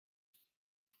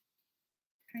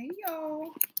Hey y'all.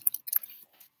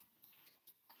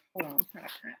 Hold on, I'm trying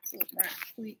to cancel it right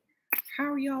quick. How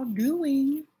are y'all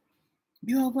doing?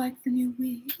 Y'all like the new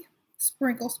wig?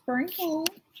 Sprinkle, sprinkle.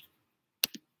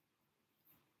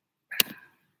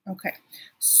 Okay,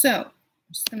 so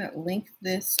I'm just gonna link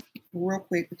this real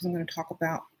quick because I'm gonna talk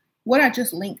about what I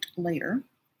just linked later.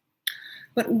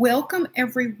 But welcome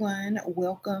everyone,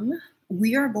 welcome.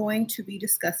 We are going to be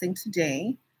discussing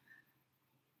today,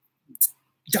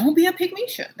 don't be a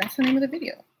Pickmiesha. That's the name of the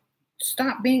video.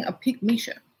 Stop being a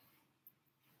Pickmiesha.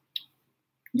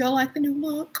 Y'all like the new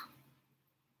look?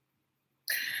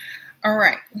 All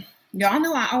right. Y'all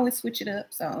know I always switch it up,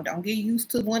 so don't get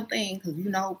used to one thing because you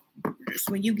know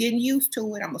when you getting used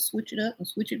to it, I'm gonna switch it up and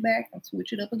switch it back and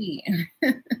switch it up again.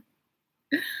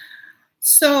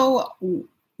 So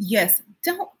yes,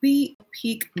 don't be a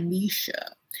Pickmiesha.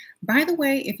 By the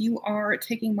way, if you are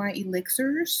taking my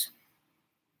elixirs,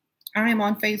 I am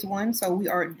on phase 1, so we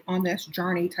are on this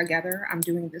journey together. I'm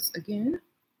doing this again.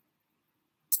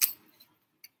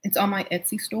 It's on my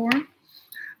Etsy store.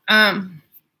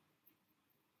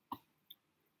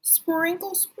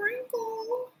 Sprinkle,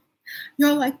 sprinkle.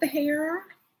 Y'all like the hair?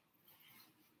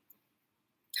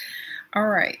 All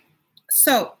right.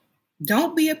 So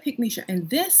don't be a Pickmiesha. And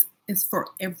this is for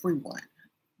everyone.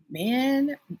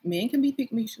 Men can be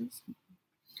Pickmieshas.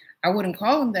 I wouldn't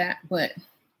call them that, but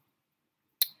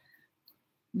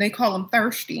they call them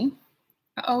thirsty.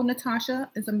 Oh,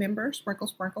 Natasha is a member. Sprinkle,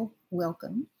 sprinkle.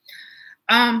 Welcome.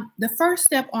 The first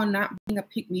step on not being a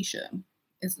Pickmiesha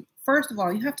is, first of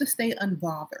all, you have to stay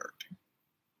unbothered.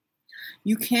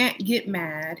 You can't get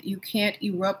mad. You can't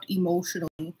erupt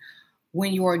emotionally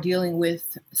when you are dealing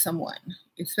with someone,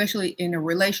 especially in a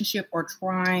relationship or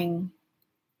trying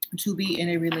to be in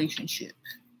a relationship.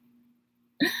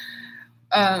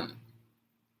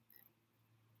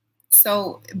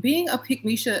 So being a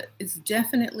Pickmiesha is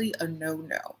definitely a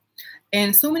no-no.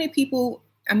 And so many people,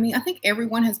 I mean, I think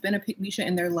everyone has been a Pickmiesha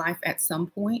in their life at some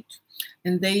point,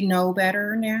 and they know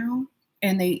better now.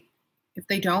 And if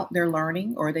they don't, they're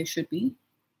learning, or they should be.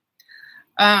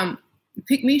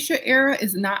 Pickmiesha era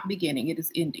is not beginning, it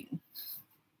is ending.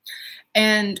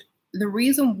 And the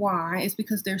reason why is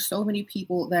because there's so many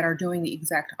people that are doing the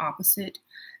exact opposite.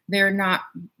 They're not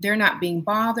being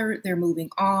bothered. They're moving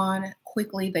on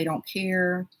quickly. They don't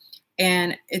care.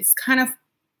 And it's kind of,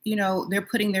 you know, they're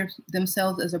putting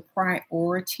themselves as a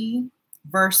priority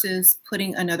versus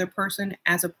putting another person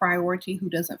as a priority who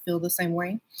doesn't feel the same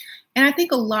way. And I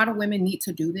think a lot of women need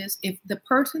to do this. If the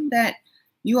person that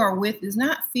you are with does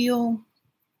not feel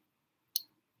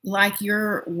like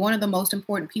you're one of the most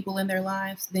important people in their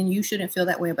lives, then you shouldn't feel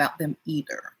that way about them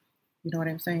either. You know what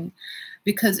I'm saying?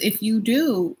 Because if you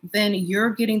do, then you're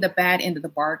getting the bad end of the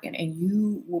bargain, and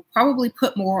you will probably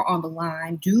put more on the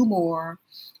line, do more,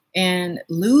 and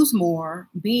lose more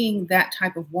being that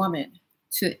type of woman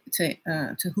to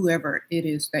whoever it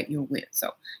is that you're with. So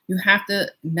you have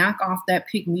to knock off that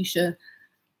Pickmiesha,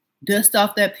 dust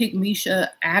off that Pickmiesha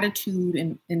attitude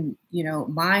and you know,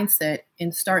 mindset,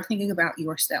 and start thinking about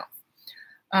yourself.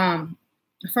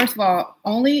 First of all,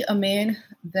 only a man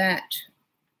that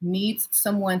needs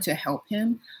someone to help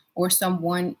him or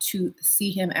someone to see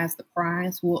him as the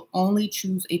prize will only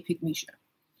choose a Pickmiesha.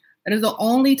 That is the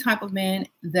only type of man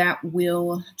that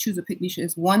will choose a Pickmiesha,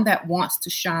 is one that wants to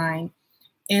shine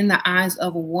in the eyes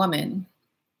of a woman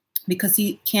because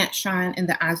he can't shine in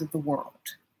the eyes of the world.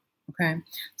 Okay,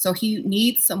 so he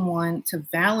needs someone to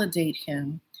validate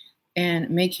him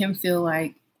and make him feel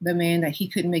like the man that he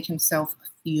couldn't make himself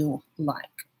feel like.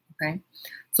 Okay,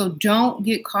 so don't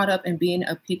get caught up in being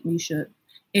a Pickmiesha.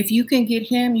 If you can get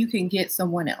him, you can get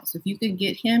someone else. If you can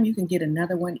get him, you can get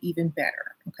another one even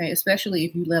better. Okay, especially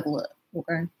if you level up.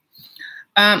 Okay,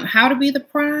 how to be the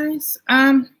prize?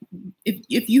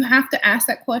 If you have to ask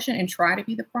that question and try to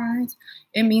be the prize,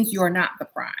 it means you are not the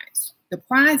prize. The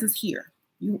prize is here.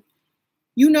 You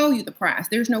know you're the prize.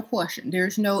 There's no question.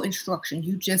 There's no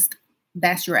instruction.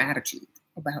 That's your attitude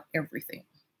about everything.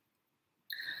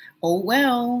 Oh,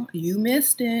 well, you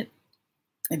missed it.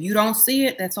 If you don't see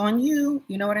it, that's on you.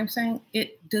 You know what I'm saying?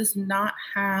 It does not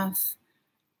have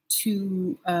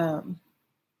to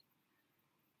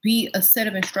be a set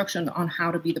of instructions on how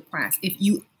to be the prize. If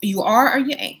you are or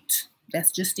you ain't,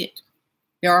 that's just it.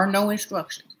 There are no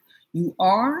instructions. You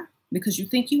are because you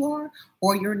think you are,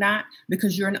 or you're not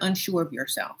because you're unsure of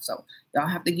yourself. So y'all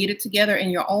have to get it together in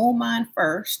your own mind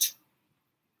first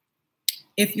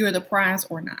if you're the prize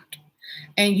or not.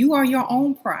 And you are your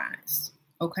own prize,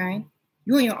 okay?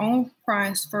 You are your own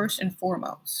prize first and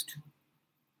foremost.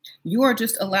 You are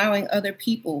just allowing other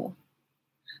people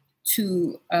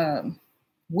to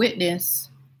witness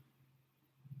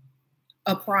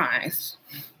a prize,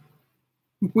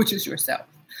 which is yourself.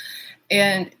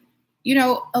 And, you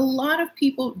know, a lot of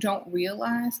people don't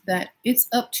realize that it's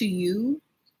up to you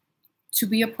to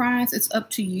be a prize. It's up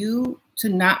to you to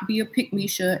not be a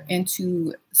pickmeisha and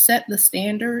to set the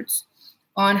standards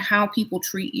on how people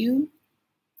treat you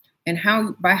and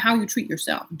by how you treat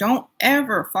yourself. Don't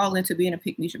ever fall into being a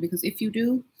pickmeisha, because if you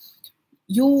do,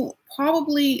 you'll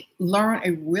probably learn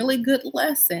a really good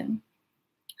lesson.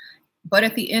 But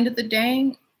at the end of the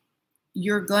day,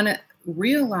 you're going to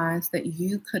realize that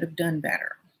you could have done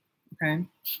better. Okay.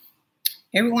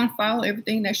 Everyone follow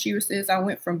everything that Shira says. I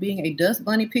went from being a dust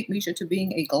bunny pickmeisha to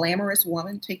being a glamorous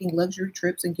woman, taking luxury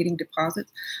trips and getting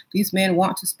deposits. These men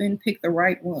want to spend, pick the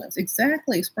right ones.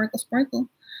 Exactly. Sprinkle, sprinkle.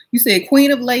 You said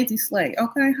Queen of Lazy Slay.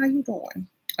 Okay, how you doing?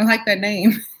 I like that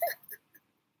name.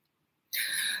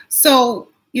 So,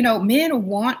 you know, men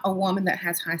want a woman that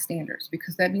has high standards,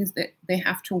 because that means that they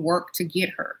have to work to get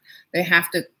her. They have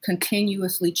to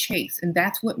continuously chase. And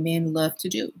that's what men love to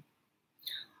do.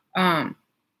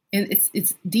 And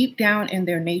it's deep down in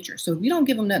their nature. So if you don't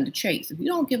give them nothing to chase, if you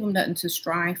don't give them nothing to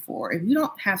strive for, if you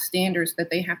don't have standards that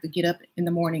they have to get up in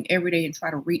the morning every day and try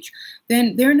to reach,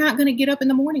 then they're not going to get up in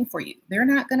the morning for you. They're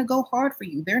not going to go hard for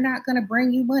you. They're not going to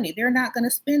bring you money. They're not going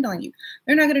to spend on you.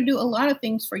 They're not going to do a lot of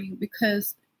things for you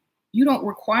because you don't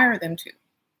require them to.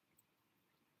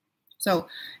 So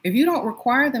if you don't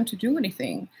require them to do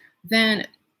anything, then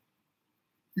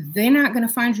they're not going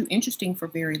to find you interesting for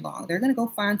very long. They're going to go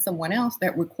find someone else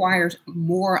that requires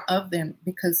more of them,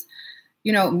 because,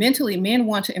 you know, mentally men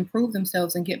want to improve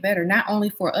themselves and get better, not only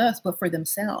for us, but for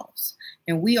themselves.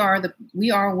 And we are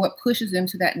what pushes them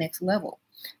to that next level.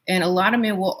 And a lot of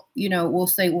men will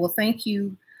say, well, thank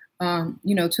you,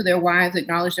 to their wives,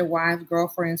 acknowledge their wives,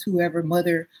 girlfriends, whoever,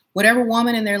 mother, whatever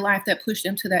woman in their life that pushed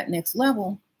them to that next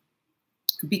level,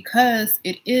 because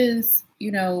it is,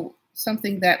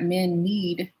 something that men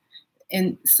need.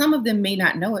 And some of them may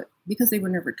not know it because they were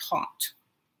never taught,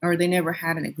 or they never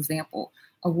had an example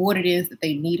of what it is that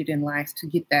they needed in life to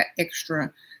get that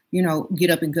extra, get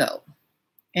up and go.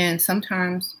 And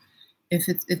sometimes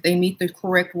if they meet the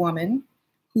correct woman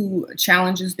who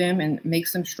challenges them and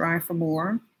makes them strive for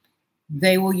more,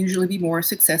 they will usually be more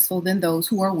successful than those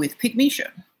who are with pickmeisha.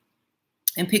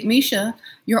 And pickmeisha,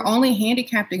 you're only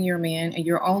handicapping your man, and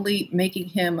you're only making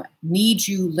him need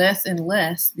you less and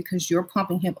less, because you're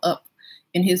pumping him up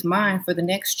in his mind for the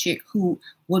next chick who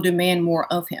will demand more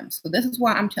of him. So this is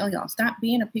why I'm telling y'all, stop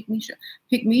being a pickmeisha.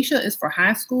 Pickmeisha is for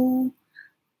high school,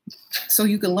 so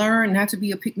you can learn not to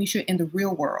be a pickmeisha in the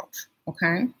real world.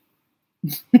 Okay.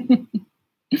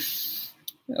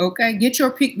 Okay, get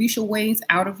your pickmeisha ways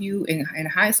out of you in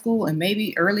high school and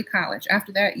maybe early college.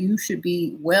 After that, you should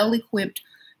be well equipped,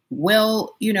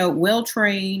 well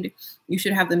trained. You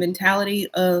should have the mentality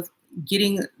of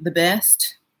getting the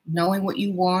best, knowing what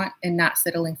you want, and not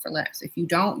settling for less. If you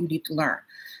don't, you need to learn.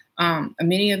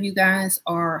 Many of you guys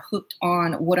are hooked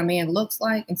on what a man looks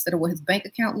like instead of what his bank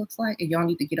account looks like, and y'all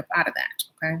need to get up out of that.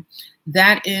 Okay,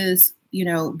 that is,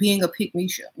 being a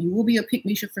pickmeisha. You will be a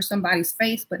pickmeisha for somebody's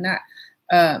face, but not.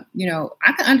 I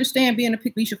can understand being a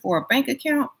pickmeisha for a bank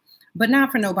account, but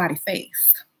not for nobody's face.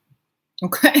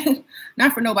 Okay,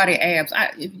 not for nobody abs.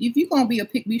 If you're gonna be a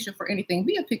pickmeisha for anything,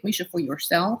 be a pickmeisha for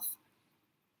yourself.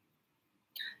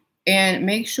 And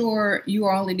make sure you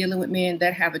are only dealing with men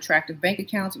that have attractive bank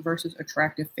accounts versus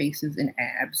attractive faces and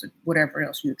abs, or whatever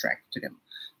else you're attracted to them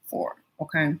for.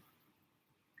 Okay.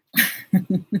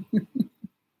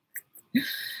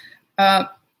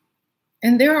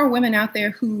 And there are women out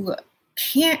there who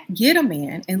can't get a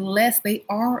man unless they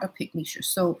are a pickmeisha.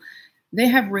 So they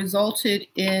have resulted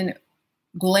in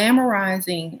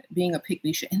glamorizing being a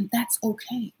pickmeisha, and that's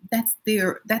okay.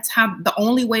 That's how the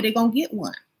only way they're gonna get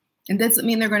one. And doesn't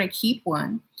mean they're gonna keep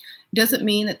one. Doesn't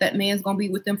mean that man's gonna be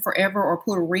with them forever or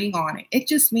put a ring on it. It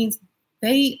just means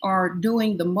they are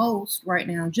doing the most right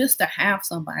now just to have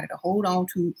somebody to hold on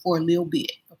to for a little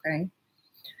bit. Okay.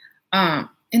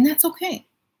 And that's okay.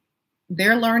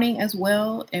 They're learning as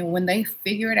well. And when they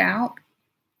figure it out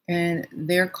and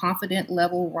their confidence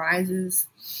level rises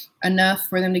enough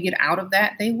for them to get out of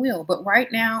that, they will. But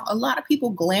right now, a lot of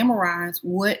people glamorize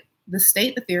what the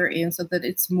state that they're in so that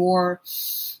it's more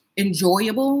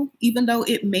enjoyable, even though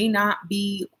it may not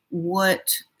be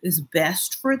what is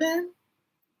best for them.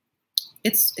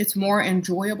 It's more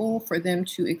enjoyable for them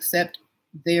to accept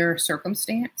their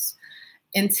circumstance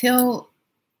until,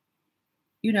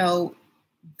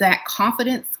 that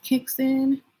confidence kicks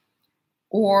in,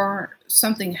 or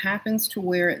something happens to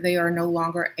where they are no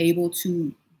longer able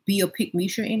to be a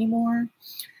pickmeisha anymore.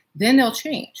 Then they'll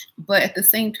change. But at the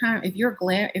same time, if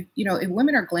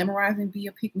women are glamorizing be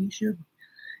a pickmeisha,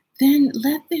 then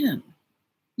let them,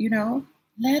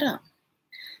 let them.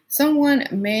 Someone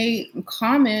may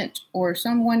comment or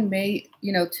someone may,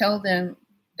 tell them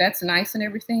that's nice and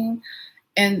everything.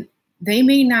 And they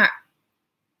may not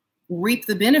reap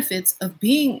the benefits of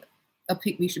being a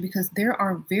pickmiesha because there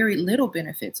are very little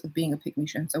benefits of being a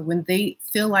pickmiesha. And so when they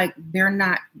feel like they're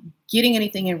not getting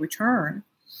anything in return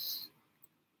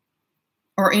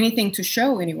or anything to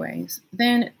show anyways,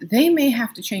 then they may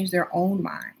have to change their own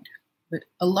mind. But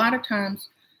a lot of times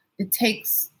it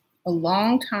takes a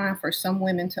long time for some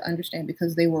women to understand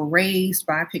because they were raised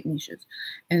by pickmieshas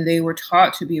and they were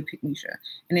taught to be a pickmiesha.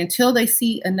 And until they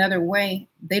see another way,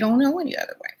 they don't know any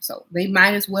other way. So they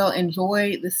might as well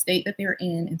enjoy the state that they're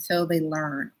in until they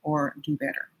learn or do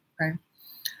better. Okay.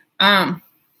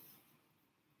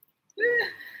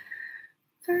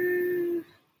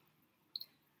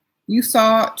 You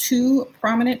saw two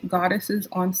prominent goddesses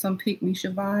on some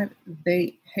pickmiesha vibe.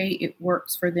 Hey, it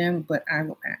works for them, but I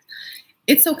will ask.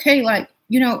 It's okay. Like,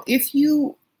 if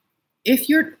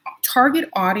your target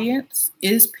audience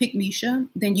is pickmiesha,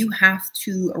 then you have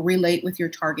to relate with your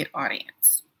target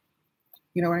audience.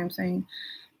 You know what I'm saying?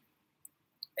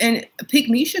 And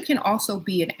pickmiesha can also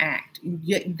be an act.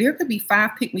 There could be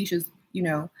 5 pickmieshas,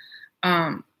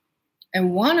 and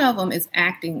one of them is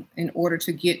acting in order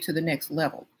to get to the next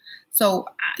level. So,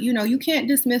 you can't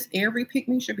dismiss every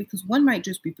pickmiesha because one might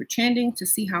just be pretending to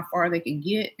see how far they can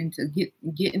get and to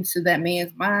get into that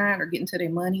man's mind or get into their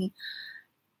money.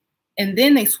 And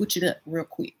then they switch it up real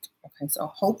quick. Okay, so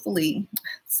hopefully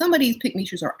some of these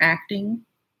pickmieshas are acting.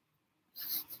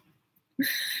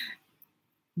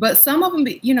 But some of them,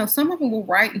 some of them will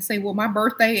write and say, well, my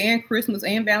birthday and Christmas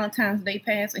and Valentine's Day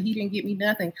passed and he didn't get me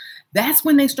nothing. That's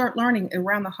when they start learning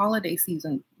around the holiday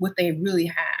season what they really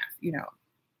have,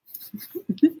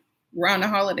 around the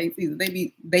holiday season.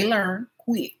 They learn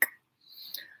quick.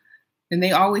 And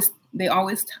they always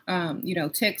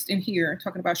text in here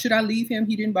talking about, should I leave him?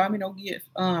 He didn't buy me no gift.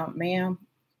 Ma'am,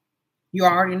 you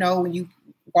already know when you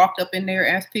walked up in there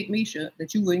as pickmiesha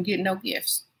that you wouldn't get no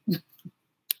gifts.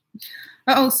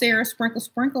 Sarah,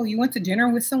 sprinkle. You went to dinner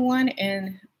with someone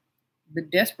and the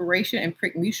desperation and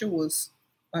pickmiesha was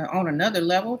on another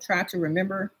level. Try to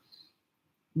remember,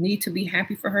 need to be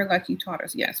happy for her like you taught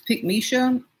us. Yes,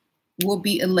 pickmiesha will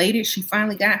be elated. She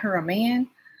finally got her a man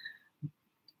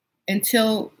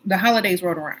until the holidays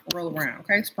roll around.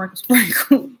 Okay,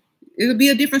 sprinkle. It'll be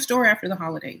a different story after the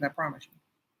holidays, I promise you.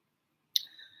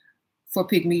 For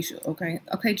pickmiesha,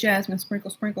 okay, Jasmine,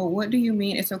 sprinkle. What do you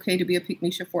mean it's okay to be a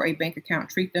pickmiesha for a bank account?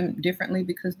 Treat them differently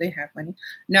because they have money?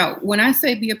 No, when I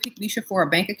say be a pickmiesha for a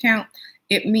bank account,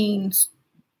 it means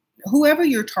whoever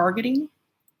you're targeting.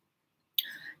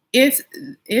 If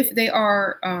they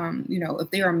are, if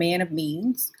they are a man of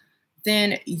means,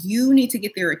 then you need to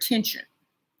get their attention,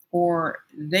 or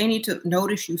they need to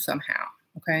notice you somehow.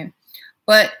 Okay,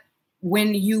 but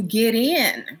when you get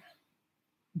in,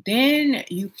 then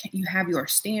you have your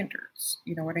standards.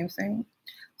 You know what I'm saying?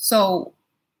 So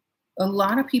a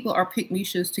lot of people are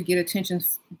pickmieshas to get attention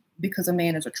because a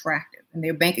man is attractive and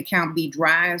their bank account be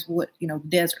dry as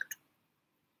desert.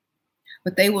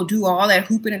 But they will do all that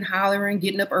hooping and hollering,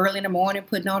 getting up early in the morning,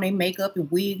 putting on their makeup and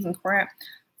wigs and crap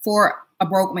for a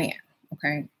broke man.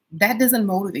 Okay, that doesn't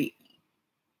motivate me.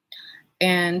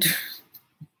 And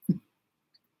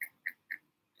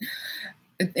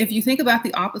if you think about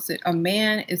the opposite, a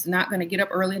man is not going to get up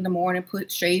early in the morning,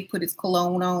 put his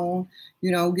cologne on,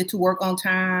 get to work on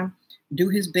time, do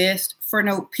his best for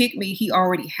no pick me he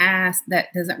already has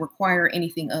that doesn't require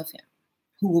anything of him,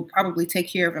 who will probably take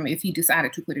care of him if he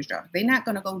decided to quit his job. They're not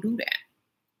going to go do that.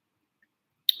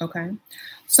 Okay.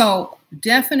 So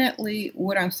definitely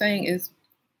what I'm saying is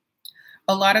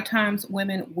a lot of times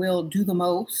women will do the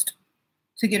most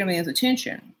to get a man's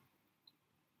attention,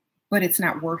 but it's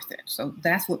not worth it. So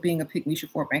that's what being a pickmiesha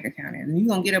for a bank account is. And you're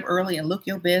going to get up early and look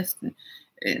your best and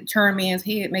turn man's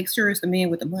head. Make sure it's the man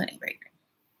with the money, baby.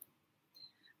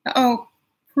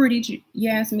 Pretty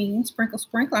Yasmin,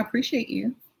 sprinkle. I appreciate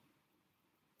you.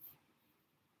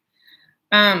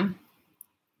 And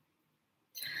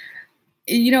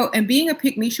being a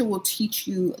pickmiesha will teach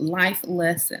you life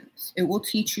lessons. It will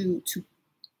teach you to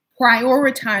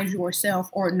prioritize yourself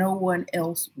or no one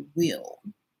else will.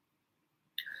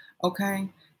 Okay,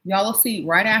 y'all will see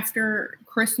right after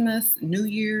Christmas, New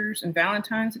Year's, and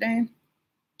Valentine's Day,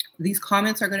 these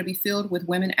comments are going to be filled with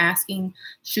women asking,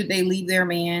 should they leave their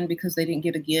man because they didn't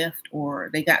get a gift or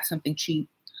they got something cheap?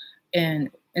 And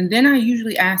then I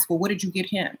usually ask, well, what did you get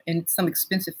him? And it's some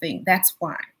expensive thing. That's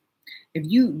why. If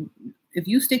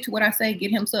you stick to what I say,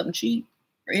 get him something cheap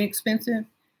or inexpensive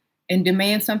and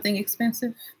demand something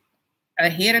expensive,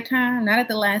 ahead of time, not at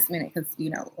the last minute, because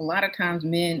a lot of times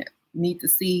men need to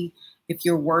see if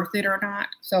you're worth it or not.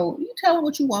 So you tell them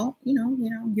what you want.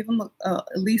 Give them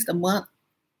at least a month.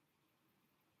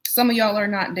 Some of y'all are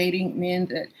not dating men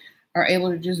that are able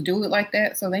to just do it like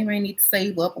that, so they may need to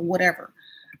save up or whatever.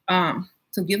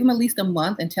 So give them at least a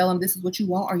month and tell them this is what you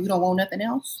want, or you don't want nothing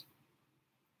else,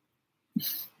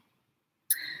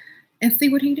 and see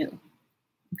what he do.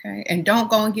 Okay, and don't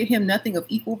go and get him nothing of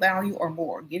equal value or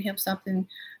more. Get him something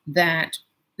that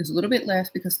is a little bit less,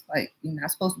 because you're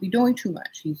not supposed to be doing too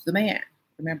much. He's the man.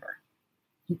 Remember,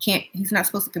 he's not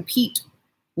supposed to compete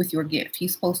with your gift.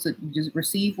 He's supposed to just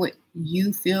receive what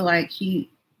you feel like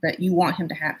that you want him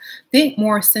to have. Think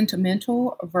more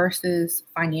sentimental versus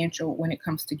financial when it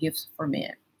comes to gifts for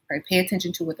men. Right? Pay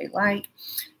attention to what they like.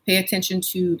 Pay attention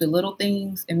to the little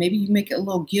things, and maybe you make a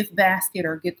little gift basket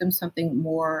or get them something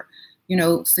more,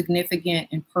 significant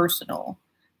and personal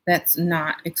that's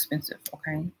not expensive.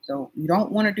 Okay, so you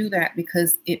don't want to do that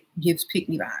because it gives pick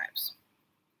me vibes.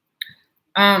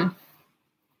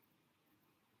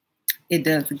 It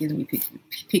does give me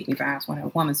pick me vibes when a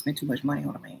woman spends too much money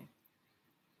on a man.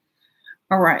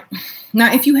 All right.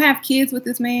 Now, if you have kids with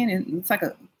this man and it's like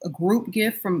a group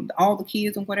gift from all the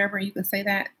kids and whatever, you can say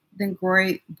that, then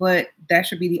great. But that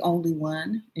should be the only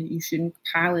one, and you shouldn't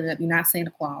pile it up. You're not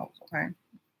Santa Claus, okay?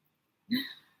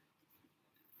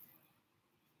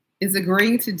 Is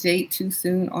agreeing to date too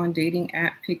soon on dating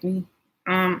app Pick Me?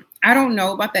 I don't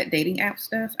know about that dating app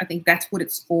stuff. I think that's what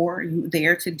it's for. You're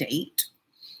there to date.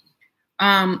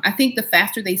 I think the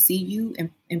faster they see you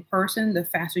in person, the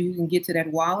faster you can get to that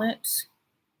wallet.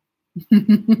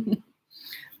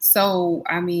 So,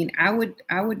 I mean, I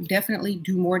would definitely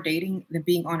do more dating than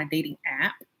being on a dating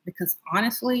app, because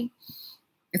honestly,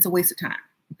 it's a waste of time.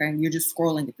 Okay, you're just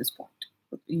scrolling at this point.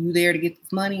 You there to get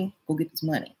this money? Go get this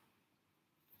money.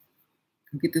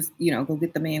 Go get this, go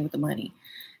get the man with the money,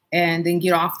 and then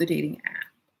get off the dating app.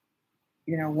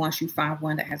 Once you find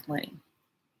one that has money.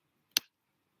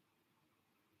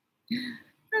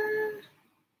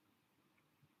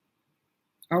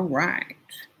 All right.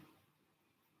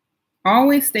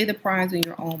 Always stay the prize in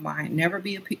your own mind. Never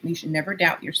be a pick-me-sha. Never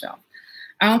doubt yourself.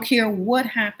 I don't care what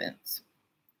happens.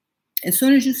 As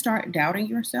soon as you start doubting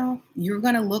yourself, you're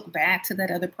going to look back to that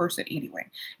other person anyway.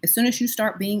 As soon as you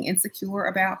start being insecure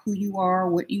about who you are,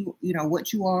 what you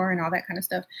are and all that kind of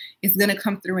stuff, it's going to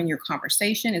come through in your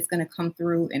conversation. It's going to come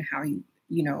through in how you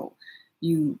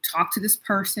talk to this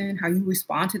person, how you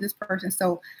respond to this person.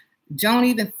 So don't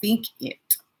even think it.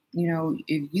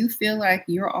 If you feel like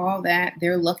you're all that,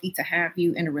 they're lucky to have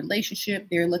you in a relationship,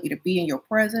 they're lucky to be in your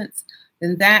presence,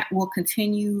 then that will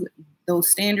continue. Those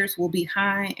standards will be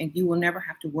high, and you will never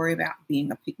have to worry about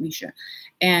being a pick-me-sha.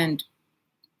 And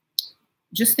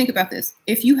just think about this.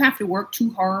 If you have to work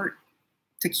too hard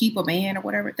to keep a man or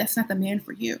whatever, that's not the man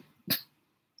for you.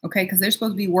 Okay, because they're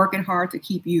supposed to be working hard to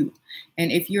keep you.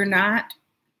 And if you're not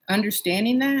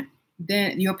understanding that,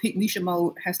 then your pick-me-sha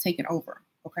mode has taken over.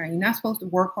 Okay, you're not supposed to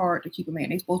work hard to keep a man.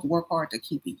 They're supposed to work hard to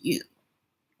keep you.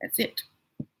 That's it.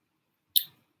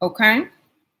 Okay?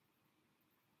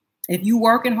 If you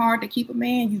working hard to keep a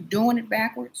man, you're doing it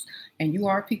backwards, and you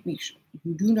are a pick-me-sha.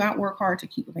 You do not work hard to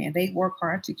keep a man. They work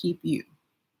hard to keep you.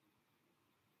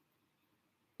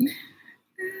 You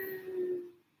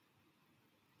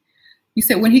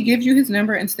said, when he gives you his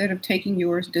number instead of taking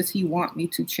yours, does he want me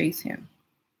to chase him?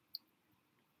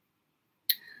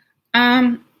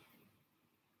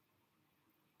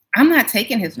 I'm not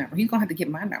taking his number. He's going to have to get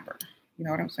my number. You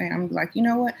know what I'm saying? I'm like, you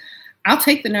know what? I'll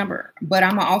take the number, but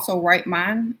I'm going to also write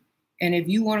mine. And if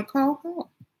you want to call.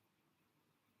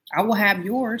 I will have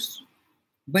yours,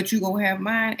 but you go have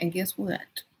mine. And guess what?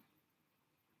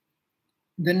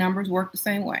 The numbers work the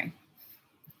same way.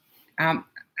 I'm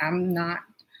not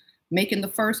making the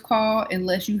first call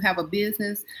unless you have a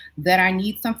business that I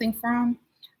need something from.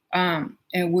 And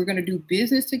we're going to do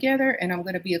business together, and I'm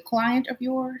going to be a client of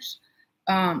yours.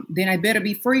 Then I better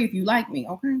be free if you like me.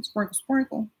 Okay, sprinkle,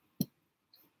 sprinkle.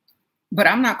 But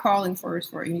I'm not calling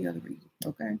first for any other reason.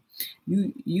 Okay,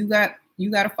 you got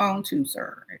a phone too,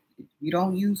 sir. If you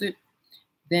don't use it,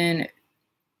 then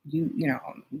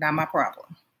not my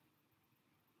problem.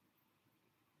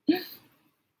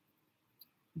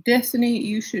 Destiny,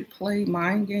 you should play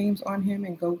mind games on him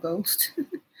and go ghost.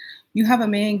 You have a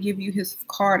man give you his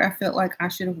card. I felt like I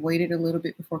should have waited a little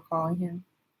bit before calling him.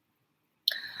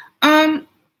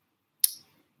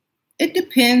 It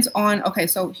depends on, okay,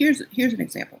 so here's an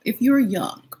example. If you're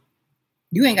young,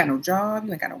 you ain't got no job,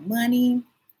 you ain't got no money,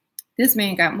 this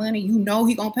man got money, you know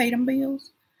he gonna pay them bills,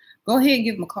 go ahead and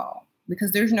give him a call,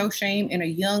 because there's no shame in a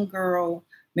young girl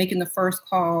making the first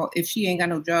call if she ain't got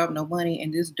no job, no money,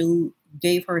 and this dude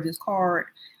gave her this card.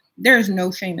 There's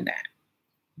no shame in that.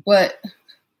 But,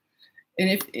 and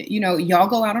if, y'all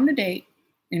go out on a date,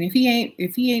 and if he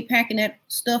ain't packing that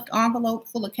stuffed envelope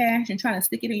full of cash and trying to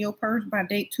stick it in your purse by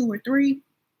date 2 or 3,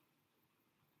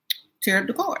 tear up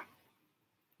the card.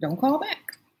 Don't call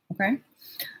back. Okay.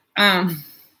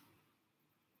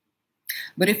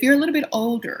 But if you're a little bit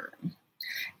older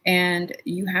and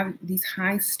you have these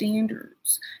high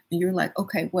standards and you're like,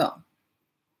 okay, well,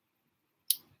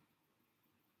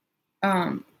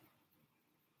 I'll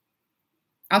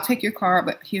take your card,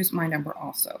 but here's my number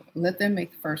also. Let them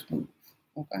make the first move.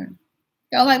 Okay.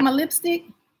 Y'all like my lipstick?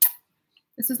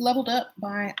 This is Leveled Up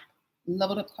by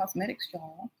Leveled Up Cosmetics,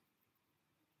 y'all.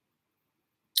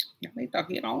 Y'all may talk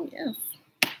it on, yes.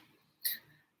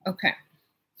 Okay.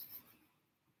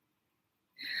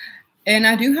 And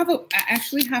I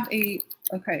actually have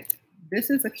okay, this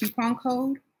is a coupon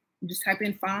code. You just type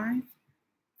in 5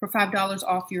 for $5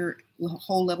 off your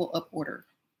whole Level Up order.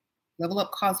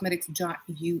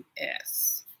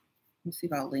 levelupcosmetics.us. Let me see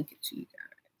if I'll link it to you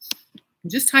guys.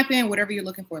 Just type in whatever you're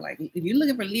looking for. Like if you're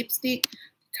looking for lipstick,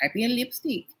 type in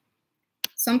lipstick.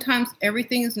 Sometimes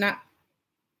everything is not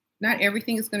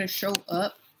everything is going to show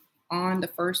up on the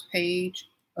first page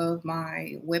of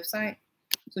my website.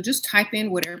 So just type in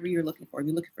whatever you're looking for. If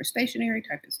you're looking for stationery,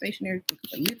 type in stationery. Looking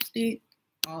for lipstick,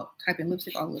 type in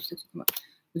lipstick, all the lipsticks will come up.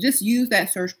 So just use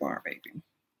that search bar, baby.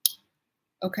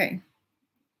 Okay.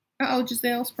 Uh-oh,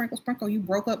 Giselle, Sprinkle, you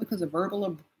broke up because of verbal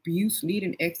abuse. Need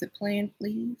an exit plan,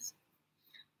 please.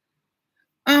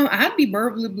 I'd be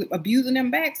verbally abusing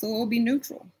them back, so it'll be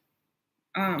neutral.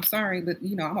 Sorry, but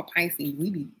I'm a Pisces.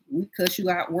 We cuss you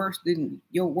out worse than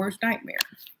your worst nightmare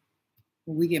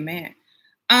when we get mad.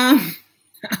 I'm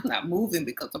not moving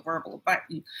because of verbal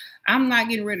abuse. I'm not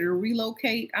getting ready to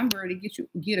relocate. I'm ready to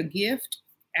get a gift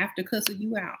after cussing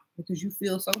you out because you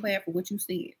feel so bad for what you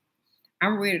said.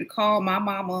 I'm ready to call my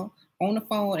mama on the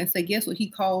phone and say, guess what he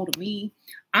called me?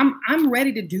 I'm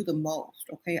ready to do the most.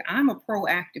 Okay, I'm a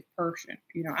proactive person.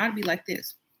 I'd be like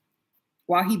this.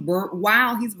 While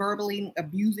he's verbally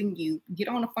abusing you, get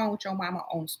on the phone with your mama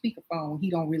on speakerphone.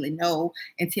 He don't really know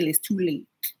until it's too late.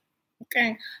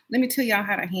 Okay, let me tell y'all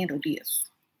how to handle this.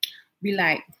 Be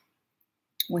like,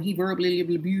 when he verbally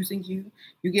abusing you,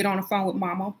 you get on the phone with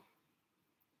mama.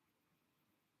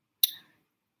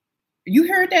 You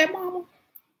heard that, mama?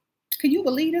 Can you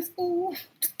believe this fool?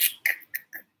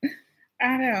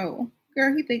 I know,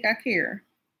 girl. He think I care.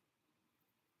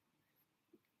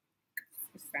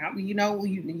 You know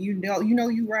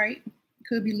you right.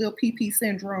 Could be little PP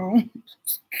syndrome.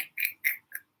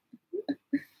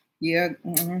 Yeah.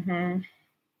 Mm-hmm.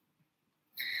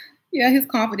 Yeah, his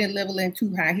confidence level ain't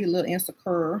too high. He a little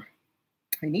insecure.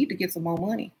 He need to get some more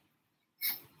money.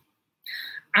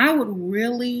 I would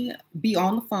really be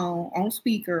on the phone, on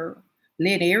speaker,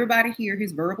 letting everybody hear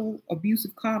his verbal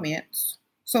abusive comments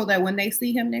so that when they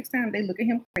see him next time, they look at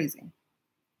him crazy.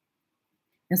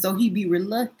 And so he'd be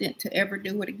reluctant to ever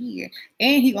do it again.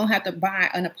 And he gonna have to buy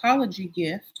an apology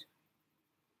gift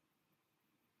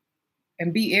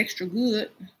and be extra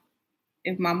good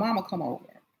if my mama come over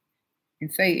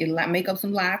and say, make up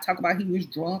some lie, talk about he was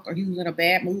drunk or he was in a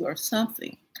bad mood or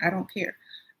something. I don't care.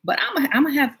 But I'm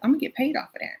gonna get paid off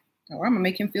of that. Or I'm gonna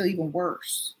make him feel even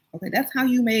worse. Okay, that's how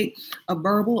you make a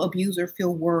verbal abuser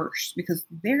feel worse because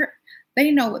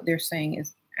they know what they're saying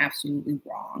is absolutely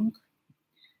wrong.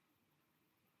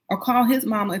 Or call his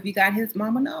mama if you got his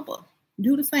mama number.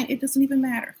 Do the same. It doesn't even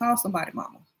matter. Call somebody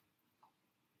mama.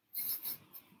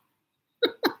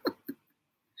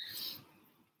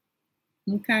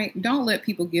 Okay? Don't let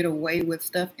people get away with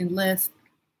stuff unless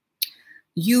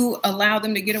you allow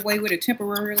them to get away with it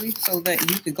temporarily so that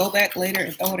you could go back later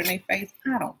and throw it in their face.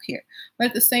 I don't care. But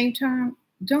at the same time,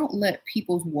 don't let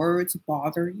people's words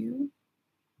bother you.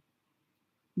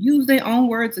 Use their own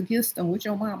words against them with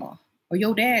your mama. Or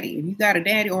your daddy, if you got a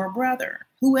daddy or a brother,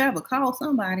 whoever, call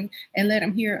somebody and let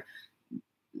them hear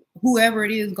whoever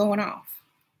it is going off.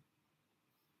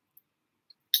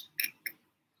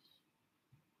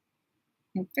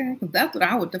 Okay, because that's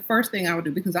what the first thing I would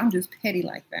do because I'm just petty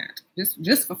like that.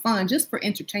 Just for fun, just for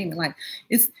entertainment. Like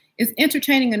it's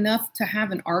entertaining enough to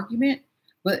have an argument,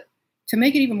 but to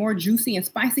make it even more juicy and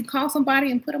spicy, call somebody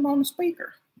and put them on the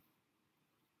speaker.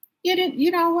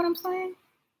 You know what I'm saying?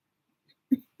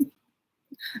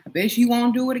 I bet you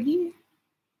won't do it again.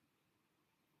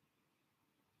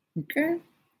 Okay.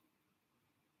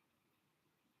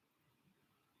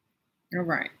 All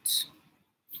right.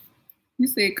 You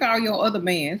said call your other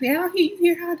man. Say, you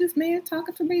hear how this man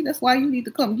talking to me? That's why you need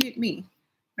to come get me.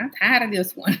 I'm tired of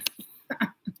this one.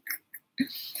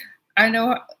 I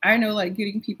know like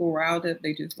getting people riled up,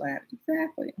 they just laugh.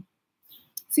 Exactly.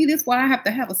 See, this is why I have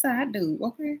to have a side dude,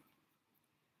 okay?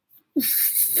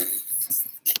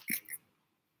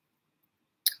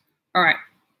 All right.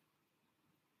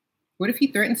 What if he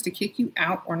threatens to kick you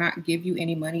out or not give you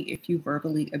any money if you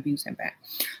verbally abuse him back?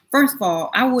 First of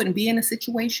all, I wouldn't be in a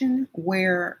situation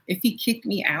where if he kicked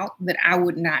me out that I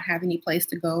would not have any place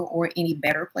to go or any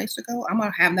better place to go. I'm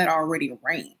going to have that already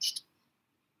arranged.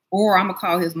 Or I'm going to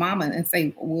call his mama and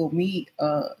say, well,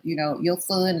 your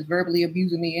son is verbally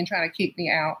abusing me and trying to kick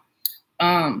me out.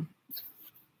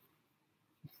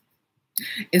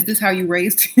 Is this how you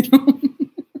raised him?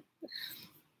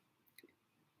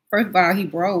 First of all, he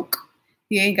broke.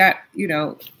 He ain't got, he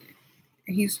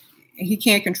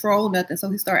can't control nothing. So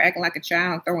he started acting like a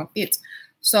child, throwing fits.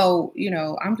 So,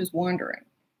 I'm just wondering,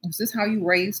 is this how you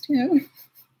raised him?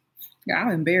 Yeah,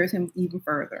 I'll embarrass him even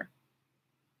further.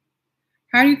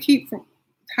 How do you keep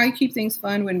things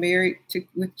fun when married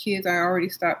with kids? I already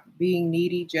stopped being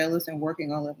needy, jealous, and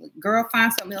working all over. Girl,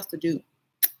 find something else to do.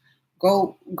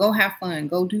 Go have fun.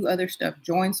 Go do other stuff.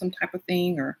 Join some type of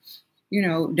thing, or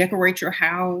decorate your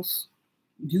house.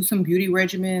 Do some beauty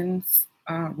regimens.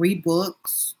 Read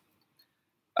books.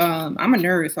 I'm a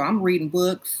nerd, so I'm reading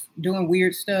books, doing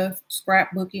weird stuff,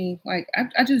 scrapbooking. Like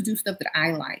I just do stuff that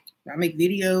I like. I make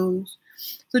videos.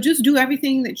 So just do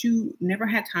everything that you never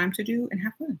had time to do and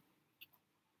have fun.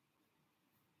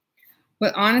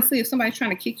 But honestly, if somebody's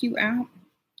trying to kick you out,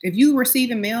 if you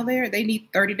receiving mail there, they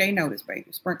need 30-day notice, baby.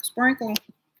 Sprinkle, sprinkle.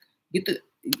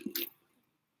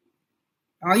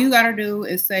 All you got to do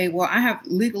is say, well, I have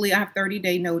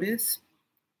 30-day notice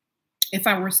if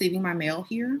I'm receiving my mail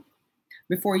here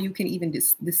before you can even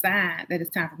decide that it's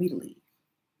time for me to leave.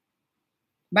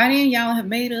 By then, y'all have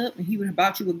made up and he would have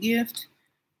bought you a gift.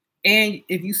 And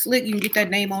if you slick, you can get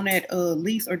that name on that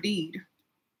lease or deed.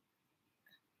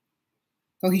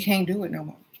 So he can't do it no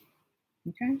more.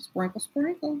 Okay, sprinkle,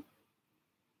 sprinkle.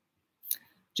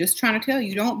 Just trying to tell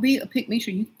you, don't be a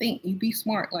pickmeesha. You think, you be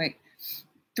smart. Like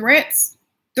threats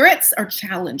are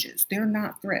challenges. They're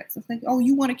not threats. It's like, oh,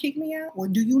 you want to kick me out? Well,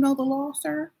 do you know the law,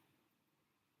 sir?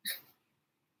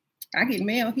 I get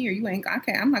mail here. You ain't,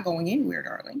 okay, I'm not going anywhere,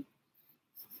 darling.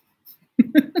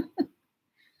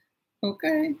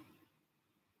 Okay.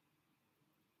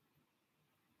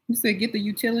 You said get the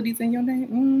utilities in your name.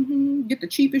 Mm-hmm. Get the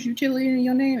cheapest utility in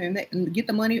your name and get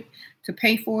the money to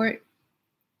pay for it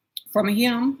from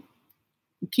him.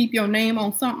 Keep your name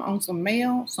on something, on some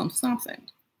mail, something.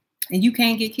 And you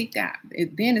can't get kicked out.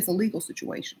 Then it's a legal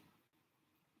situation.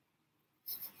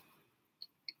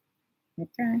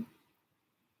 Okay.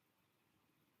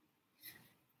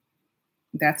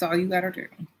 That's all you got to do.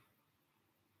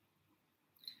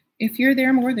 If you're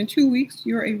there more than 2 weeks,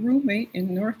 you're a roommate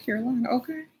in North Carolina.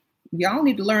 Okay. Y'all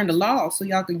need to learn the law so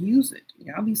y'all can use it.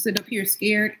 Y'all be sitting up here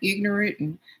scared, ignorant,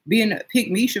 and being a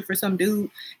pickmeesha for some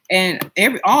dude, and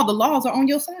all the laws are on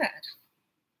your side.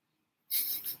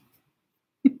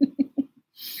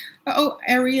 Oh,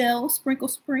 Ariel, sprinkle,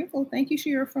 sprinkle. Thank you,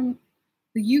 Shira, from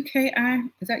the UK.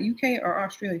 Is that UK or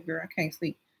Australia, girl? I can't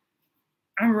see.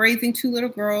 I'm raising 2 little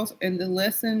girls, and the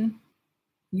lesson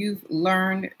you've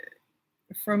learned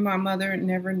from my mother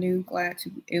never knew. Glad to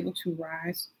be able to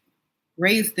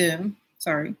raise them.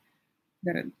 Sorry,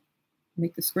 gotta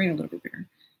make the screen a little bit bigger.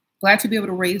 Glad to be able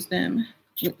to raise them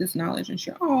with this knowledge and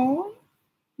share. Oh,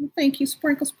 thank you,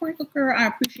 sprinkle, sprinkle, girl. I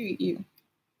appreciate you.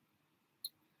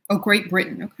 Oh, Great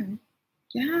Britain. Okay.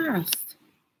 Yes.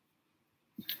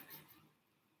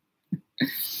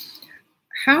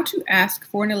 How to ask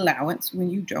for an allowance when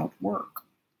you don't work.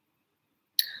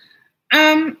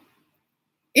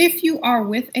 If you are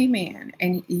with a man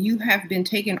and you have been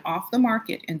taken off the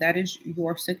market and that is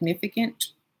your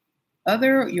significant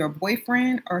other, your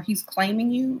boyfriend, or he's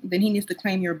claiming you, then he needs to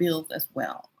claim your bills as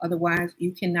well. Otherwise,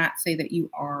 you cannot say that you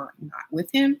are not with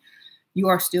him. You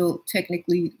are still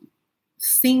technically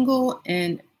single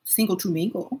and single to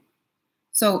mingle.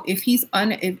 So if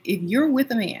if you're with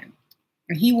a man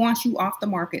and he wants you off the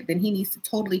market, then he needs to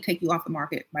totally take you off the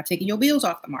market by taking your bills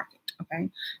off the market. Okay.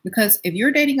 Because if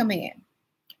you're dating a man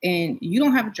and you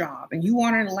don't have a job and you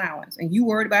want an allowance and you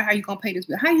worried about how you're going to pay this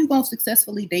bill, how you going to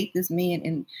successfully date this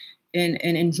man and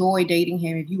enjoy dating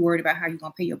him if you worried about how you're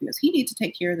going to pay your bills? He needs to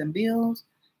take care of them bills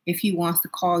if he wants to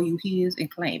call you his and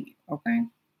claim you. Okay.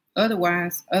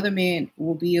 Otherwise, other men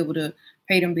will be able to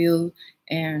pay them bills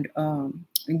and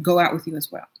go out with you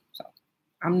as well. So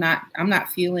I'm not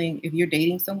feeling, if you're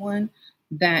dating someone,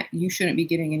 that you shouldn't be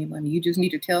getting any money. You just need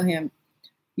to tell him,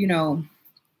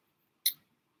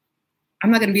 I'm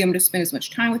not going to be able to spend as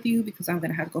much time with you because I'm going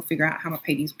to have to go figure out how I'm going to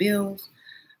pay these bills.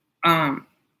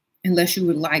 Unless you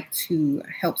would like to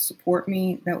help support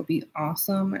me, that would be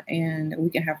awesome. And we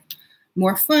can have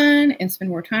more fun and spend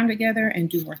more time together and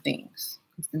do more things.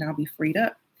 Because then I'll be freed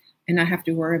up and not have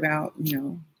to worry about,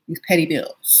 these petty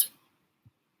bills.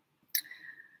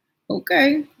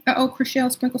 Okay.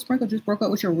 Chriselle Sprinkle Sprinkle just broke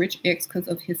up with your rich ex because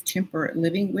of his temper.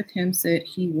 Living with him said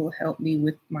he will help me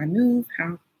with my move.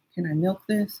 How can I milk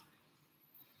this?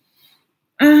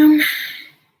 You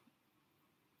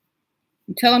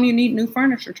tell him you need new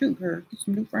furniture too, girl. Get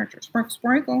some new furniture. Sprinkle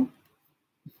Sprinkle.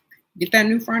 Get that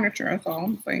new furniture. That's all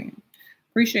I'm saying.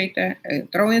 Appreciate that.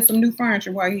 Throw in some new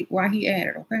furniture while he at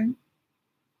it, okay?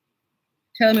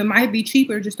 Tell him it might be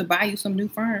cheaper just to buy you some new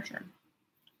furniture.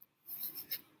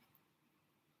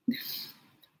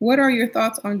 What are your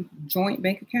thoughts on joint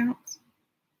bank accounts?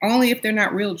 Only if they're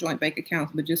not real joint bank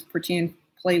accounts, but just pretend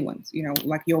play ones.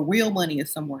 Like your real money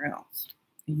is somewhere else.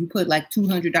 And you put like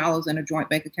 $200 in a joint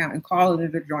bank account and call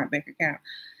it a joint bank account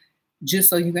just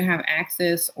so you can have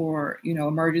access or,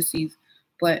 emergencies.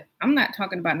 But I'm not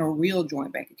talking about no real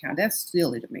joint bank account. That's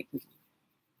silly to me. If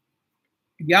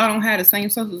y'all don't have the same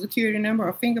social security number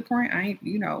or fingerprint, I ain't,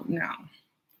 no.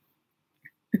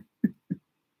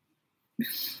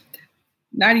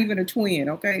 Not even a twin,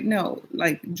 okay? No,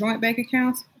 like joint bank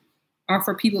accounts are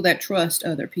for people that trust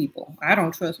other people. I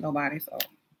don't trust nobody, so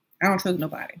I don't trust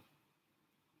nobody.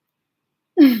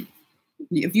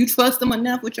 If you trust them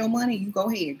enough with your money, you go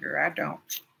ahead, girl. I don't.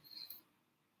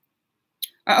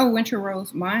 Winter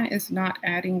Rose, mine is not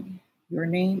adding your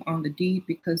name on the deed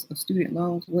because of student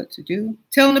loans. What to do?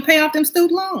 Tell them to pay off them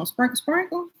student loans. Sprinkle,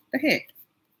 sprinkle. The heck?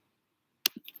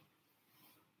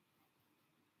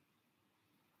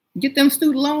 Get them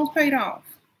student loans paid off.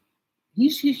 He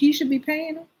should be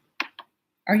paying them.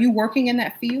 Are you working in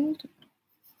that field?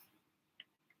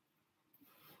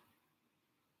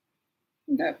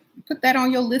 Put that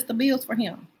on your list of bills for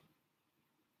him.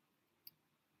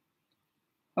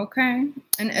 Okay.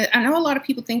 And I know a lot of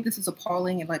people think this is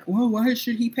appalling and like, well, why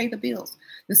should he pay the bills?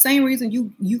 The same reason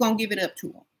you gonna give it up to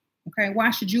him. Okay. Why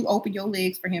should you open your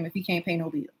legs for him if he can't pay no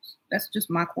bills? That's just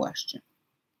my question.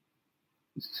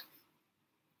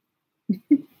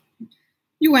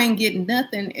 You ain't getting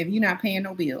nothing if you're not paying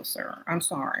no bills, sir. I'm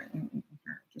sorry.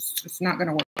 It's not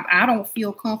gonna work. I don't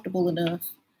feel comfortable enough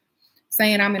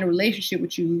saying I'm in a relationship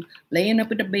with you, laying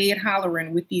up in the bed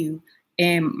hollering with you,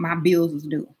 and my bills is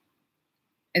due.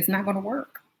 It's not gonna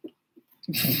work.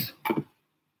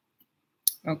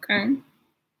 Okay.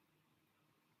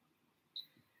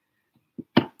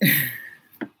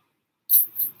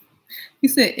 You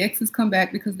said exes come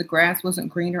back because the grass wasn't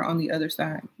greener on the other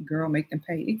side. Girl, make them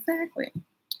pay. Exactly.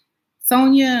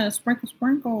 Sonia, Sprinkle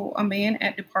Sprinkle, a man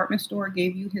at department store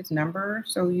gave you his number,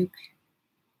 so you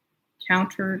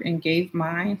countered and gave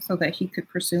mine so that he could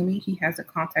pursue me. He hasn't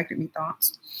contacted me.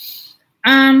 Thoughts?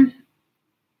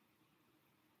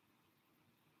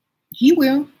 He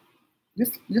will.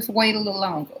 Just wait a little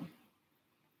longer.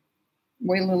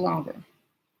 Wait a little longer.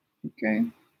 Okay.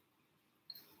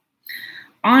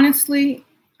 Honestly,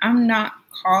 I'm not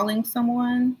calling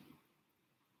someone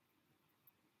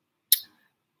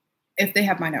if they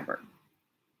have my number.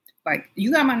 Like,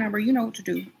 you got my number, you know what to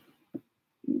do.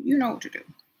 You know what to do.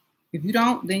 If you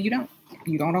don't, then you don't.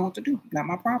 You don't know what to do. Not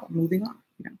my problem. Moving on.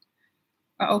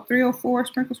 304,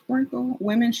 Sprinkle Sprinkle.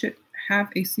 Women should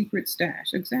have a secret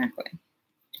stash. Exactly.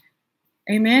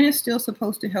 A man is still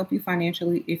supposed to help you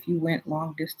financially if you went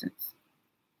long distance.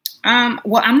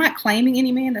 Well, I'm not claiming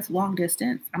any man that's long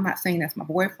distance. I'm not saying that's my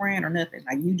boyfriend or nothing.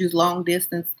 Like, you just long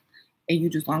distance and you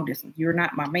just long distance. You're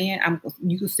not my man.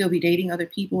 You can still be dating other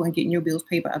people and getting your bills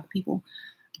paid by other people.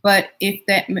 But if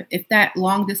that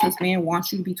long distance man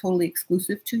wants you to be totally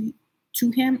exclusive to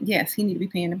him, yes, he needs to be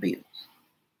paying the bills.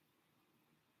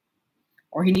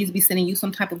 Or he needs to be sending you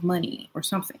some type of money or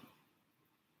something.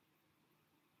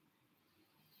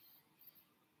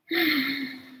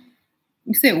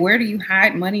 You said, where do you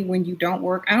hide money when you don't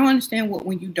work? I don't understand what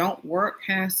when you don't work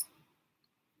has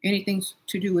anything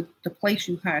to do with the place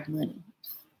you hide money.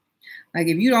 Like,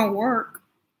 if you don't work,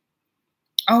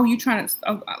 you trying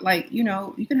to,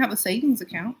 you can have a savings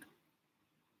account.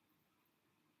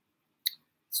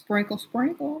 Sprinkle,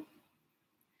 sprinkle.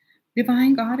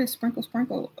 Divine Goddess, Sprinkle,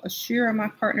 Sprinkle. Ashira, my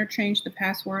partner, changed the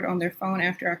password on their phone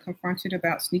after I confronted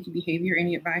about sneaky behavior.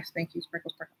 Any advice? Thank you,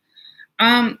 Sprinkle, Sprinkle.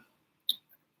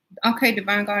 Okay,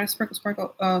 Divine Goddess, Sprinkle,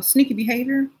 Sprinkle. Sneaky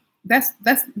behavior. That's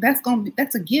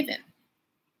a given.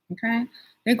 Okay,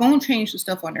 they're gonna change the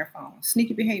stuff on their phone.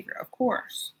 Sneaky behavior, of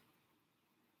course.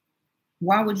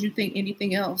 Why would you think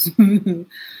anything else? You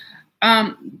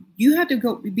have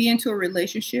to be into a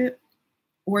relationship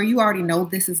where you already know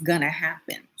this is gonna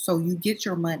happen. So you get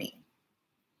your money.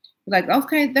 Like,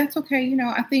 okay, that's okay.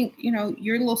 I think,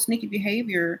 your little sneaky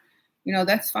behavior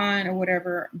That's fine or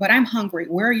whatever, but I'm hungry.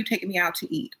 Where are you taking me out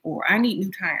to eat? Or I need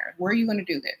new tires. Where are you going to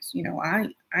do this?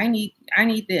 I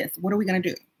need this. What are we going to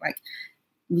do? Like,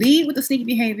 lead with the sneaky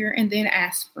behavior and then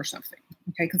ask for something.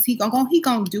 Okay. Cause he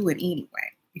gonna do it anyway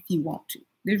if he want to.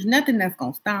 There's nothing that's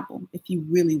going to stop him if he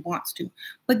really wants to,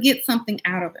 but get something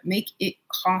out of it. Make it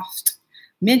cost.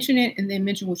 Mention it and then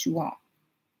mention what you want.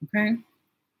 Okay.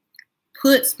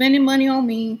 Put spending money on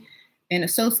me and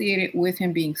associate it with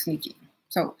him being sneaky.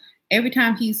 So every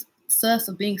time he's sus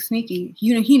of being sneaky,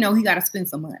 he got to spend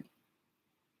some money.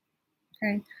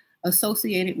 Okay.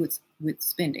 Associated with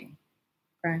spending.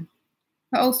 Okay.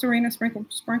 Oh, Serena, sprinkle.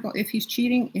 If he's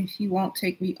cheating, if he won't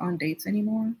take me on dates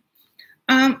anymore.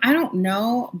 I don't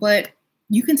know, but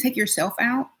you can take yourself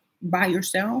out by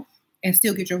yourself and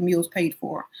still get your meals paid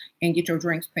for and get your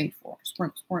drinks paid for.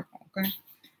 Sprinkle, okay?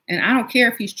 And I don't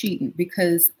care if he's cheating,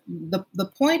 because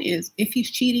the point is, if he's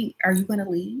cheating, are you going to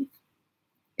leave?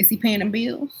 Is he paying them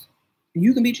bills?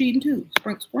 You can be cheating too.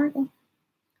 Sprinkle.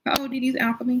 How old are these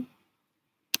alchemy?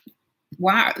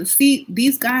 Why? See,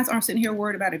 these guys aren't sitting here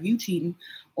worried about if you cheating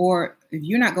or if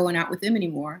you're not going out with them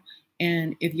anymore.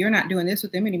 And if you're not doing this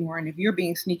with them anymore, and if you're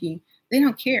being sneaky, they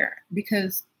don't care.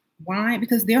 Because why?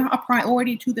 Because they're a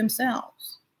priority to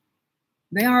themselves.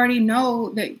 They already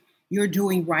know that you're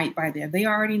doing right by them. They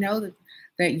already know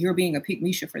that you're being a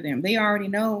Pickmiesha for them. They already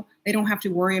know they don't have to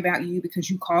worry about you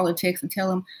because you call and text and tell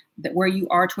them that where you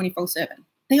are 24/7.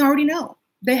 They already know.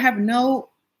 They have no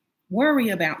worry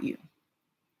about you.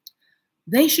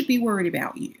 They should be worried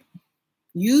about you.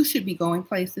 You should be going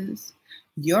places.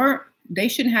 They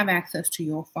shouldn't have access to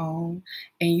your phone,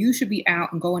 and you should be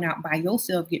out and going out by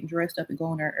yourself, getting dressed up and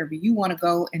going wherever you want to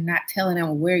go, and not telling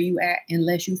them where you at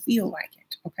unless you feel like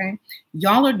it. Okay.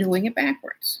 Y'all are doing it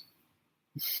backwards.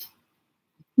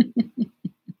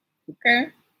 Okay.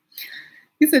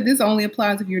 He said this only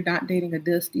applies if you're not dating a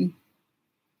dusty.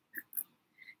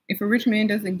 If a rich man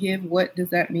doesn't give, what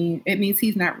does that mean? It means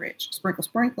he's not rich.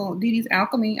 Sprinkle. Didi's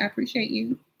alchemy, I appreciate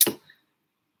you.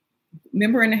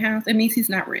 Member in the house, it means he's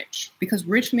not rich, because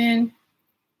rich men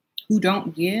who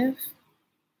don't give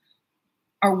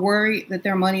are worried that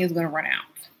their money is going to run out.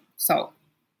 So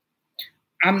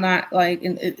I'm not like,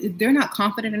 and they're not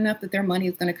confident enough that their money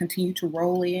is going to continue to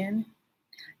roll in,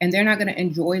 and they're not going to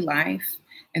enjoy life,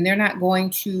 and they're not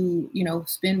going to,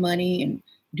 spend money and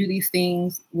do these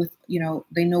things with,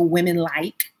 they know women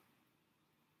like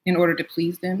in order to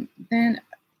please them, then,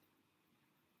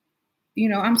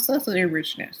 I'm sus of their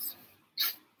richness.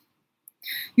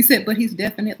 He said, but he's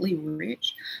definitely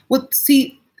rich. Well,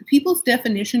 see, people's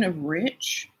definition of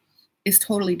rich is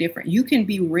totally different. You can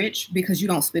be rich because you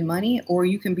don't spend money, or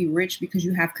you can be rich because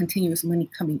you have continuous money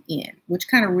coming in. Which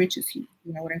kind of rich is he?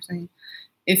 You know what I'm saying?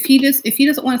 If he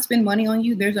doesn't want to spend money on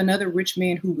you, there's another rich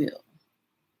man who will.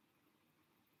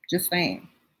 Just saying.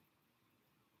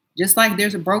 Just like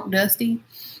there's a broke Dusty,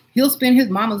 he'll spend his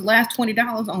mama's last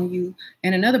 $20 on you,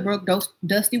 and another broke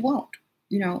Dusty won't.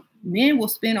 Men will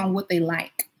spend on what they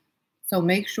like. So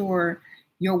make sure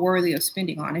you're worthy of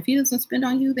spending on. If he doesn't spend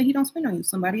on you, then he don't spend on you.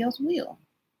 Somebody else will.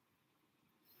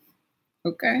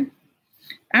 Okay?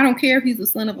 I don't care if he's the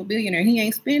son of a billionaire. He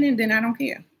ain't spending, then I don't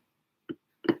care.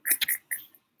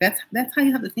 That's how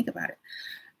you have to think about it.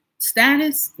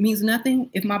 Status means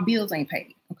nothing if my bills ain't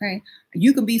paid. Okay?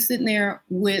 You can be sitting there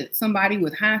with somebody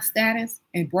with high status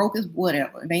and broke as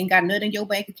whatever. They ain't got nothing in your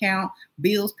bank account,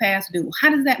 bills past due. How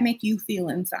does that make you feel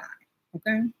inside?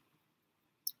 Okay?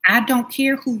 I don't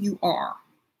care who you are.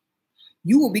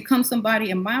 You will become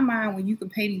somebody in my mind when you can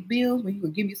pay these bills, when you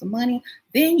can give me some money.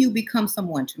 Then you become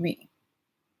someone to me.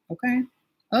 Okay?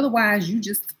 Otherwise, you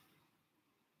just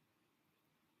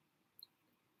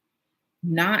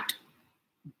not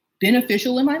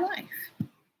beneficial in my life.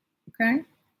 Okay?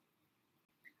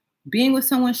 Being with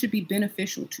someone should be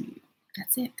beneficial to you.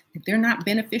 That's it. If they're not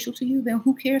beneficial to you, then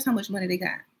who cares how much money they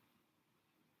got?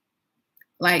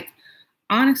 Like,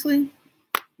 honestly,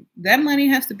 that money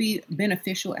has to be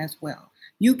beneficial as well.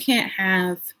 You can't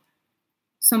have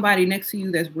somebody next to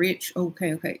you that's rich.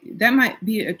 Okay. That might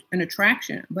be an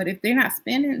attraction, but if they're not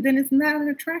spending, then it's not an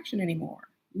attraction anymore,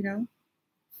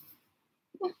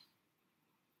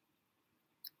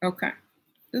 Okay.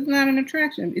 It's not an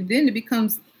attraction. Then it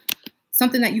becomes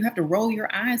something that you have to roll your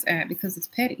eyes at because it's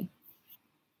petty.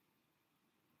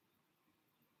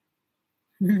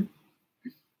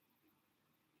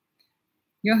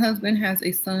 Your husband has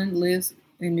a son, lives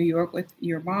in New York with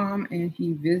your mom, and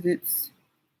he visits.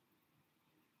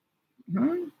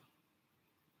 Huh?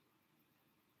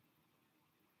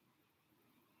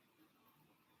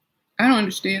 I don't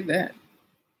understand that.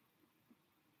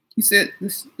 You said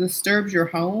this disturbs your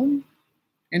home?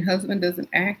 and husband doesn't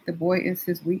act. The boy is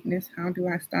his weakness. How do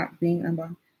I stop being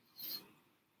unbothered?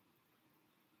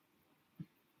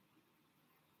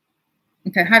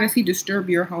 Okay, how does he disturb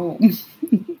your home?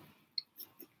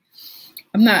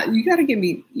 I'm not. You gotta give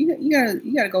me. You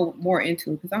gotta go more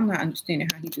into it because I'm not understanding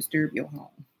how he disturbed your home.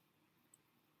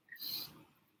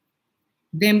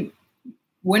 Then,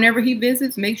 whenever he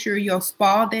visits, make sure your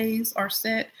spa days are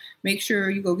set. Make sure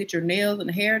you go get your nails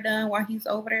and hair done while he's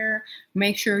over there.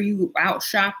 Make sure you out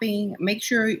shopping. Make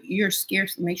sure you're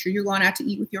scarce. Make sure you're going out to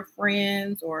eat with your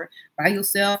friends or by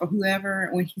yourself or whoever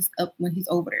when he's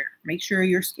over there. Make sure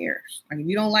you're scarce. Like if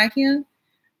you don't like him,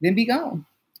 then be gone.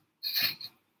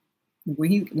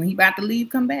 When he about to leave,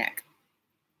 come back.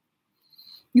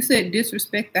 You said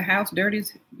disrespect the house,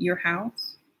 dirties your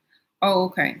house. Oh,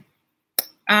 okay.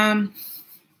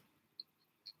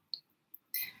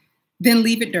 Then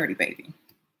leave it dirty, baby.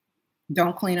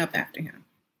 Don't clean up after him.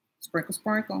 Sprinkle,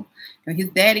 sprinkle. And his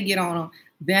daddy get on him.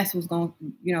 That's what's going.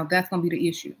 That's going to be the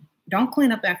issue. Don't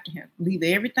clean up after him. Leave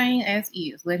everything as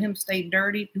is. Let him stay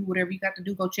dirty. Do whatever you got to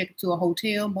do. Go check it to a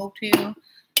hotel, motel.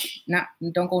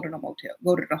 Don't go to the motel.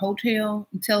 Go to the hotel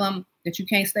and tell them that you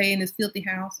can't stay in this filthy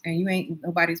house and you ain't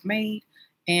nobody's maid.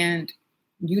 And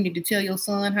you need to tell your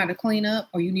son how to clean up,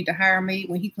 or you need to hire a maid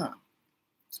when he comes.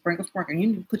 Sprinkle, sprinkle. You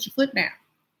need to put your foot down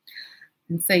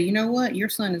and say, you know what? Your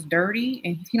son is dirty,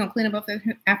 and if he don't clean up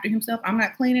after himself, I'm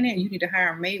not cleaning it. And you need to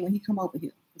hire a maid when he come over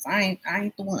here, because I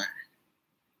ain't the one.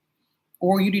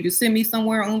 Or you need to send me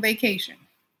somewhere on vacation.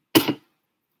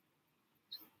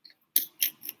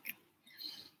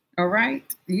 All right,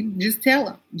 you just tell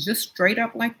him, just straight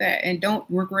up like that, and don't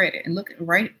regret it. And look him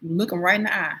right in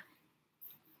the eye.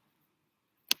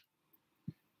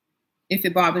 If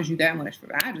it bothers you that much,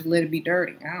 I just let it be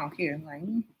dirty. I don't care. Like,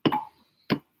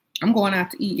 I'm going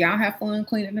out to eat. Y'all have fun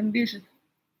cleaning them dishes.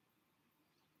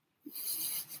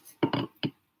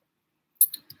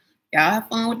 Y'all have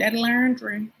fun with that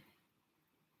laundry.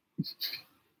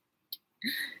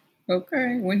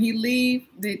 Okay, when he leave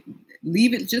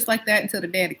it just like that until the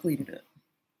daddy clean it up.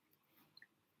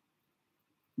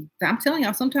 I'm telling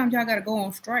y'all, sometimes y'all got to go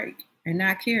on strike and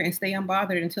not care and stay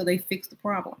unbothered until they fix the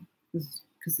problem.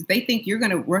 Because if they think you're going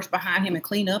to rush behind him and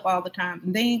clean up all the time,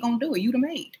 they ain't going to do it. You the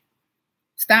maid.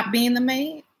 Stop being the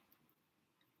maid,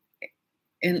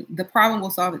 and the problem will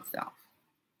solve itself.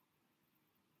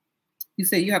 You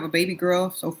say you have a baby girl,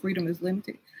 so freedom is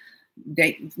limited.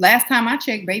 Last time I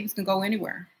checked, babies can go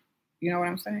anywhere. You know what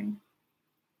I'm saying?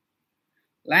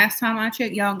 Last time I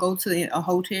checked, y'all go to a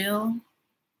hotel.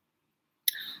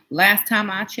 Last time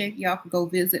I checked, y'all could go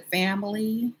visit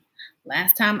family.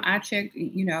 Last time I checked,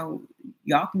 y'all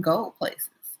can go places.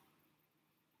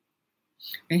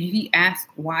 And if he asks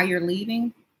why you're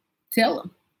leaving, tell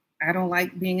him, I don't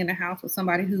like being in the house with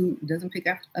somebody who doesn't pick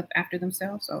up after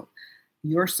themselves. So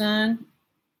your son,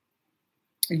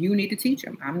 you need to teach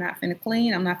him. I'm not finna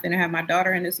clean. I'm not finna have my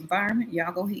daughter in this environment.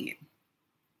 Y'all go ahead.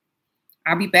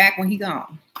 I'll be back when he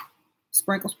gone.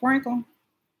 Sprinkle, sprinkle.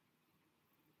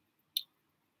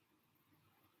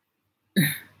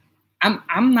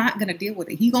 I'm not gonna deal with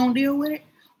it. He gonna deal with it,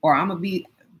 or I'm gonna be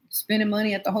spending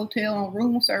money at the hotel on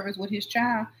room service with his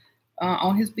child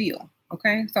on his bill.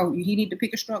 Okay, so he need to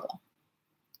pick a struggle.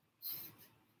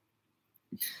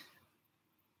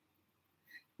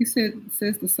 He says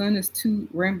the son is too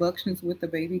rambunctious with the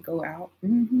baby. Go out.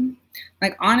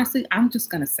 Like honestly, I'm just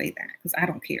gonna say that because I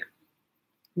don't care.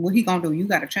 What he gonna do? You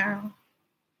got a child.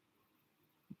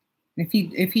 If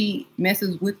he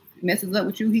messes up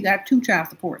with you, he got 2 child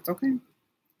supports. Okay,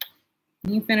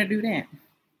 he ain't finna do that.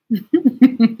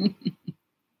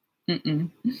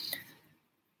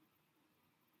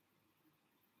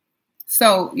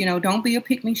 So don't be a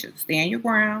pick-me-shit. Stand your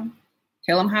ground.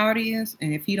 Tell him how it is,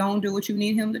 and if he don't do what you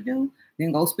need him to do,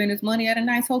 then go spend his money at a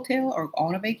nice hotel or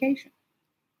on a vacation.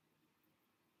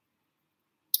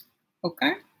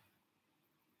 Okay.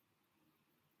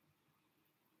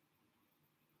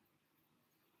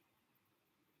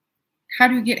 How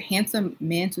do you get handsome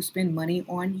men to spend money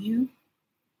on you?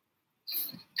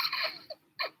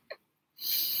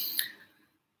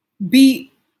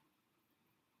 Be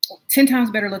 10 times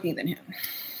better looking than him.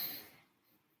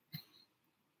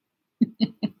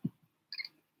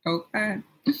 Okay.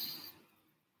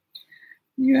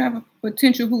 You have a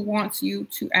potential who wants you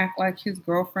to act like his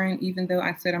girlfriend, even though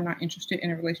I said I'm not interested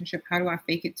in a relationship. How do I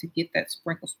fake it to get that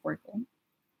sprinkle, sprinkle?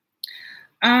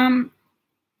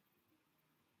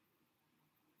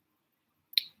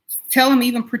 Tell him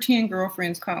even pretend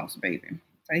girlfriends cost, baby.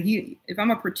 Like if I'm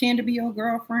gonna pretend to be your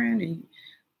girlfriend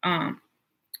and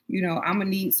I'm gonna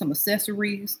need some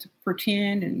accessories to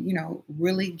pretend and,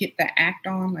 really get the act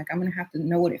on. Like, I'm gonna have to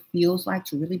know what it feels like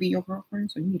to really be your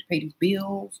girlfriend. So you need to pay these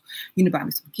bills. You need to buy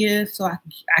me some gifts so I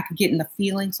can get in the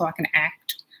feeling so I can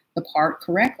act the part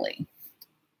correctly.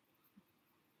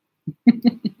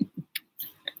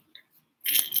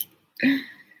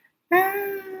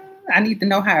 I need to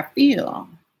know how I feel.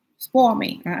 Spoil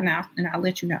me, and I'll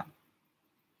let you know.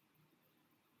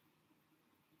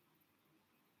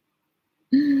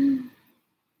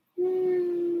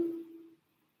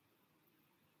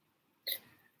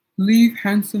 Leave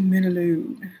handsome men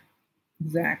alone.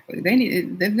 Exactly.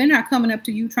 If they're not coming up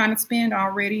to you trying to spend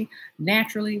already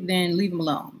naturally, then leave them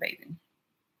alone, baby.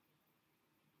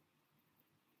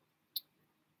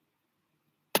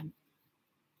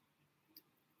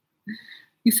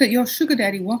 You said your sugar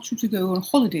daddy wants you to go on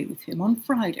holiday with him on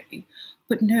Friday,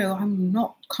 but no, I'm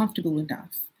not comfortable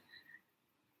enough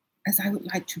as I would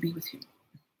like to be with you.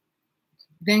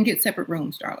 Then get separate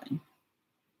rooms, darling.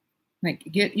 Like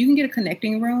you can get a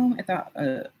connecting room at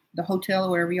the hotel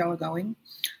or wherever y'all are going,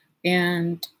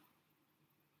 and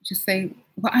just say,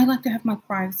 "Well, I like to have my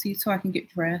privacy so I can get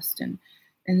dressed, and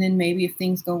then maybe if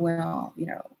things go well,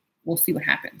 we'll see what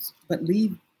happens." But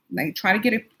try to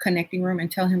get a connecting room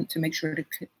and tell him to make sure to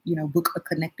book a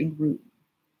connecting room,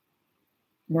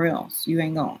 or else you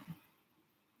ain't going.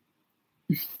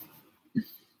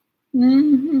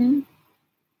 hmm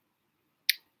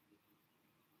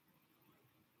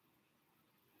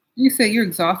You say you're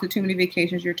exhausted, too many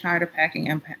vacations, you're tired of packing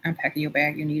and unpacking your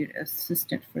bag, you need an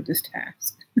assistant for this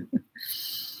task.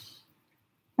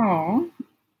 Oh,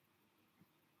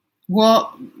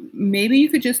 well, maybe you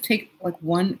could just take like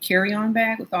one carry-on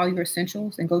bag with all your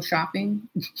essentials and go shopping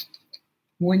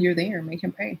when you're there. Make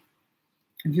him pay.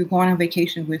 If you're going on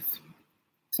vacation with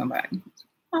somebody.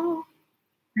 Oh,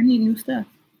 I need new stuff.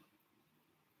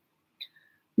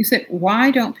 You said, why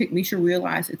don't Pickmiesha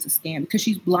realize it's a scam? Because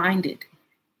she's blinded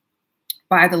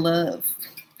by the love,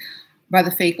 by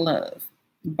the fake love,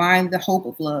 by the hope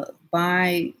of love,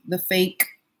 by the fake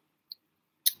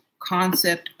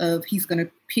concept of he's going to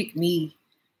pick me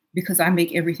because I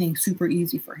make everything super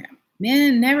easy for him.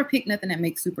 Men never pick nothing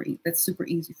that's super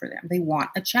easy for them. They want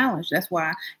a challenge. That's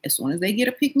why as soon as they get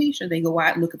a Pickmiesha, they go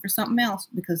out looking for something else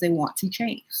because they want to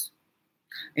chase.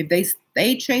 If they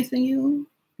stay chasing you,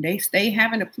 they stay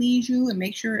having to please you and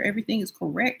make sure everything is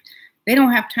correct, they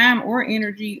don't have time or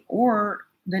energy or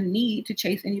the need to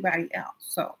chase anybody else.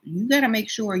 So you got to make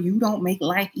sure you don't make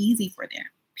life easy for them,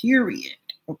 period.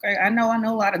 Okay. I know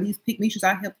a lot of these Pickmieshas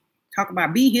out here talk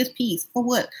about be his piece for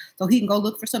what? So he can go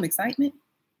look for some excitement.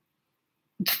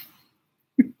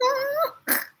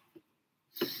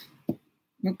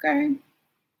 Okay.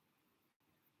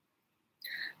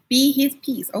 Be his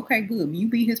piece. Okay, good. You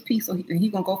be his piece, so he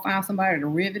gonna go find somebody to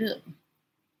rev it up.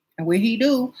 And when he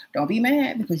do, don't be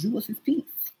mad because you was his piece.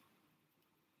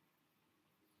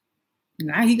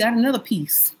 Now he got another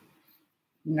piece.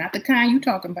 Not the kind you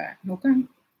talking about, okay?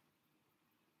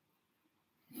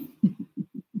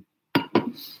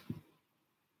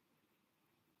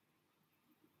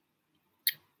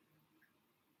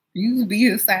 You be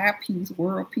his side piece,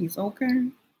 world piece, okay?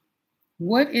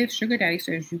 What if Sugar Daddy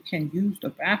says you can use the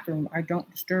bathroom? I don't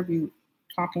disturb you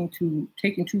taking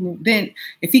two rooms. Then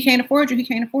if he can't afford you, he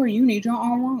can't afford you. You need your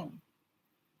own room.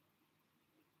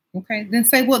 Okay, then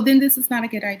say, well, then this is not a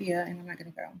good idea, and I'm not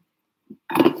gonna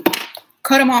go.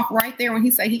 Cut him off right there when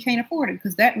he say he can't afford it,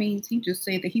 because that means he just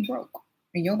said that he broke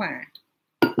in your mind.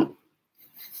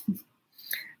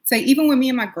 Say, even when me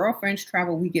and my girlfriends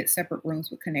travel, we get separate rooms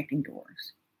with connecting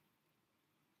doors.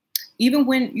 Even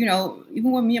when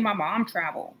me and my mom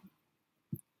travel,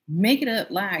 make it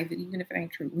up live, even if it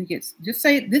ain't true. Just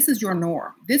say this is your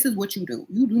norm. This is what you do.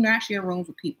 You do not share rooms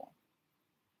with people.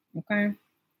 Okay.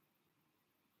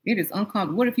 It is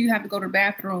uncomfortable. What if you have to go to the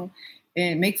bathroom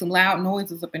and make some loud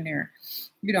noises up in there?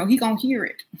 He gonna hear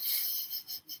it.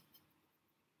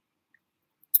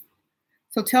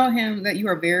 So tell him that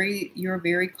you're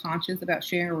very conscious about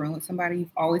sharing a room with somebody.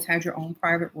 You've always had your own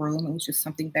private room. It was just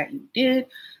something that you did.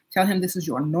 Tell him this is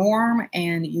your norm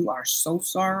and you are so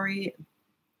sorry.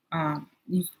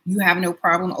 You have no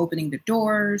problem opening the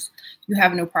doors. You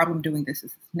have no problem doing this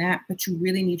and that, but you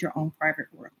really need your own private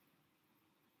room.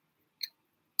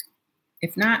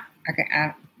 If not,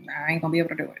 I ain't gonna be able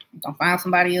to do it. I'm gonna find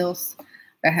somebody else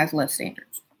that has less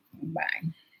standards. Bye.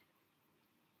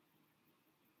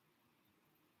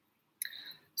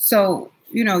 So,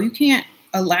 you can't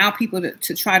allow people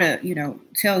to try to,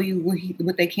 tell you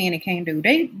what they can and can't do.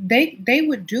 They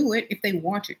would do it if they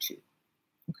wanted to.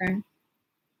 Okay.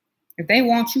 If they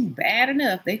want you bad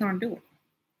enough, they're gonna do it.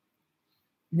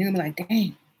 And they're gonna be like,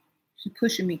 dang, She's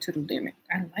pushing me to the limit.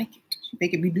 I like it. She's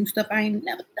making me do stuff I ain't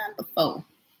never done before.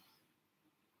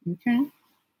 Okay.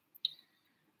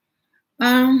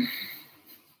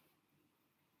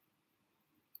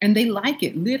 And they like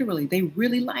it. Literally, they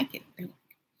really like it.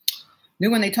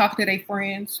 Then when they talk to their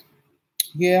friends,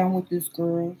 yeah, I'm with this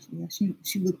girl. Yeah,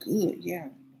 she looked good. Yeah,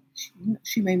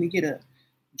 she made me get a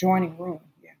joining room.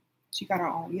 Yeah, she got her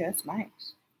own. Yeah, it's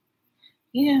nice.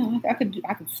 Yeah, I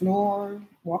could snore,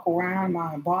 walk around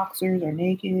my boxers or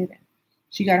naked.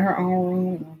 She got her own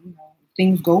room. And,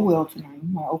 things go well tonight. You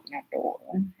might open that door.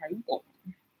 How you doing?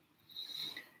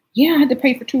 Yeah, I had to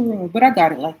pay for 2 rooms, but I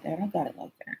got it like that.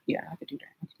 Yeah, I could do that.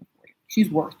 I can afford it. She's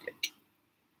worth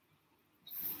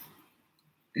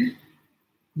it.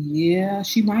 Yeah,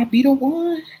 she might be the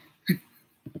one.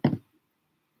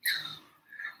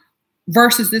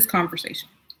 Versus this conversation.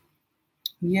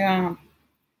 Yeah,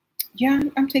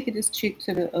 I'm taking this chick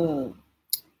to the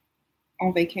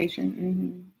on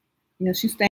vacation.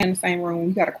 She's staying in the same room.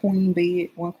 We got a queen bed,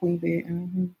 one queen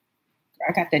bed.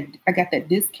 I got that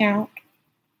discount,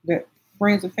 the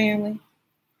friends and family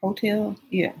hotel.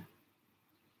 Yeah.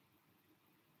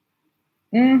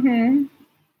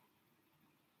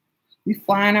 We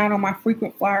flying out on my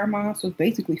frequent flyer miles, so it's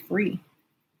basically free.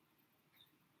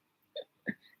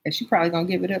 And she probably gonna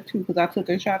give it up too because I took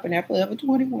her shopping at Forever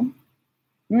 21.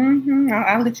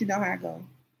 I'll let you know how I go. All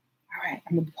right,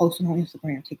 I'm gonna be posting on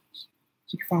Instagram. Keep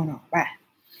your phone on. Bye.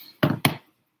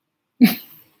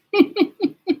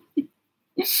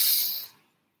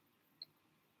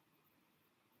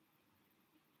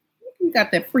 You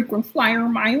got that frequent flyer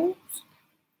miles.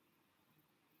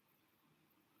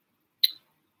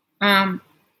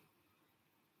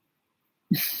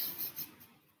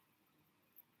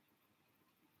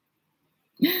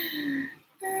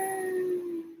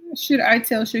 Should I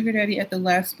tell Sugar Daddy at the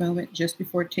last moment just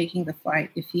before taking the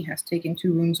flight if he has taken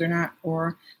 2 rooms or not,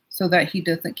 or so that he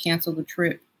doesn't cancel the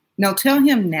trip? No, tell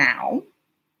him now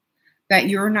that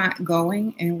you're not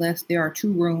going unless there are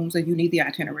 2 rooms and you need the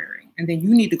itinerary. And then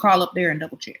you need to call up there and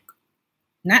double check.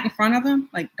 Not in front of him.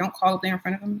 Like, don't call up there in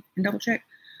front of him and double check.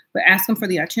 But ask him for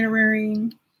the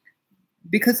itinerary.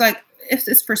 Because, like,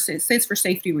 it's for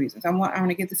safety reasons. I want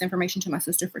to give this information to my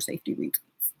sister for safety reasons.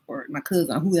 Or my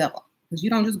cousin, or whoever. Because you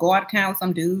don't just go out of town with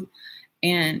some dude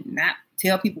and not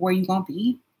tell people where you're going to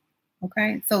be.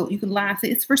 Okay? So you can lie. Say,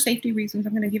 it's for safety reasons.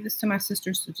 I'm going to give this to my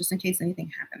sister so just in case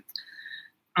anything happens.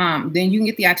 Then you can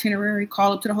get the itinerary,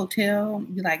 call up to the hotel,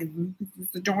 be like, is this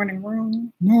the joining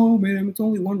room? No, ma'am, it's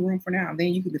only 1 room for now.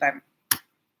 Then you could be like,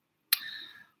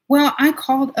 well, I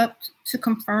called up to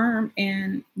confirm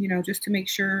and, just to make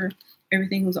sure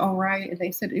everything was all right. And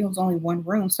they said it was only 1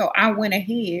 room. So I went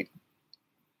ahead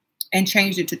and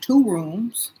changed it to 2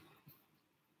 rooms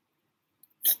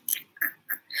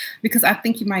because I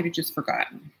think you might have just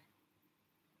forgotten.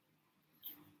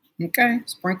 Okay,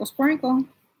 sprinkle, sprinkle.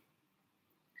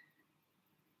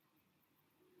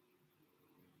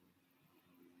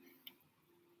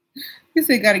 You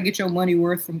said got to get your money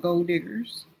worth from gold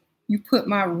diggers. You put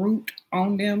my root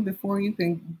on them before they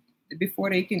can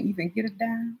even get a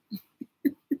dime.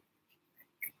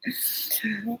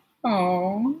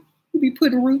 Oh, you be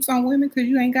putting roots on women because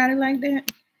you ain't got it like that.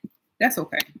 That's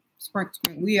okay. Sprinkle.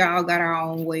 We all got our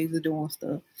own ways of doing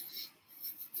stuff.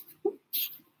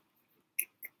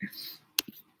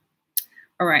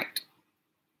 All right.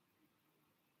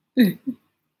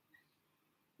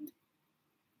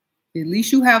 At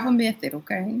least you have a method,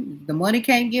 okay? The money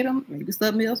can't get them. Maybe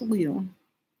something else will.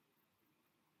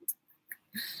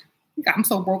 I'm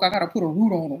so broke, I gotta put a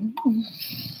root on them.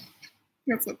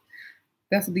 That's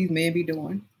what these men be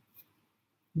doing.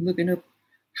 Looking up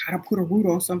how to put a root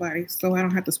on somebody so I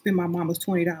don't have to spend my mama's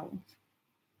 $20.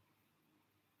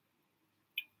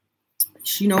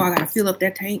 I gotta fill up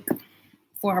that tank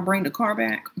before I bring the car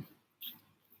back.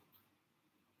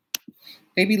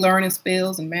 They be learning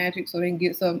spells and magic so they can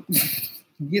get some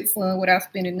without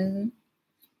spending none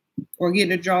or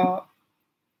getting a job.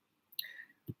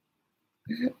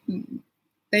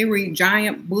 They read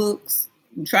giant books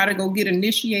and try to go get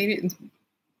initiated and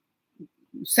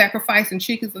sacrificing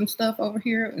chickens and stuff over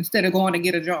here instead of going to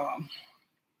get a job.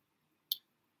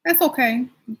 That's okay,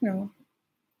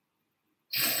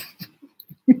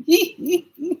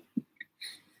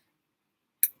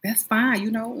 That's fine, If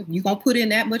you're going to put in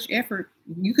that much effort,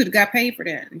 you could have got paid for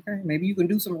that. Okay? Maybe you can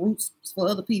do some roots for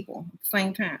other people at the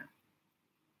same time.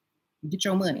 Get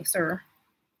your money, sir.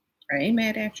 I ain't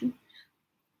mad at you.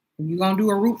 If you're going to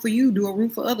do a root for you, do a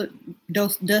root for other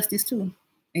dusties too.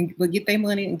 But get their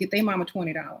money and get their mama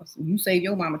 $20. You save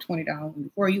your mama $20. And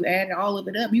before you add all of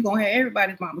it up, you're going to have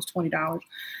everybody's mama's $20.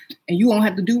 And you won't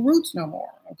have to do roots no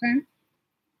more, okay?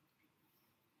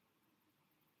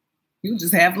 You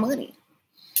just have money.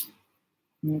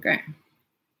 Okay.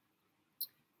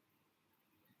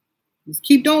 Just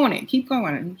keep doing it. Keep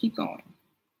going and keep going.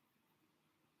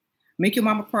 Make your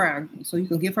mama proud so you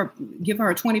can give her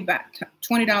a $20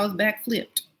 back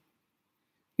flipped.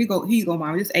 Here you go,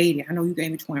 mama. It's 80. I know you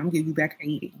gave me 20. I'm gonna give you back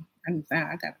 80.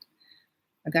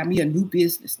 I got me a new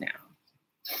business now.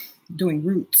 Doing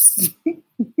roots.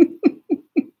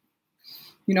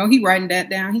 You know, he writing that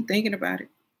down. He thinking about it.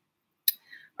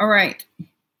 All right.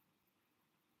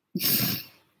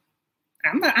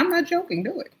 I'm not joking.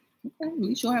 Do it. Okay. At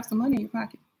least you'll have some money in your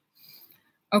pocket.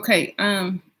 Okay.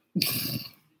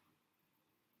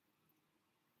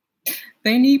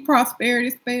 They need prosperity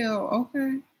spell.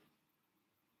 Okay.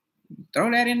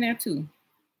 Throw that in there too.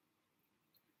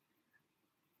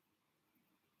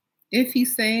 If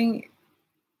he's saying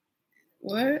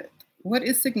what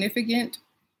is significant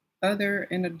other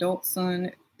an adult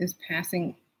son is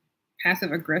passive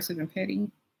aggressive and petty,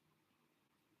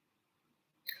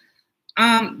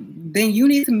 then you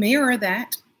need to mirror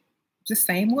that the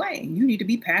same way. You need to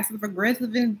be passive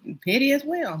aggressive and petty as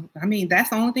well. I mean, that's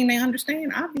the only thing they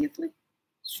understand, obviously.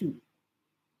 Shoot.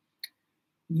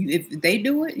 If they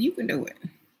do it, you can do it.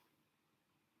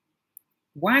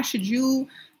 Why should you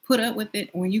put up with it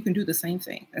when you can do the same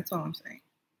thing? That's all I'm saying.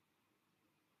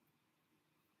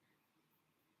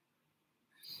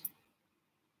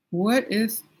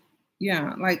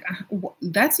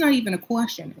 That's not even a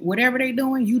question. Whatever they're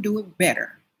doing, you do it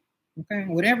better. Okay?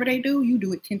 Whatever they do, you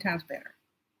do it 10 times better.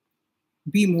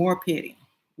 Be more petty.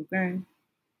 Okay?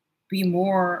 Be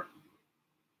more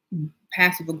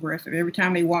passive aggressive. Every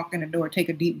time they walk in the door, take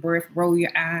a deep breath, roll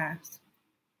your eyes.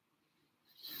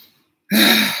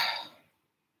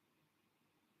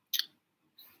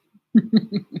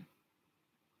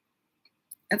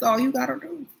 That's all you gotta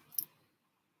do.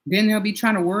 Then they'll be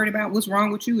trying to worry about what's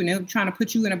wrong with you, and they're trying to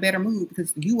put you in a better mood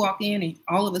because you walk in and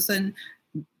all of a sudden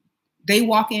they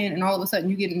walk in and all of a sudden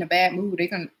you get in a bad mood. They're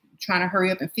gonna trying to hurry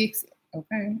up and fix it.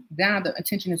 Okay, now the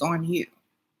attention is on you.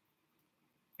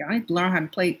 Y'all need to learn how to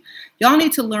play. Y'all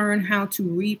need to learn how to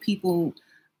read people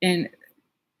and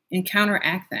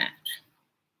counteract that.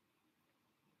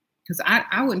 Because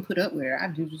I wouldn't put up with it.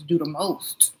 I'd just do the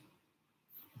most.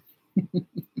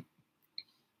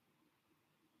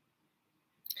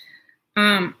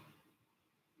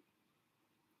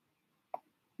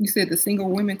 You said the single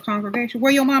women congregation.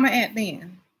 Where your mama at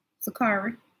then?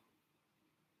 Sakari.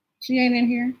 She ain't in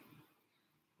here.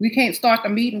 We can't start the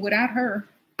meeting without her.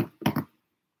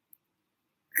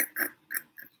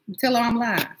 Tell her I'm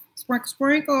live. Sprinkle,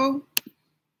 sprinkle.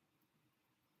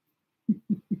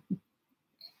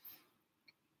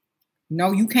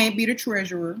 No, you can't be the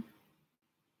treasurer.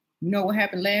 You know what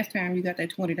happened last time you got that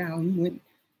 $20? You went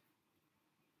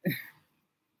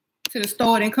to the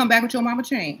store and come back with your mama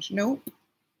change. Nope.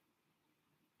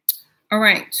 All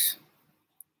right.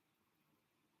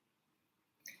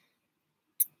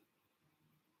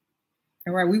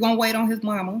 All right, we're going to wait on his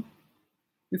mama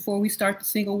before we start the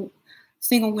single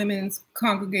women's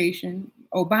congregation.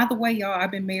 Oh, by the way, y'all,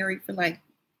 I've been married for like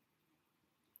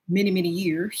many, many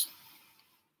years.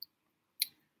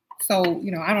 So,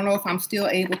 you know, I don't know if I'm still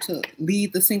able to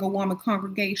lead the single woman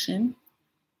congregation,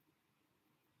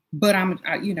 but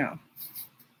you know.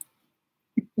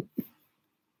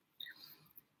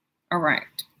 All right.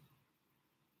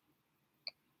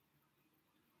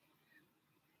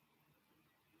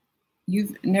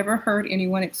 You've never heard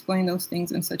anyone explain those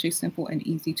things in such a simple and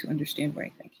easy to understand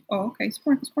way. Thank you. Oh, okay.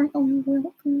 Sprinkle, sprinkle. You're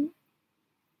welcome.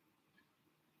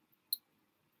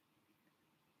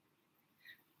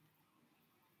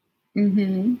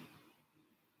 Mm-hmm.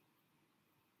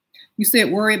 You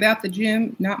said worry about the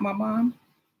gym, not my mom.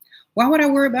 Why would I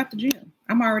worry about the gym?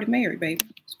 I'm already married, baby.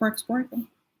 Sprinkle, sprinkle.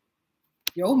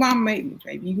 Your mama made me,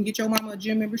 baby. You can get your mama a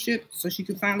gym membership so she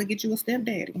can finally get you a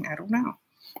stepdaddy. I don't know.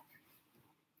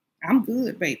 I'm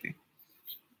good, baby.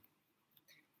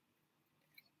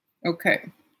 Okay.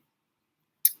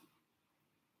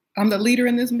 I'm the leader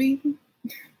in this meeting.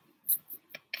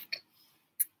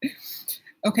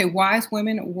 Okay, wise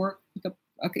women work with the.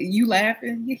 Okay, you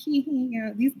laughing?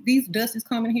 Yeah, these dusties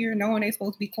coming here knowing they're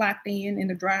supposed to be clocked in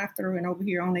the drive-thru and over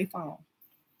here on their phone.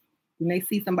 When they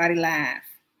see somebody live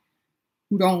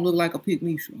who don't look like a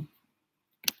Pickmiesha.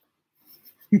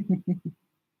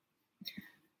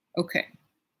 Okay.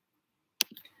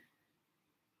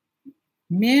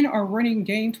 Men are running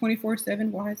game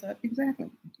 24/7. Why is that? Exactly.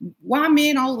 Why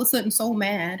men all of a sudden so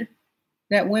mad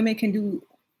that women can do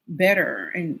better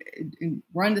and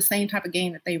run the same type of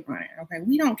game that they run? Okay,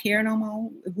 we don't care no more.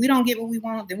 If we don't get what we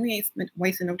want, then we ain't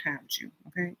wasting no time with you.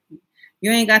 Okay,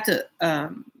 you ain't got to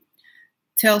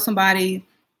tell somebody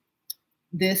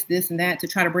this, and that to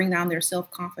try to bring down their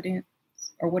self-confidence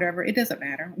or whatever. It doesn't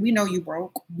matter. We know you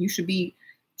broke. You should be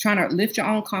trying to lift your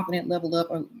own confidence level up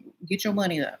or get your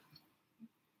money up.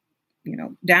 You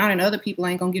know, down and other people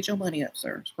ain't gonna get your money up,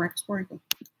 sir. Sprinkle, sprinkle.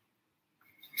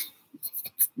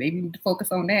 Maybe you need to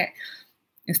focus on that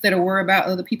instead of worry about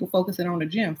other people focusing on the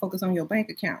gym. Focus on your bank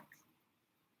account.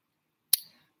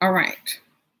 All right.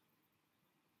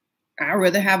 I'd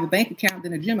rather have a bank account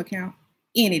than a gym account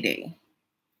any day.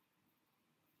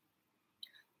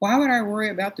 Why would I worry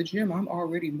about the gym? I'm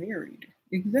already married.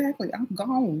 Exactly. I'm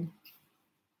gone.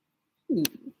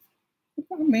 Shoot.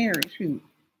 I'm married. Shoot.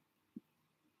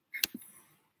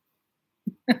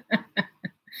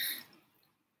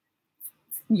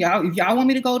 Y'all, if y'all want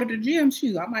me to go to the gym,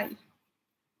 shoot, I might.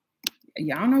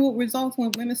 Y'all know what results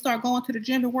when women start going to the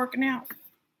gym and working out.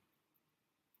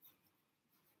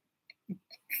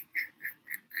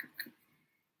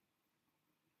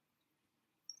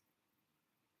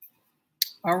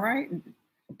 All right.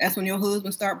 That's when your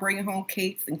husband start bringing home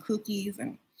cakes and cookies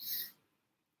and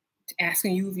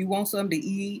asking you if you want something to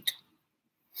eat.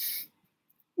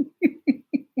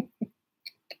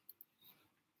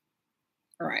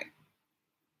 All right.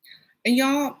 And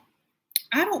y'all,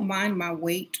 I don't mind my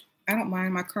weight. I don't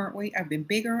mind my current weight. I've been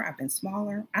bigger. I've been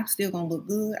smaller. I'm still going to look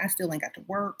good. I still ain't got to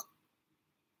work.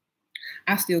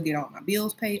 I still get all my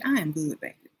bills paid. I am good,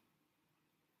 baby.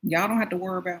 Y'all don't have to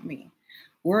worry about me.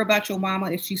 Worry about your mama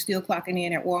if she's still clocking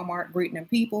in at Walmart, greeting them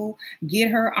people.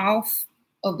 Get her off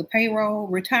of the payroll.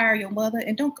 Retire your mother.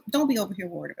 And don't be over here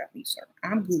worried about me, sir.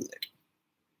 I'm good.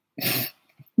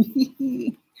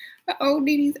 Uh-oh,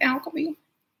 Didi's alchemy.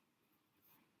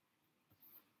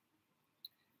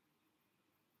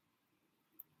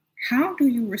 How do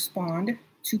you respond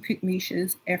to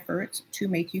Pickmiesha's efforts to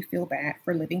make you feel bad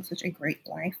for living such a great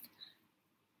life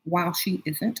while she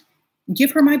isn't?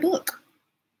 Give her my book.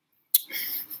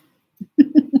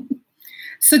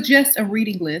 Suggest a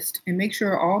reading list and make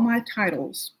sure all my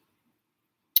titles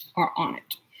are on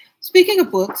it. Speaking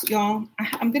of books, y'all,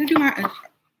 I'm going to do my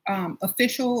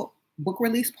official book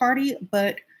release party,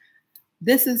 but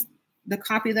this is the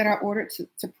copy that I ordered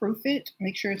to proof it.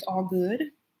 Make sure it's all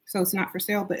good. So it's not for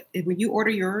sale, but when you order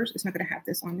yours, it's not going to have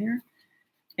this on there.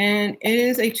 And it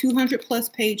is a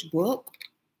 200+ page book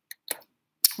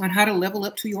on how to level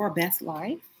up to your best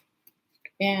life.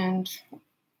 And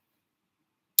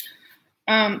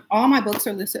all my books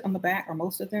are listed on the back, or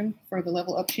most of them, for the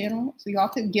Level Up channel. So y'all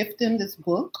could gift them this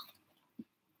book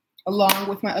along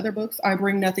with my other books. I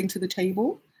Bring Nothing to the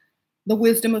Table, The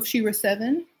Wisdom of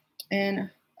SheRaSeven, and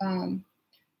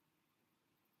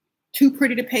Too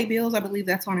Pretty to Pay Bills. I believe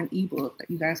that's on an ebook that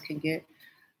you guys can get.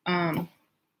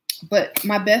 But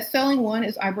my best-selling one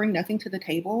is I Bring Nothing to the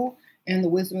Table and The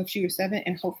Wisdom of SheRaSeven,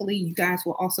 and hopefully you guys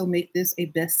will also make this a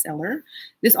bestseller.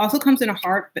 This also comes in a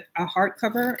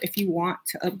hardcover if you want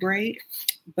to upgrade,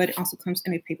 but it also comes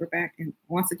in a paperback. And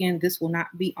once again, this will not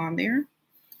be on there.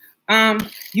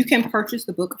 You can purchase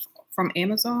the book from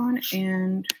Amazon,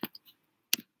 and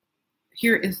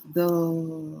here is the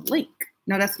link.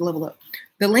 No, that's the Level Up.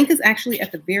 The link is actually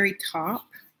at the very top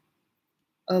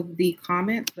of the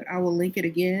comments, but I will link it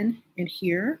again in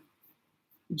here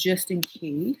just in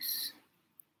case.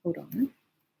 Hold on.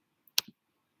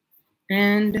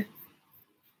 And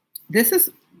this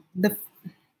is the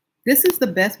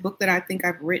best book that I think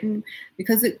I've written,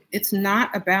 because it's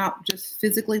not about just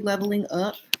physically leveling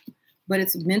up, but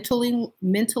it's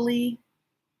mentally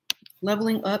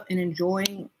leveling up and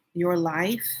enjoying your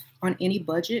life on any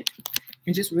budget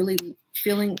and just really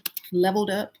feeling leveled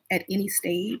up at any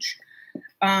stage.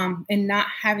 And not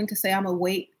having to say, I'm gonna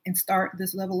wait and start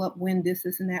this level up when this,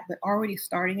 and that, but already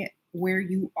starting it where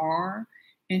you are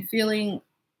and feeling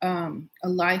a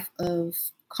life of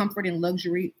comfort and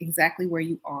luxury exactly where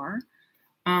you are.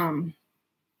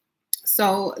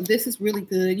 So this is really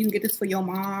good. You can get this for your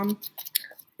mom.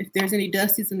 If there's any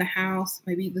Dusties in the house,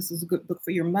 maybe this is a good book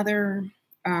for your mother,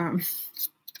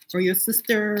 or your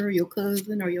sister, your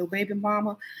cousin, or your baby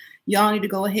mama. Y'all need to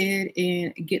go ahead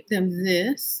and get them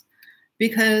this,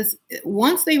 because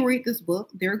once they read this book,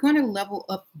 they're going to level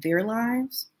up their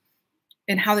lives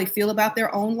and how they feel about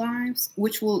their own lives,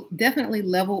 which will definitely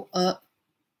level up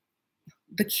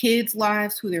the kids'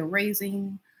 lives, who they're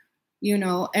raising. You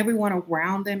know, everyone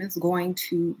around them is going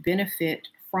to benefit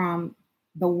from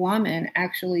the woman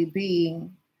actually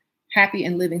being happy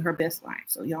and living her best life.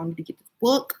 So y'all need to get this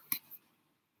book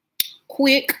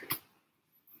quick.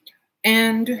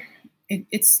 And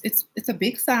it's a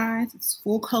big size. It's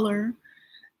full color.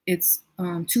 It's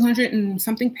 200 and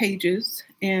something pages.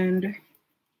 And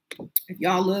if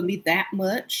y'all love me that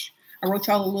much, I wrote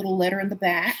y'all a little letter in the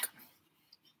back.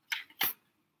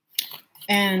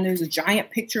 And there's a giant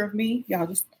picture of me. Y'all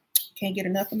just can't get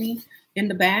enough of me in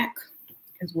the back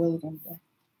as well as on the back.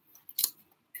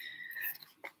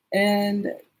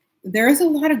 And there is a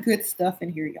lot of good stuff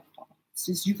in here, y'all. It's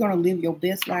just you're going to live your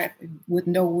best life with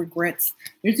no regrets.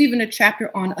 There's even a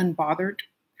chapter on unbothered,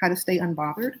 how to stay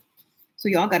unbothered. So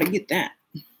y'all got to get that.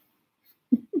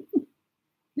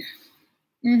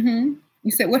 You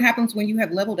said, what happens when you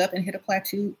have leveled up and hit a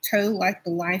plateau, like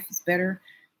the life is better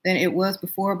than it was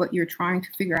before, but you're trying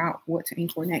to figure out what to aim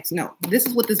for next? No, this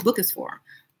is what this book is for.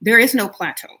 There is no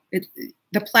plateau.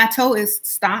 The plateau is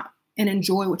stop and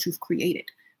enjoy what you've created.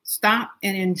 Stop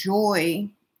and enjoy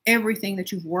everything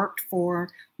that you've worked for,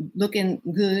 looking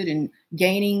good and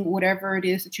gaining whatever it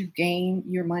is that you've gained,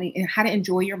 your money, and how to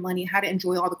enjoy your money, how to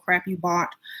enjoy all the crap you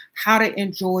bought, how to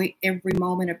enjoy every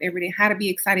moment of every day, how to be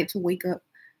excited to wake up.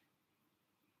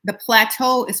 The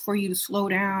plateau is for you to slow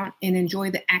down and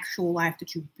enjoy the actual life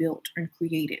that you built and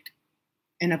created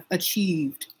and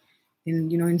achieved,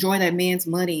 and enjoy that man's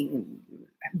money, and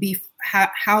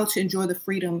how to enjoy the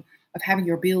freedom of having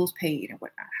your bills paid and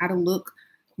whatnot, how to look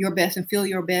your best and feel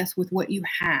your best with what you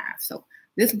have. So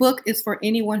this book is for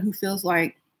anyone who feels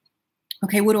like,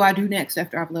 okay, what do I do next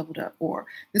after I've leveled up? Or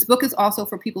this book is also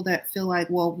for people that feel like,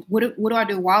 well, what do I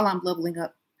do while I'm leveling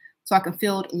up so I can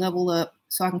level up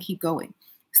so I can keep going?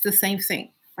 It's the same thing,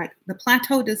 right? The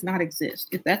plateau does not exist.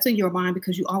 If that's in your mind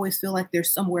because you always feel like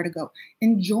there's somewhere to go,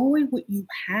 enjoy what you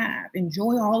have.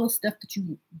 Enjoy all the stuff that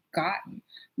you've gotten.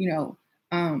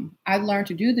 I learned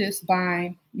to do this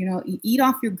by, eat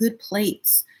off your good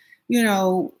plates,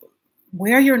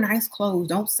 wear your nice clothes,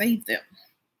 don't save them,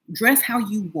 dress how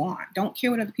you want. Don't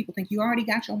care what other people think. You already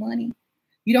got your money.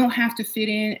 You don't have to fit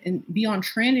in and be on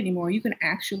trend anymore. You can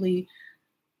actually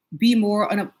be more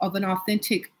of an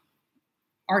authentic,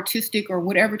 artistic, or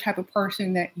whatever type of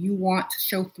person that you want to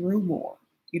show through more.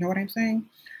 You know what I'm saying?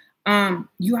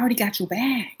 You already got your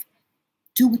bag.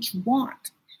 Do what you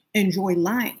want. Enjoy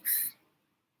life.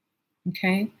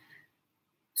 Okay?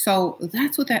 So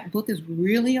that's what that book is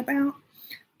really about.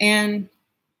 And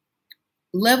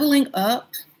leveling up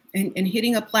and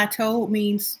hitting a plateau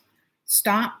means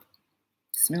stop,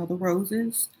 smell the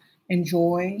roses,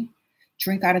 enjoy,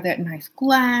 drink out of that nice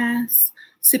glass,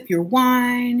 sip your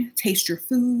wine, taste your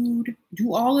food,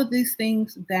 do all of these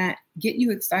things that get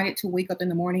you excited to wake up in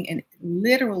the morning and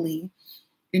literally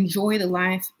enjoy the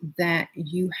life that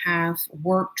you have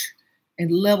worked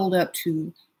and leveled up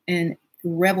to and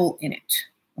revel in it.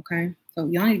 Okay. So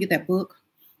y'all need to get that book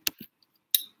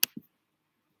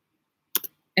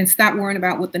and stop worrying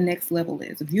about what the next level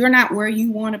is. If you're not where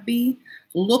you want to be,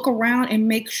 look around and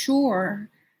make sure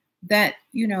that,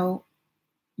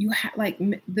 you have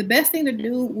the best thing to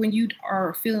do when you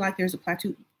are feeling like there's a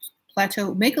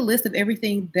plateau, make a list of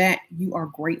everything that you are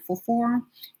grateful for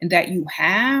and that you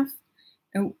have,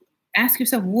 and ask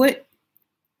yourself, what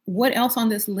else on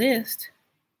this list,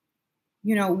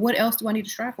 what else do I need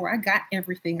to strive for? I got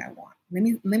everything I want.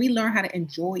 Let me learn how to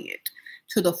enjoy it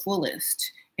to the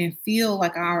fullest and feel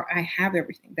like I have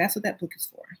everything. That's what that book is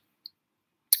for.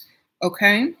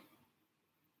 Okay.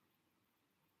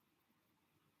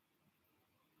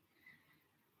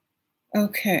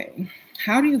 Okay.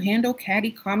 How do you handle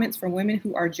catty comments from women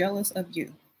who are jealous of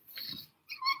you?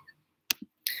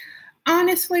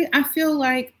 Honestly, I feel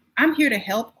like I'm here to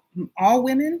help all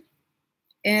women.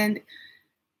 And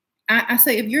I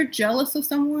say, if you're jealous of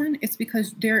someone, it's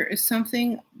because there is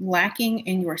something lacking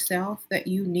in yourself that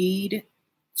you need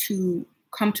to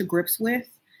come to grips with,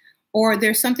 or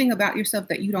there's something about yourself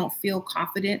that you don't feel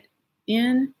confident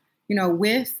in,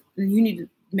 with, and you need to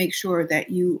make sure that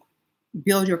you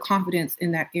build your confidence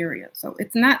in that area. So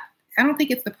I don't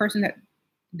think it's the person that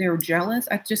they're jealous.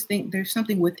 I just think there's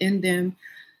something within them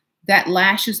that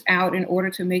lashes out in order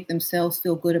to make themselves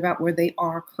feel good about where they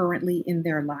are currently in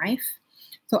their life.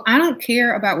 So I don't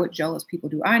care about what jealous people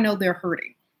do. I know they're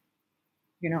hurting.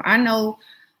 I know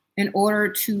in order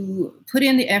to put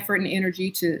in the effort and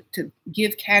energy to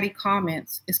give catty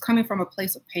comments, is coming from a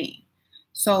place of pain.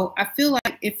 So I feel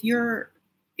like if you're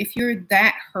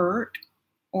that hurt,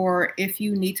 or if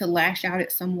you need to lash out at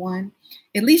someone,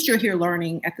 at least you're here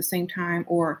learning at the same time.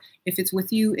 Or if it's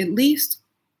with you, at least,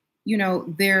 you're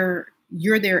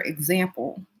their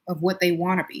example of what they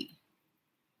want to be.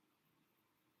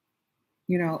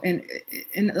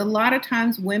 And a lot of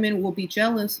times women will be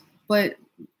jealous, but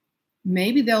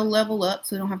maybe they'll level up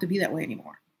so they don't have to be that way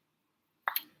anymore.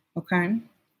 Okay.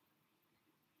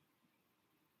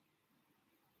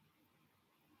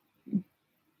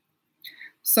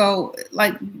 So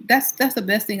that's the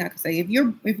best thing I could say. If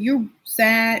you're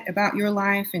sad about your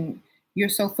life and you're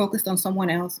so focused on someone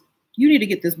else, you need to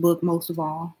get this book most of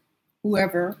all,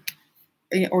 whoever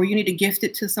or you need to gift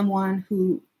it to someone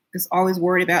who is always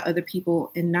worried about other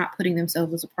people and not putting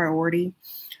themselves as a priority,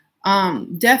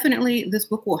 definitely this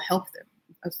book will help them.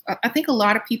 I think a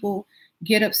lot of people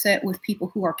get upset with people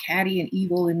who are catty and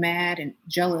evil and mad and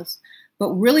jealous, but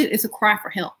really it's a cry for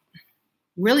help.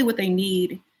 Really what they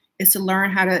need is to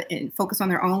learn how to focus on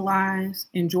their own lives,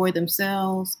 enjoy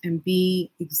themselves, and be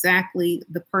exactly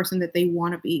the person that they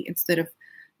want to be instead of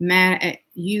mad at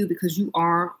you because you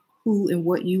are who and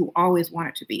what you always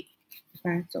wanted to be.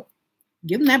 Okay, so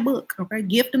give them that book. Okay,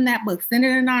 gift them that book. Send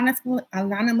it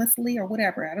anonymously or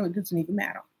whatever. It doesn't even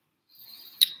matter.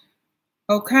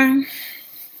 Okay.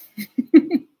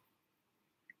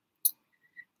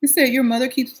 You said your mother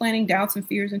keeps planting doubts and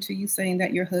fears into you, saying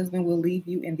that your husband will leave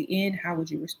you in the end. How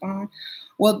would you respond?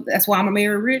 Well, that's why I'm a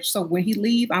married rich. So when he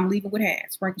leave, I'm leaving with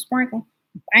half. Sprinkle, sprinkle.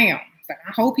 Bam.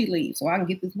 I hope he leaves so I can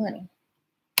get this money.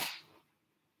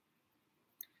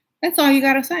 That's all you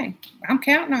got to say. I'm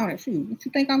counting on it. Shoot, what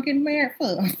you think I'm getting married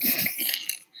for?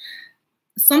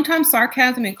 Sometimes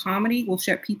sarcasm and comedy will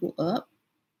shut people up,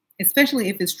 especially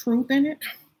if it's truth in it.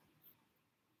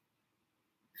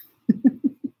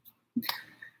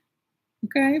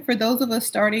 Okay, for those of us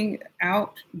starting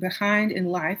out behind in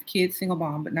life, kids, single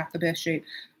mom, but not the best shape,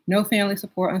 no family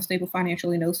support, unstable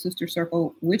financially, no sister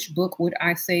circle, which book would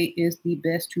I say is the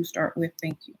best to start with?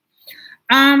 Thank you.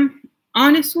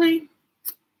 Honestly,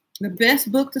 the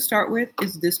best book to start with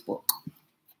is this book,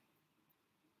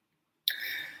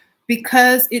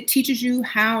 because it teaches you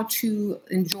how to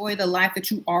enjoy the life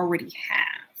that you already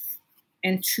have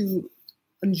and to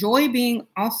enjoy being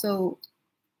also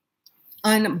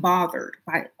unbothered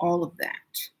by all of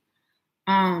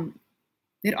that.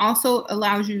 It also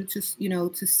allows you to,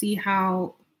 to see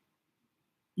how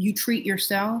you treat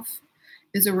yourself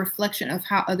is a reflection of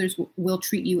how others will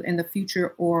treat you in the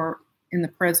future or in the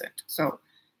present. So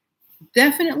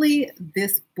definitely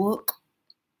this book.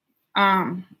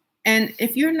 And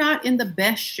if you're not in the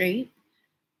best shape,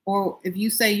 or if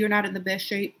you say you're not in the best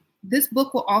shape, this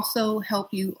book will also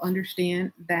help you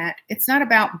understand that it's not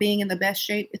about being in the best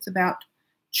shape. It's about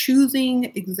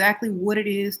choosing exactly what it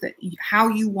is that how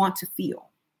you want to feel.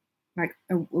 Like,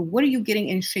 what are you getting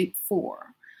in shape for?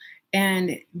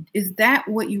 And is that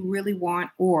what you really want?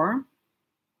 Or,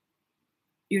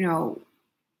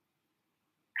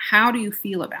 how do you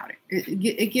feel about it?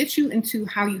 It gets you into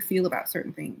how you feel about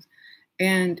certain things.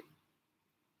 And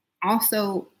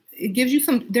also, it gives you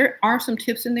there are some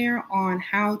tips in there on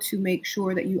how to make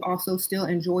sure that you also still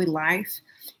enjoy life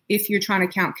if you're trying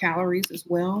to count calories as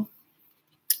well.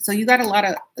 So you got a lot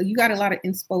of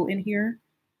inspo in here.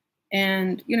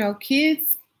 And,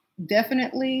 kids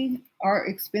definitely are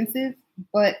expensive,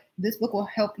 but this book will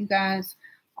help you guys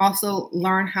also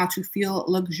learn how to feel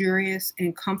luxurious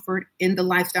and comfort in the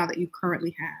lifestyle that you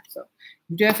currently have. So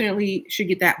you definitely should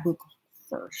get that book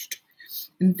first.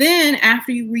 And then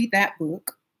after you read that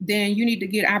book, then you need to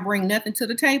get I Bring Nothing to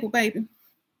the Table, baby.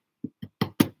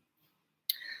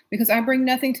 Because I Bring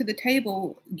Nothing to the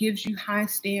Table gives you high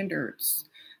standards.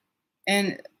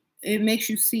 And it makes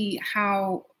you see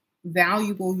how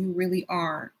valuable you really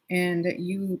are, and that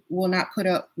you will not put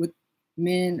up with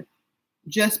men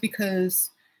just because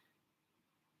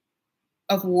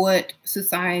of what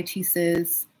society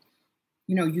says,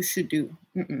 you should do.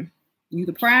 You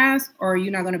the prize, or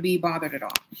you're not going to be bothered at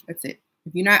all. That's it.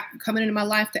 If you're not coming into my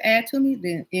life to add to me,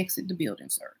 then exit the building,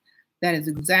 sir. That is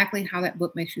exactly how that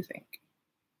book makes you think.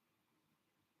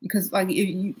 Because like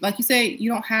you say,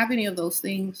 you don't have any of those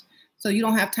things. So you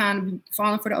don't have time to be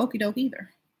falling for the okie doke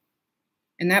either.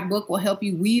 And that book will help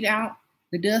you weed out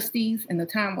the dusties and the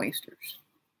time wasters.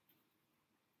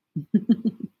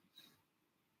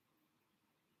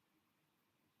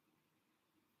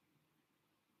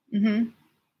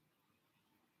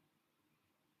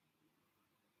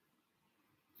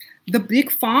 The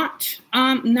big font?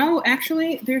 No,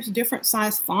 actually, there's different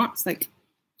size fonts.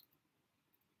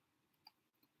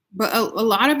 But a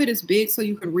lot of it is big, so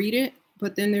you can read it.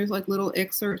 But then there's like little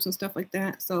excerpts and stuff like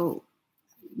that. So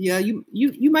yeah,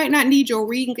 you might not need your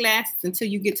reading glasses until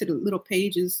you get to the little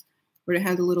pages where it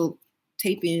has the little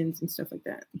tape ends and stuff like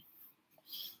that.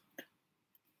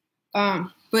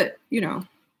 But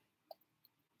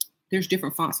there's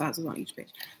different font sizes on each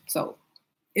page. So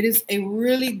it is a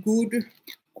really good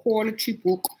quality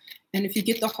book. And if you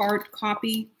get the hard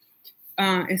copy,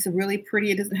 it's a really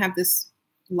pretty, it doesn't have this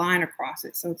line across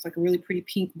it. So it's like a really pretty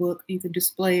pink book. You can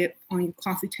display it on your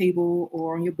coffee table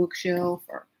or on your bookshelf,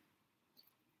 or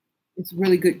it's a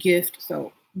really good gift.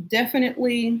 So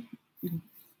definitely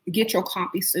get your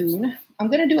copy soon. I'm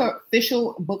going to do an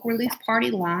official book release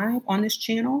party live on this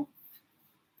channel.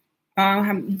 I'll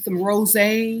have some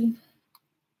rosé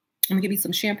I'm gonna give you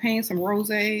some champagne, some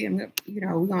rosé. I'm gonna, you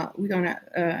know, we're gonna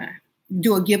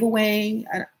do a giveaway.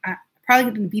 I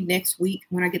probably gonna be next week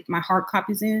when I get my hard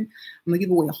copies in. I'm gonna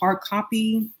give away a hard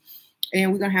copy,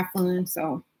 and we're gonna have fun.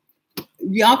 So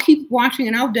y'all keep watching,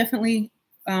 and I'll definitely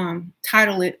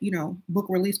title it, you know, book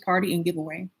release party and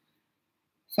giveaway.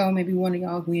 So maybe one of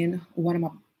y'all win one of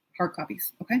my hard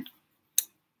copies. Okay.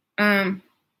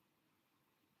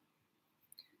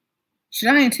 Should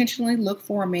I intentionally look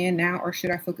for a man now, or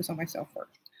should I focus on myself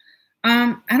first?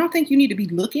 I don't think you need to be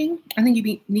looking. I think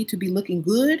you need to be looking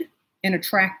good and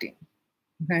attracting.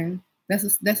 Okay,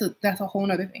 that's a whole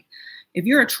nother thing. If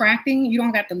you're attracting, you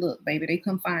don't got to look, baby. They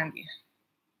come find you.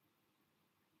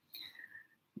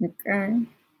 Okay,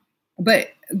 but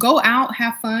go out,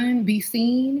 have fun, be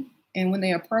seen, and when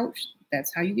they approach,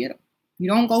 that's how you get them. You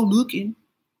don't go looking.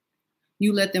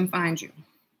 You let them find you.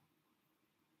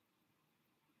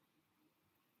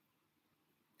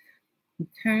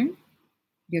 Okay,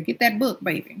 you'll get that book,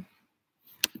 baby.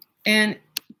 And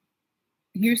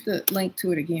here's the link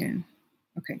to it again.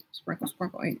 Okay, sprinkle,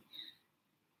 sprinkle.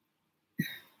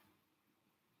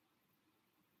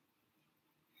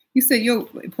 You said your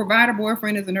provider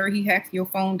boyfriend is a nerd. He hacks your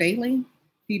phone daily.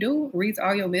 He do, reads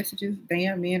all your messages.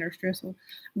 Damn, men are stressful.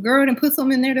 Girl, then put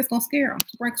something in there that's gonna scare him.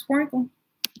 Sprinkle, sprinkle.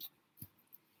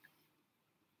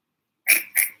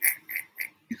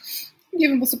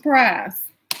 Give him a surprise.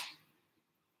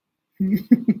 Be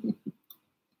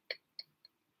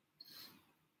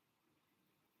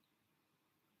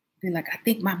like, I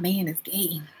think my man is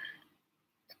gay.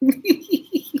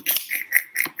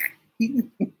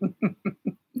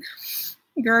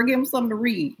 Girl, give him something to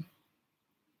read.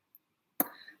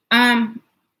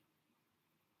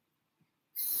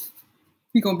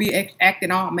 You're gonna be acting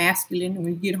all masculine when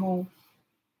you get home,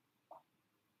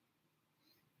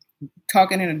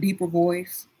 talking in a deeper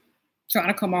voice, trying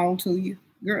to come on to you.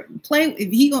 Girl, play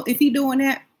if he doing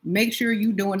that, make sure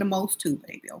you doing the most too,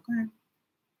 baby. Okay.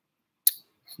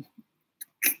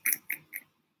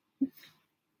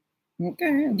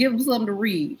 Okay, give him something to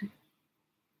read.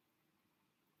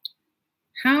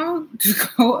 How to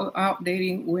go out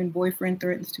dating when boyfriend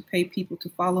threatens to pay people to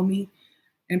follow me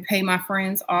and pay my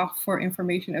friends off for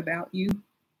information about you?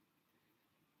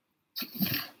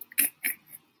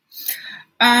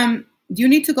 You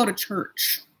need to go to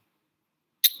church.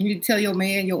 You need to tell your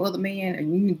man, your other man,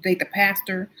 and you need to date the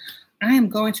pastor. I am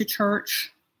going to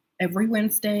church every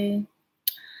Wednesday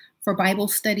for Bible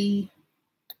study.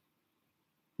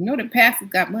 You know the pastors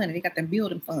got money. They got the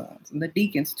building funds and the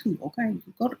deacons too. Okay, you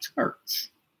go to church.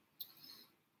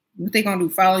 What they gonna do?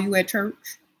 Follow you at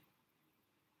church?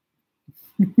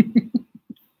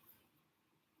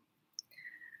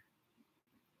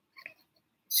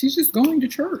 She's just going to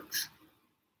church.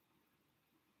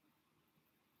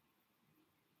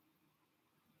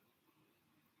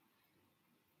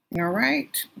 All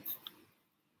right.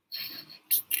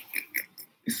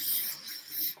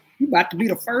 You about to be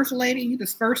the first lady, you the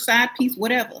first side piece,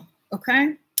 whatever.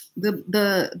 Okay.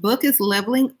 The book is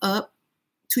Leveling Up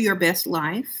to Your Best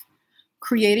Life,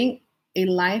 Creating a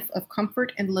Life of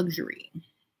Comfort and Luxury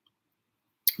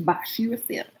by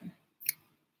SheRaSeven.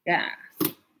 Yeah.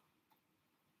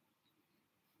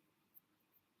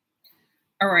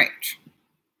 All right.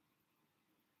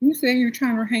 You say you're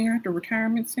trying to hang out at the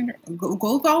retirement center.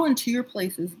 Go volunteer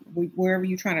places wherever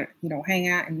you're trying to, hang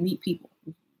out and meet people.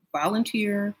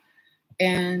 Volunteer,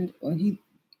 and you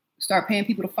start paying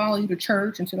people to follow you to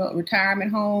church and to the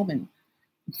retirement home. And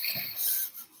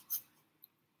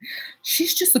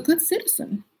she's just a good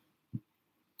citizen.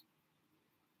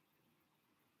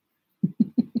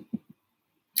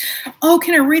 Oh,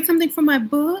 can I read something from my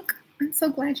book? I'm so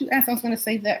glad you asked. I was going to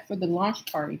save that for the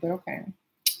launch party, but okay.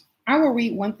 I will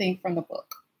read one thing from the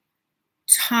book.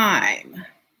 Time.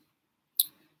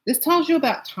 This tells you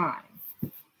about time.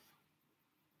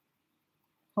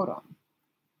 Hold on.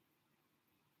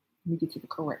 Let me get to the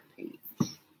correct page.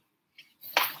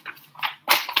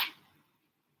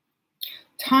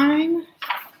 Time.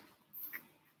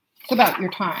 It's about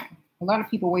your time. A lot of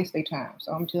people waste their time,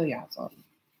 so I'm going to tell y'all something.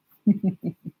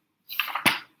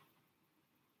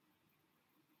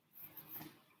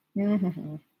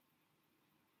 Mm-hmm.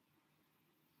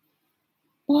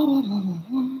 Blah, blah, blah, blah.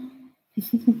 I'm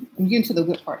getting to the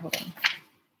good part. Hold on.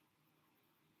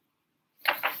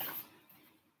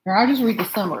 Or I'll just read the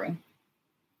summary.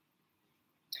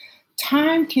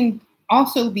 Time can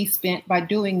also be spent by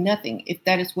doing nothing if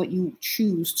that is what you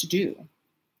choose to do.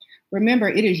 Remember,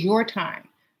 it is your time,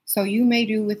 so you may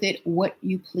do with it what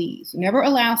you please. Never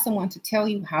allow someone to tell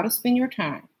you how to spend your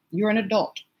time. You're an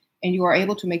adult, and you are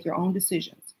able to make your own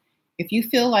decisions. If you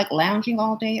feel like lounging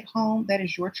all day at home, that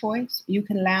is your choice. You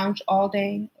can lounge all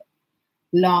day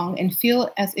long and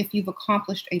feel as if you've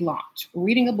accomplished a lot.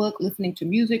 Reading a book, listening to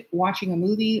music, watching a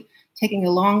movie, taking a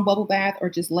long bubble bath,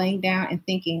 or just laying down and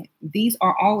thinking, these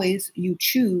are always you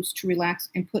choose to relax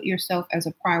and put yourself as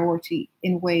a priority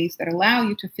in ways that allow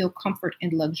you to feel comfort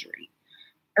and luxury.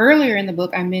 Earlier in the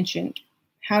book, I mentioned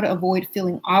how to avoid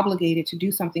feeling obligated to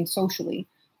do something socially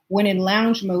when in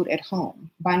lounge mode at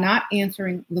home by not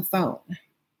answering the phone.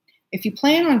 If you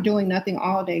plan on doing nothing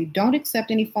all day, don't accept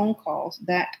any phone calls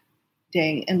that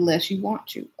day unless you want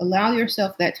to. Allow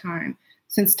yourself that time,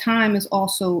 since time is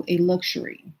also a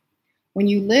luxury. When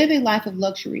you live a life of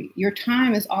luxury, your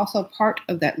time is also part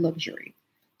of that luxury.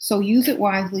 So use it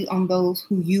wisely on those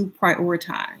who you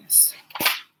prioritize.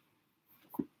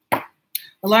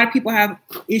 A lot of people have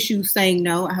issues saying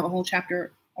no. I have a whole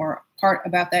chapter or part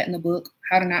about that in the book,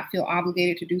 how to not feel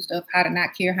obligated to do stuff, how to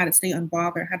not care, how to stay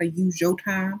unbothered, how to use your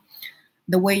time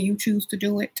the way you choose to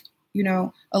do it. You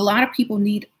know, a lot of people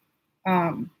need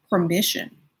permission.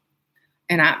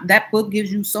 And that book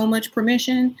gives you so much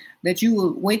permission that you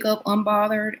will wake up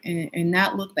unbothered and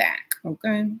not look back,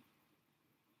 okay?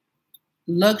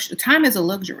 Time is a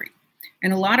luxury.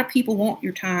 And a lot of people want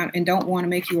your time and don't want to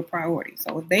make you a priority.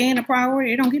 So if they ain't a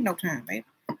priority, they don't get no time, babe.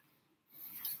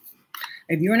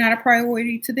 If you're not a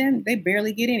priority to them, they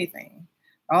barely get anything.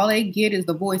 All they get is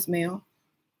the voicemail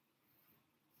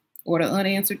or the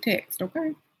unanswered text,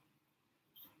 okay?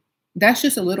 That's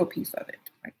just a little piece of it.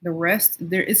 Like the rest,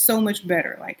 there is so much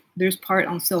better. Like there's part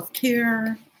on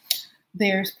self-care.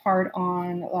 There's part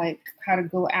on like how to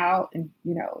go out and,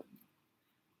 you know,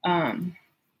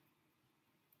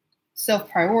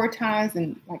 self-prioritize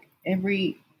in like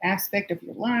every aspect of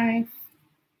your life.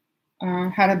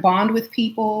 How to bond with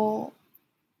people.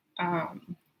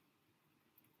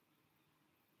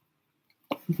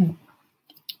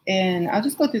 And I'll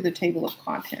just go through the table of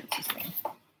contents.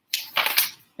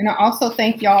 And I also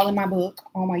thank y'all in my book,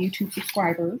 all my YouTube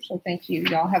subscribers. So thank you.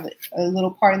 Y'all have a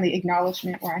little part in the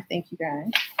acknowledgement where I thank you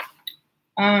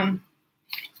guys.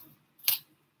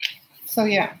 So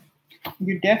yeah,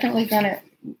 you're definitely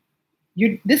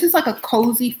this is like a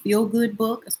cozy, feel-good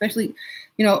book, especially,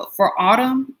 you know, for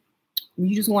autumn.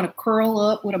 You just want to curl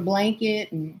up with a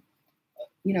blanket and,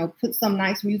 you know, put some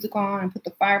nice music on and put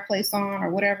the fireplace on or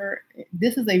whatever.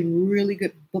 This is a really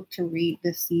good book to read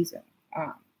this season.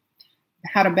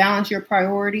 How to balance your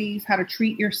priorities, how to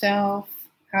treat yourself,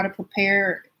 how to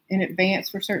prepare in advance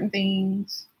for certain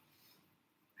things,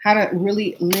 how to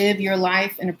really live your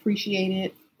life and appreciate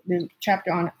it. There's a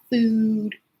chapter on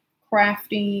food,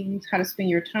 crafting, how to spend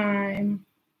your time.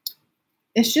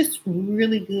 It's just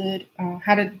really good.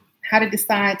 How to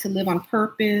decide to live on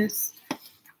purpose.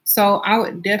 So I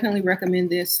would definitely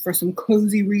recommend this for some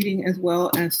cozy reading, as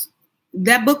well as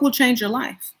that book will change your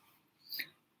life.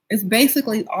 It's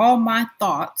basically all my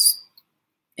thoughts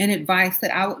and advice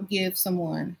that I would give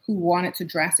someone who wanted to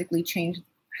drastically change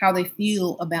how they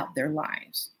feel about their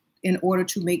lives in order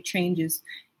to make changes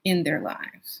in their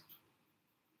lives.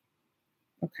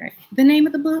 Okay, the name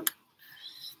of the book,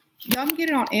 y'all can get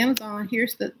it on Amazon.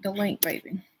 Here's the link,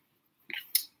 baby.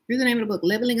 Here's the name of the book,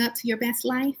 Leveling Up to Your Best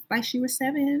Life by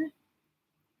SheRaSeven.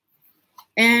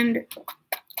 And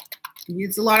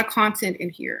there's a lot of content in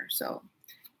here. So,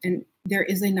 and there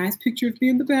is a nice picture of me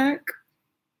in the back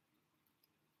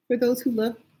for those who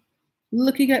love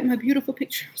looking at my beautiful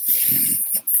pictures.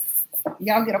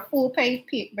 Y'all get a full page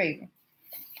pic, baby.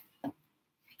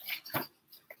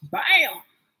 Bam!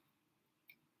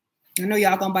 I know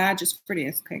y'all gonna buy it just for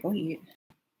this. Okay, go ahead.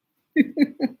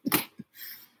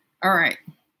 All right.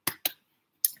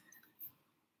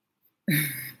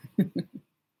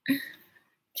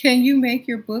 Can you make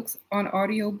your books on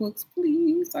audiobooks,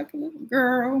 please? I can listen,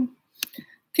 girl.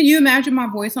 Can you imagine my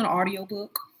voice on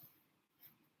audiobook?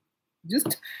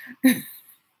 Just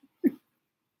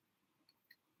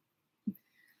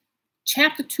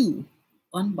Chapter 2,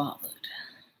 Unbothered.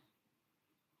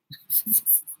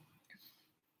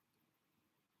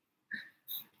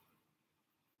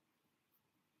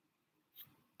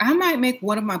 I might make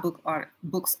one of my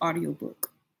books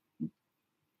audiobook.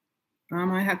 I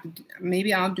might have to,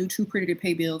 maybe I'll do Too Pretty to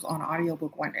Pay Bills on an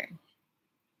audiobook one day.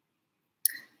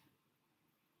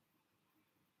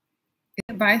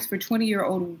 Advice for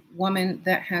 20-year-old woman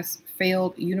that has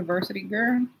failed university,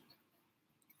 girl.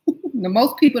 Now,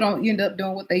 most people don't end up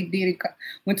doing what they did,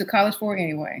 went to college for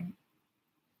anyway.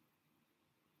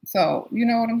 So, you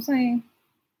know what I'm saying?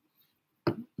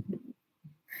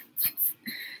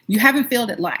 You haven't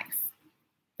failed at life.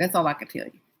 That's all I can tell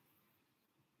you.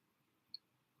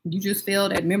 You just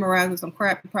failed at memorizing some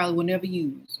crap you probably will never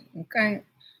use. Okay?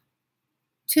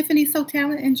 Tiffany So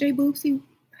Talent and Jay Boosie.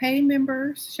 Hey,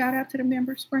 members. Shout out to the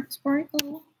members. Sprinkle,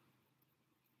 sprinkle.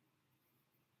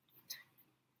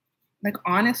 Like,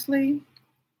 honestly,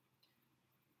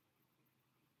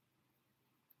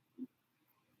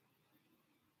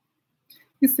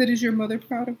 you said, is your mother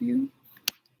proud of you?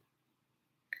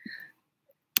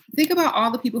 Think about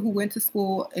all the people who went to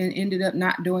school and ended up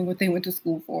not doing what they went to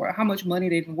school for. How much money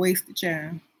they wasted,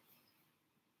 child.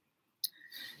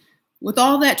 With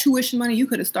all that tuition money, you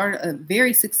could have started a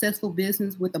very successful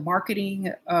business with a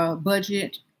marketing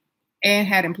budget and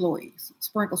had employees.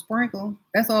 Sprinkle, sprinkle.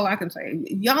 That's all I can say.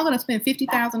 Y'all gonna spend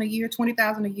 $50,000 a year,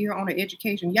 $20,000 a year on an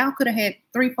education. Y'all could have had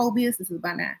 3, 4 businesses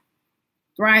by now,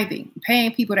 thriving,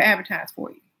 paying people to advertise for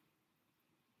you.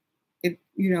 If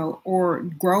you know, or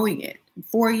growing it.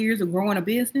 4 years of growing a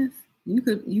business, you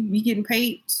be getting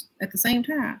paid at the same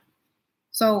time.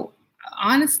 So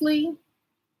honestly,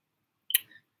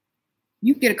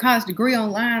 you can get a college degree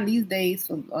online these days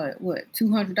for what,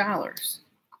 $200.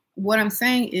 What I'm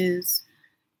saying is,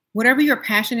 whatever your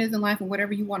passion is in life or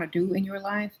whatever you want to do in your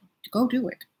life, go do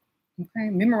it. Okay,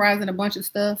 memorizing a bunch of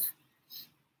stuff,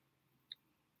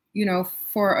 you know,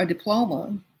 for a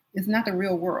diploma is not the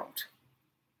real world.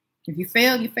 If you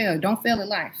fail, you fail. Don't fail at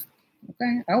life.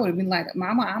 Okay, I would have been like,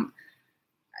 Mama, I'm,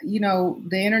 you know,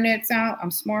 the internet's out.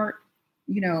 I'm smart.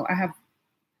 You know, I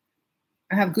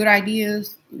have good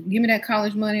ideas. Give me that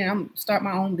college money, and I'm start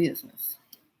my own business.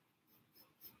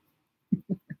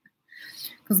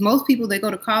 Because most people, they go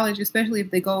to college, especially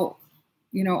if they go,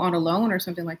 you know, on a loan or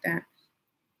something like that.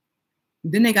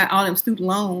 Then they got all them student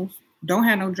loans, don't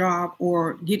have no job,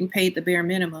 or getting paid the bare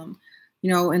minimum.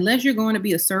 You know, unless you're going to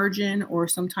be a surgeon or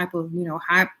some type of, you know,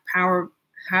 high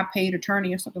paid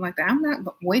attorney or something like that, I'm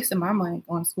not wasting my money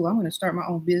on school. I'm going to start my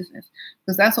own business,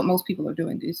 because that's what most people are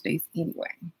doing these days anyway.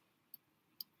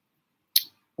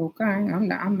 Okay,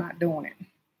 I'm not doing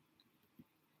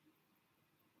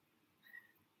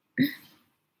it.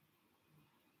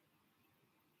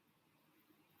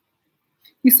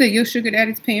 You said your sugar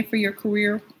daddy's paying for your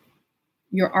career,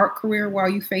 your art career, while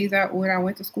you phase out what I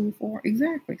went to school for.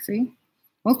 Exactly. See,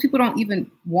 most people don't even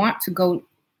want to go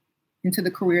into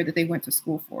the career that they went to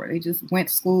school for. They just went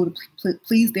to school to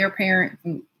please their parents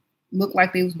and look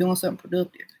like they was doing something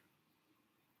productive.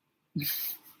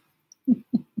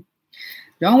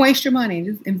 Don't waste your money.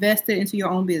 Just invest it into your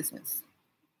own business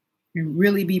and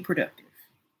really be productive.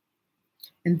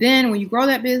 And then when you grow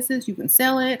that business, you can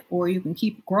sell it, or you can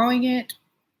keep growing it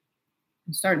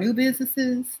and start new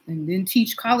businesses, and then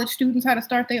teach college students how to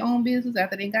start their own business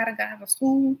after they got to go to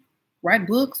school, write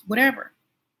books, whatever.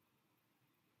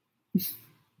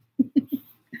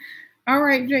 All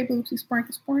right, Jay Boosie,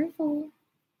 sprinkle, sprinkle.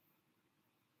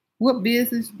 What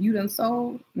business you done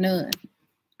sold? None.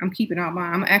 I'm keeping all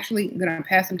mine. I'm actually going to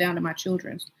pass them down to my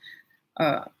children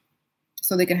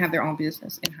so they can have their own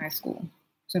business in high school,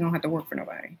 so they don't have to work for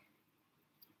nobody.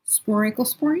 Sprinkle,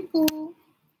 sprinkle.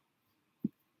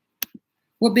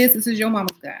 What businesses your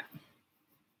mama's got?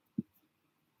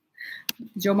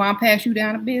 Did your mom pass you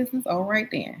down a business? All right,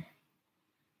 then.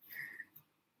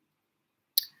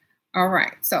 All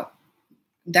right, so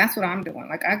that's what I'm doing.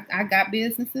 Like, I got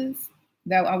businesses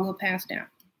that I will pass down.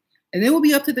 And it will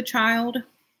be up to the child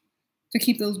to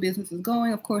keep those businesses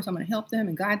going. Of course, I'm going to help them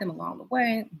and guide them along the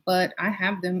way, but I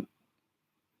have them,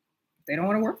 they don't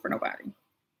want to work for nobody.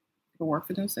 They work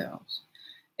for themselves.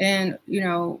 And, you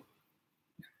know,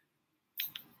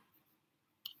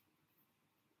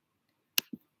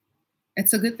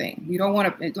 it's a good thing. You don't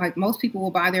want to, like, most people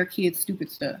will buy their kids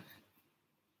stupid stuff.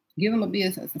 Give them a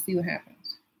business and see what happens.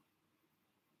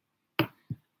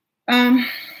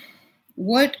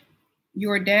 What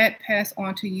your dad passed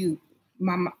on to you?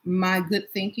 My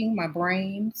good thinking, my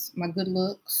brains, my good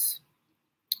looks.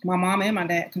 My mom and my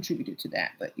dad contributed to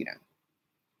that, but you know.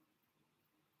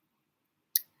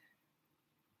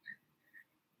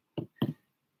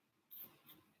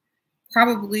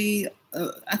 Probably,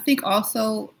 I think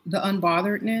also the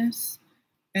unbotheredness,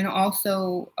 and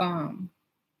also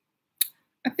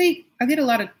I think I get a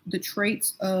lot of the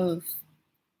traits of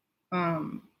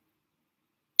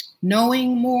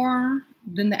knowing more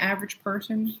than the average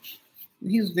person.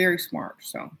 He was very smart.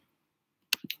 So,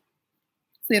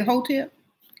 said Hotep.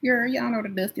 Y'all know the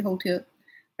Dusty Hotep.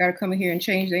 Got to come in here and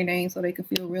change their name so they can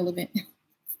feel relevant.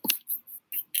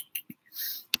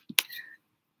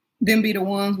 Them be the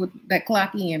ones with that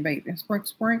clock in, baby. Sprinkle,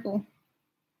 sprinkle.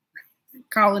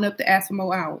 Calling up to ask for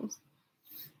more hours.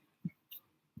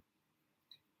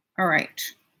 All right.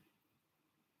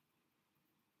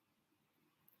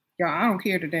 Y'all, I don't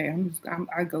care today.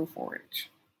 I go for it.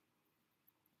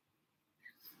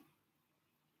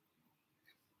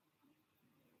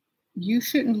 You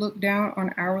shouldn't look down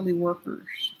on hourly workers.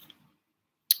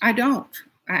 I don't.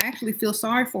 I actually feel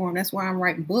sorry for them. That's why I'm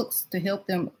writing books to help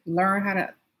them learn how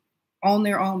to own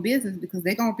their own business, because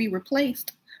they're going to be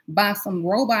replaced by some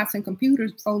robots and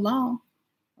computers so long.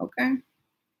 Okay.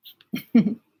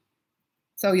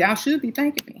 So y'all should be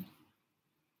thanking me.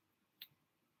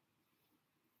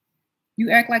 You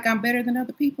act like I'm better than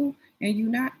other people and you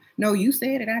not. No, you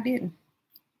said it. I didn't.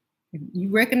 If you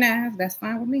recognize, that's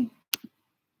fine with me.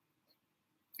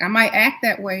 I might act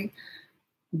that way,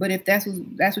 but if that's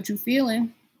what you're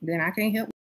feeling, then I can't help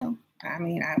you. I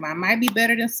mean, I might be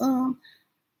better than some.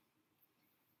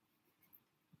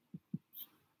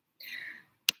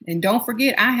 And don't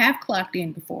forget, I have clocked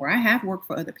in before. I have worked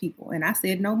for other people, and I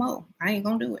said no more. I ain't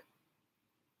gonna do it.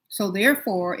 So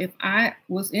therefore, if I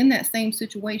was in that same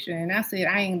situation and I said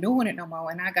I ain't doing it no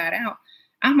more and I got out,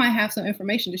 I might have some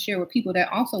information to share with people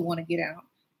that also want to get out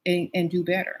and do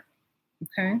better.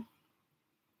 Okay.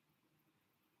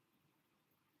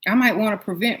 I might want to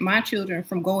prevent my children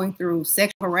from going through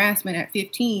sexual harassment at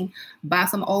 15 by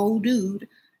some old dude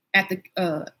at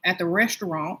the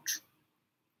restaurant,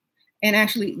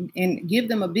 and give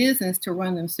them a business to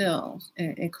run themselves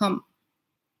and come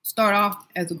start off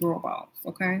as a girl boss.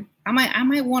 Okay. I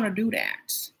might want to do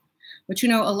that. But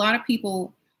a lot of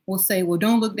people will say, well,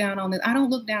 don't look down on this. I don't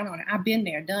look down on it. I've been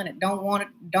there, done it. Don't want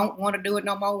to do it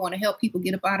no more. Want to help people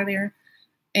get up out of there.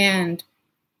 And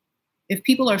if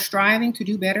people are striving to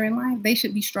do better in life, they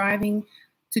should be striving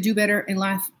to do better in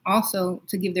life also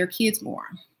to give their kids more.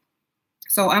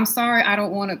 So I'm sorry I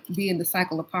don't want to be in the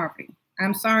cycle of poverty.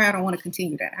 I'm sorry I don't want to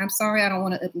continue that. I'm sorry I don't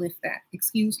want to uplift that.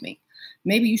 Excuse me.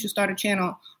 Maybe you should start a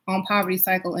channel on poverty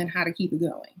cycle and how to keep it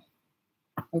going.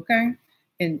 Okay?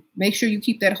 And make sure you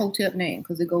keep that hotel name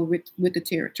because it goes with the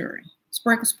territory.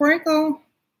 Sprinkle, sprinkle.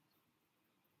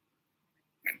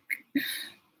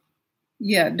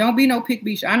 Yeah, don't be no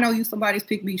Pickmiesha. I know you somebody's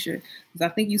Pickmiesha because I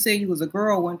think you said you was a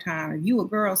girl one time. If you a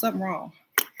girl, something wrong.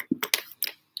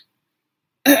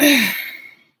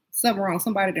 Something wrong.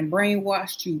 Somebody done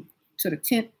brainwashed you to the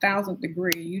 10,000th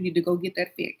degree. You need to go get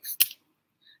that fixed.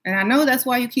 And I know that's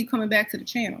why you keep coming back to the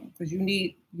channel, because you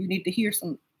need to hear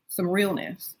some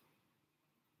realness.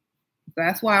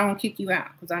 That's why I don't kick you out,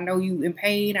 because I know you in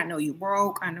pain. I know you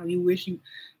broke. I know you wish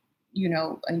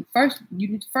and first you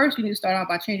need to start out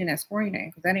by changing that screen name,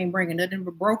 because that ain't bringing nothing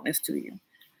but brokenness to you.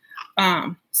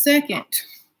 Second,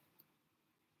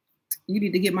 you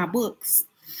need to get my books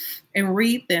and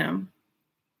read them.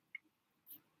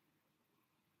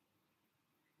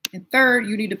 And third,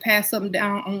 you need to pass something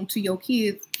down on to your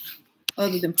kids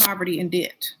other than poverty and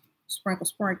debt. Sprinkle,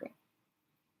 sprinkle.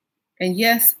 And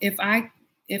yes, if I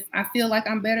feel like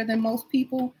I'm better than most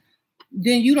people,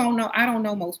 then you don't know. I don't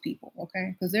know most people,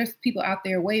 okay? Because there's people out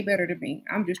there way better than me.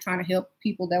 I'm just trying to help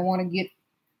people that want to get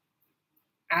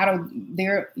out of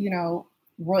their,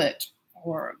 rut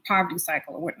or poverty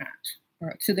cycle or whatnot,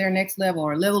 or to their next level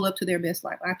or level up to their best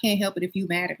life. I can't help it if you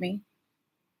mad at me.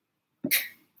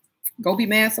 Go be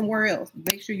mad somewhere else.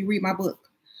 Make sure you read my book.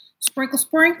 Sprinkle,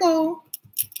 sprinkle.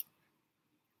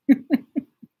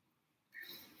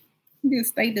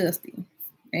 Just stay dusty.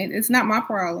 And it's not my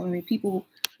problem. I mean, people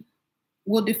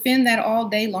will defend that all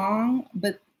day long,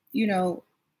 but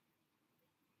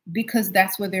because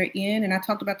that's where they're in. And I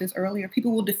talked about this earlier.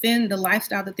 People will defend the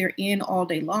lifestyle that they're in all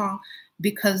day long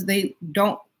because they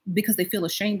feel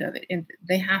ashamed of it, and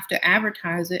they have to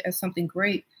advertise it as something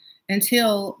great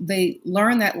until they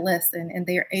learn that lesson and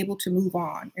they are able to move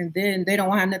on, and then they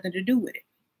don't have nothing to do with it.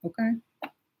 Okay.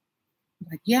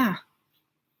 Like, yeah,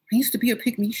 I used to be a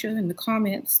Pickmiesha in the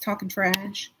comments talking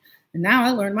trash, and now I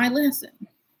learned my lesson.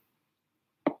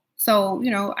 So,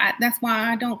 that's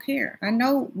why I don't care. I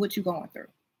know what you're going through.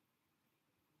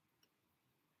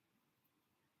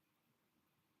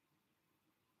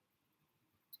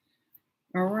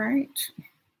 All right.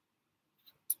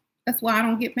 That's why I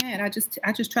don't get mad. I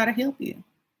just try to help you.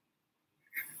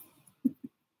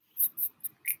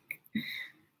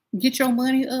 Get your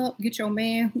money up, get your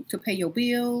man to pay your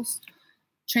bills,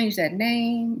 change that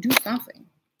name, do something.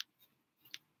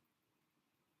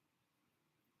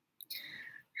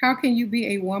 How can you be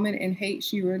a woman and hate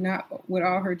Shera not with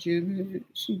all her juice?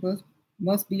 She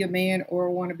must be a man or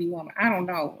a wannabe woman. I don't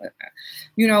know.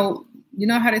 You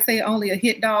know how they say only a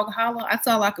hit dog holler? That's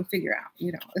all I can figure out.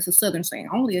 It's a Southern saying,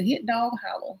 only a hit dog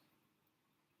holler.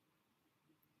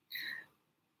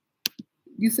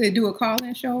 You said do a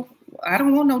call-in show? I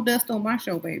don't want no dust on my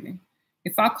show, baby.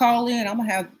 If I call in, I'm going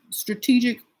to have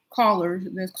strategic callers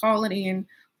that's calling in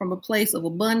from a place of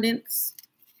abundance,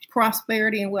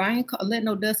 prosperity, and I ain't letting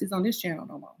no dusties on this channel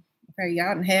no more. Okay,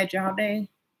 y'all done had y'all day.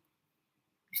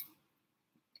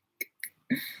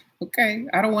 Okay,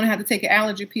 I don't want to have to take an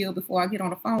allergy pill before I get on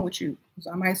the phone with you, because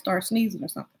I might start sneezing or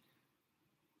something.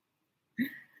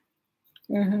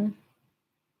 Uh-huh.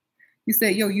 You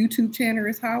said your YouTube channel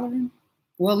is hollering?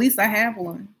 Well, at least I have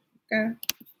one. Okay.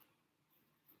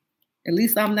 At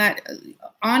least I'm not,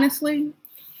 honestly,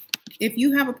 if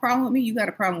you have a problem with me, you got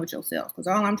a problem with yourself, because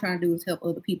all I'm trying to do is help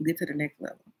other people get to the next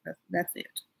level. That's it.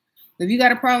 If you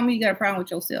got a problem with me, you got a problem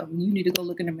with yourself, and you need to go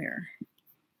look in the mirror.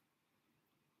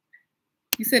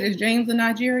 You said, is James a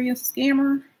Nigerian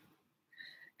scammer?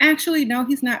 Actually, no,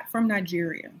 he's not from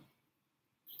Nigeria.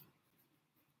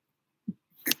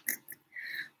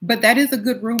 But that is a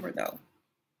good rumor, though.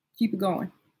 Keep it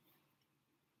going.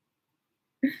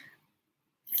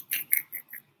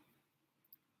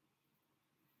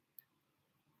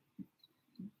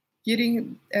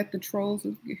 Getting at the trolls.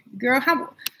 Girl, how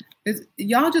is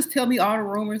y'all just tell me all the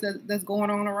rumors that's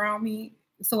going on around me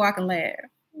so I can laugh?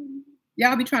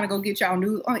 Y'all be trying to go get y'all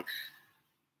news. Like,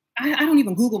 I don't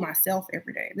even Google myself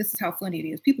every day. This is how funny it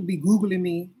is. People be Googling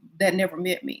me that never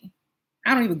met me.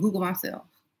 I don't even Google myself.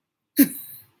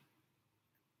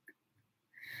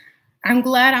 I'm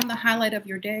glad I'm the highlight of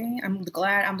your day. I'm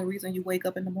glad I'm the reason you wake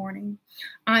up in the morning.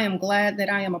 I am glad that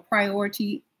I am a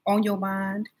priority on your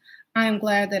mind. I am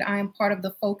glad that I am part of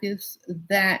the focus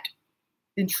that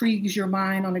intrigues your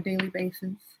mind on a daily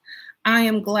basis. I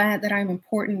am glad that I'm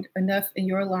important enough in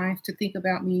your life to think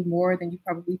about me more than you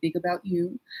probably think about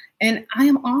you. And I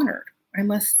am honored, I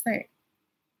must say.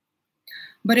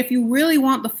 But if you really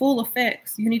want the full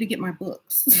effects, you need to get my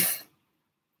books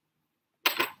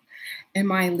and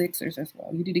my elixirs as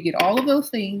well. You need to get all of those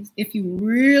things if you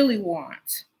really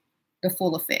want the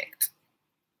full effect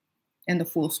and the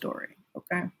full story,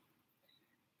 okay?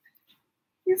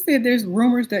 You said there's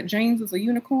rumors that James is a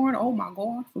unicorn. Oh my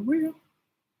God, for real?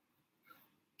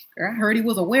 I heard he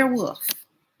was a werewolf.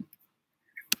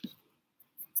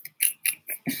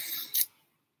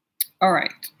 All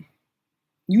right.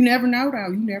 You never know,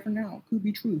 though. You never know. Could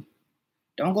be true.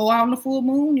 Don't go out on the full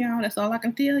moon, y'all. That's all I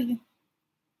can tell you.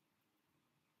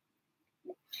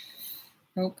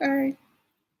 Okay.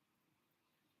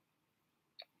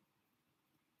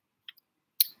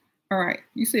 All right.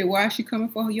 You said, why is she coming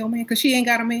for your man? Because she ain't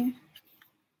got a man.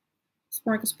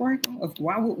 Sprinkle, sprinkle.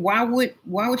 Why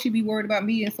would she be worried about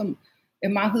me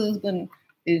and my husband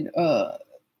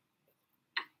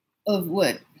of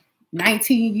what,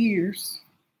 19 years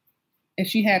if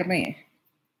she had a man?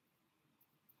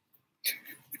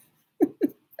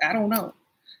 I don't know.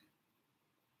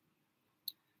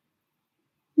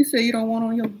 You say you don't want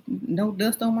on your no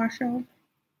dust on my show?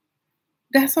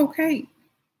 That's okay.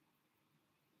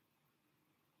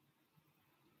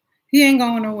 He ain't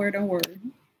going nowhere, don't worry.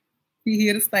 He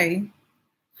here to stay.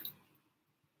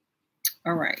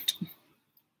 All right.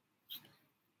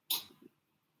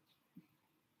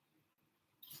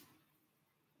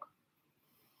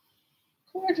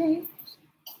 Come on, James.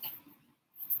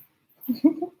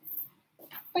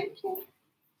 Thank you.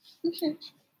 Appreciate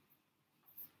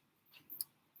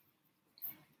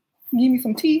you. Give me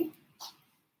some tea.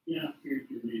 Yeah, here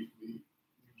you need to be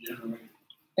regenerated.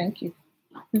 Thank you.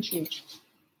 Appreciate you.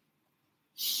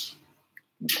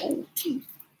 Oh, tea.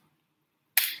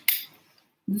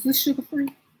 This is sugar free.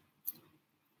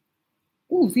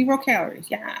 Ooh, 0 calories.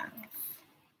 Yeah.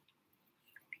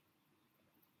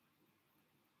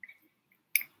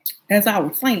 As I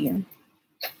was saying,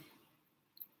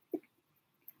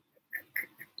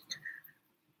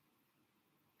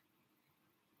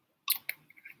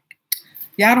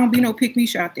 y'all don't be no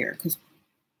pick-me-sha out there, because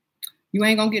you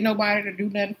ain't gonna get nobody to do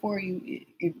nothing for you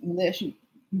unless you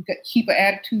keep an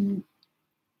attitude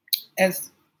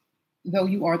as though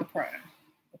you are the prize.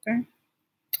 Okay?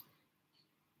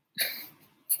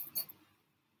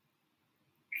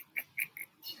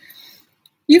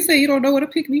 You say you don't know what a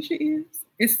pick-me-sha is?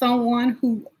 It's someone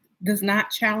who does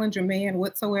not challenge a man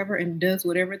whatsoever and does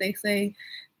whatever they say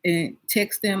and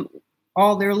text them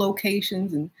all their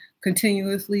locations and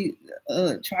continuously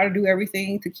try to do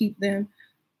everything to keep them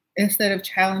instead of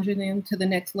challenging them to the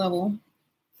next level,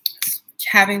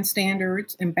 having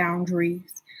standards and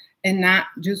boundaries, and not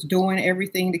just doing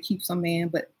everything to keep some man,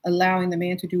 but allowing the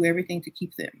man to do everything to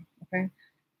keep them. Okay,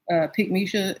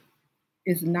 pick-me-sha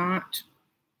is not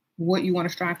what you want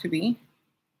to strive to be.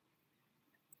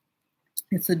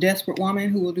 It's a desperate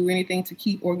woman who will do anything to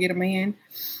keep or get a man,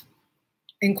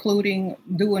 including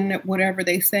doing whatever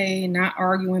they say, not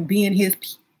arguing, being his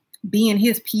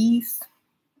piece.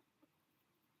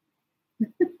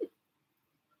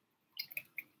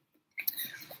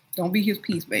 Don't be his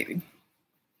piece, baby.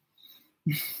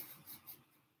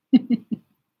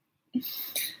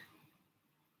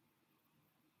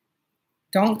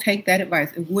 Don't take that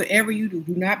advice. Whatever you do,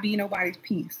 do not be nobody's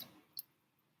piece.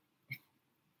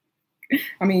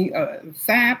 I mean,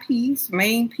 side piece,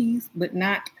 main piece, but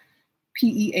not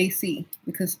PEAC.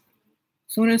 Because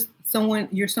as soon as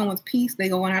you're someone's piece, they're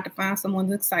going out to find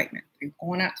someone's excitement. They're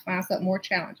going out to find something more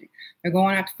challenging. They're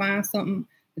going out to find something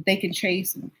that they can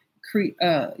chase and create,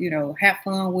 have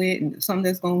fun with, and something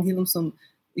that's going to give them some,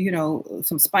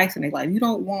 some spice in their life. You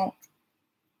don't want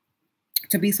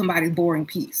to be somebody's boring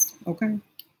piece, okay?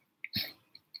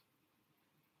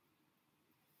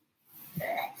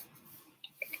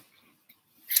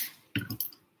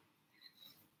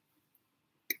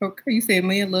 Okay, you said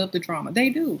men love the drama. They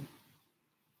do.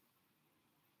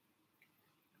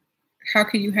 How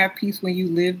can you have peace when you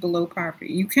live below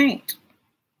poverty? You can't.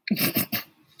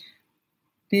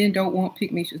 Men don't want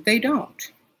pickmieshas. They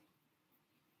don't.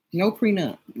 No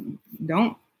prenup.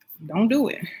 Don't do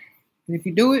it. And if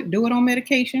you do it on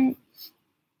medication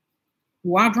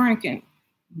while drinking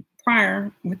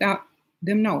prior without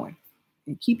them knowing.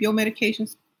 And keep your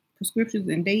medications, prescriptions,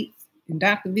 and dates, and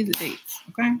doctor visit dates.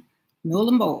 Okay? Null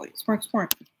and void. Sprinkle.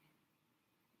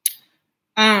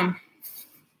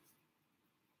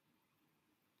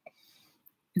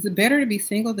 Is it better to be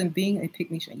single than being a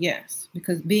pickmiesha? Yes,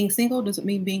 because being single doesn't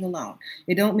mean being alone.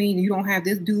 It don't mean you don't have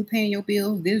this dude paying your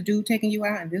bills, this dude taking you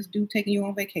out, and this dude taking you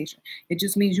on vacation. It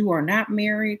just means you are not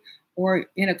married or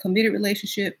in a committed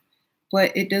relationship,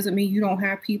 but it doesn't mean you don't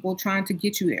have people trying to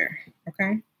get you there,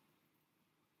 okay?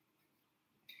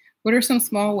 What are some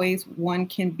small ways one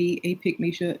can be a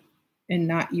pickmiesha and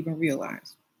not even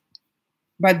realize?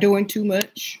 By doing too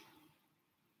much.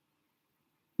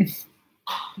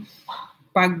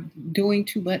 By doing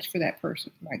too much for that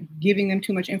person, by giving them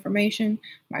too much information,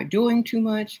 by doing too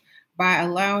much, by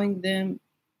allowing them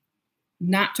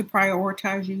not to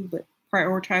prioritize you, but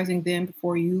prioritizing them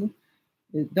before you.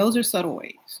 Those are subtle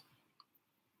ways.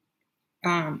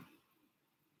 By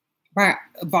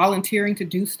volunteering to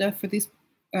do stuff for this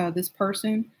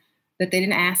person that they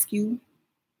didn't ask you.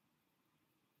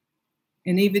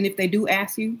 And even if they do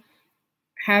ask you,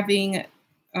 having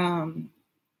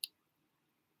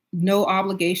no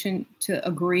obligation to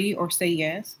agree or say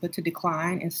yes, but to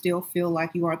decline and still feel like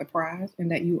you are the prize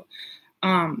and that you,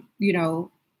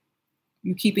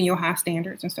 you keeping your high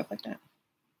standards and stuff like that.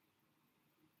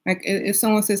 Like if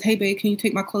someone says, "Hey babe, can you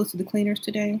take my clothes to the cleaners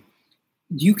today?"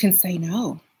 You can say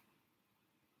no.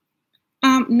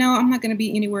 No, I'm not going to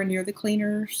be anywhere near the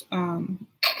cleaners.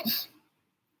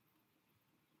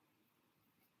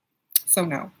 So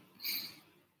no.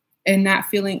 And not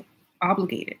feeling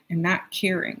obligated and not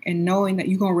caring and knowing that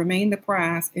you're going to remain the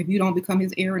prize if you don't become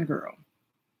his errand girl.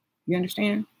 You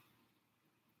understand?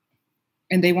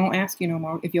 And they won't ask you no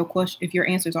more if your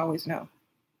answer is always no.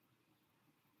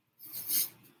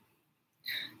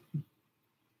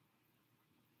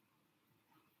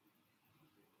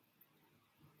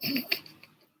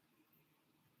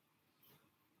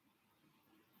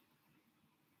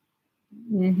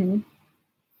 Mm-hmm.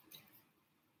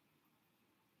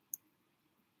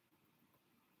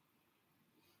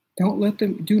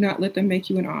 Do not let them make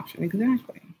you an option.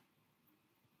 Exactly.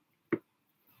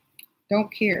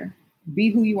 Don't care. Be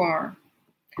who you are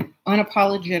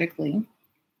unapologetically.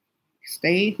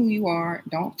 Stay who you are.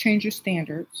 Don't change your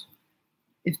standards.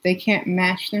 If they can't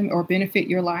match them or benefit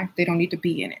your life, they don't need to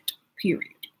be in it,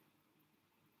 period.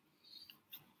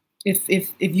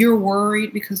 If you're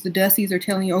worried because the Dussies are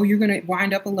telling you, oh, you're going to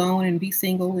wind up alone and be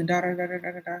single and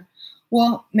da-da-da-da-da-da.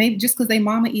 Well, maybe just because they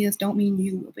mama is don't mean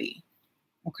you will be.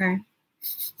 Okay?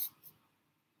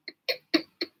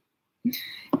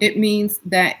 It means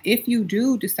that if you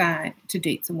do decide to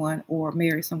date someone or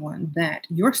marry someone, that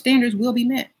your standards will be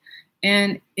met.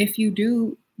 And if you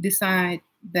do decide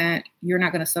that you're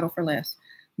not going to settle for less,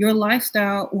 your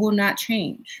lifestyle will not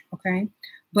change, okay?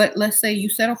 But let's say you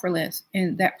settle for less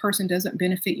and that person doesn't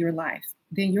benefit your life,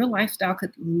 then your lifestyle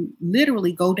could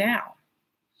literally go down,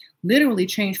 literally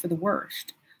change for the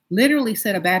worst, literally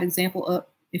set a bad example up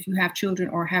if you have children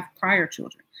or have prior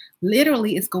children.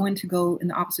 Literally, it's going to go in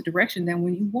the opposite direction than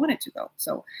when you want it to go.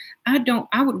 So I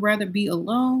would rather be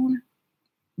alone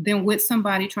than with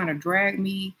somebody trying to drag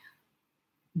me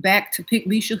back to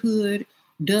pickmiesha hood,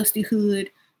 dusty hood,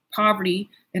 poverty,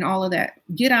 and all of that.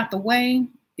 Get out the way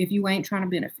if you ain't trying to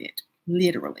benefit,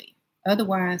 literally.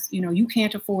 Otherwise, you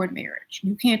can't afford marriage.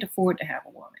 You can't afford to have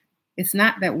a woman. It's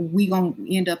not that we gonna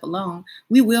end up alone.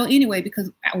 We will anyway, because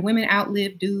women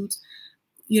outlive dudes,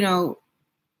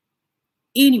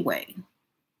 anyway.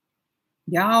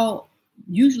 Y'all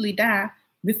usually die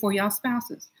before y'all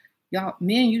spouses.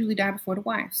 Men usually die before the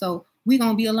wife. So we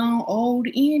gonna be alone old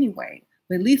anyway.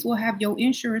 But at least we'll have your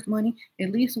insurance money.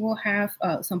 At least we'll have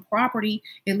some property.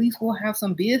 At least we'll have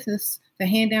some business to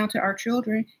hand down to our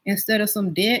children instead of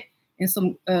some debt and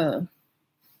some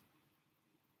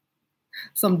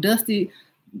dusty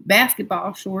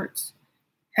basketball shorts,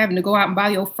 having to go out and buy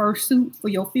your first suit for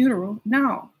your funeral.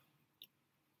 No.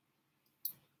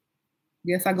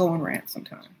 Yes, I go on rants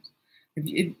sometimes.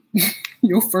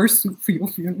 Your first suit for your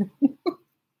funeral.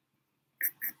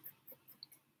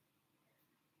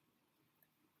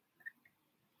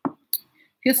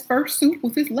 His first suit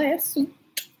was his last suit.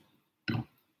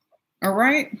 All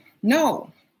right?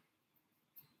 No.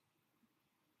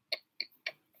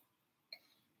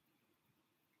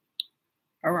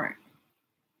 All right.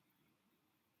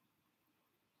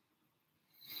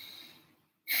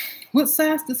 What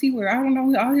size does he wear? I don't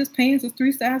know. All his pants are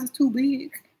 3 sizes too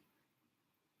big.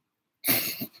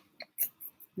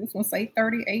 This one say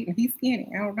 38 and he's skinny.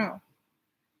 I don't know.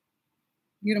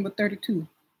 Get him a 32.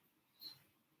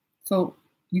 So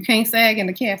you can't sag in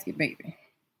the casket, baby.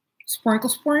 Sprinkle,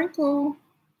 sprinkle.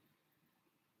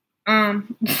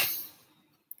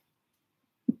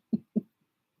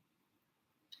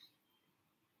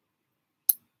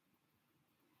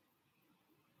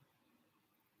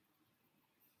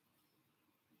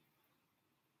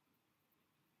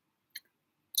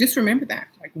 Just remember that.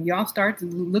 Like when y'all start to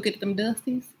look at them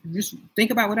dusties, just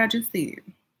think about what I just said.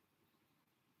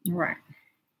 All right.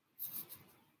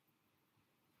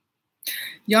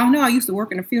 Y'all know I used to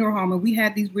work in a funeral home and we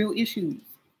had these real issues.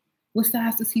 What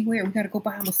size does he wear? We got to go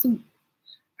buy him a suit.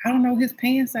 I don't know his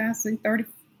pants size, say 30,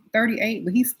 38,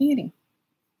 but he's skinny.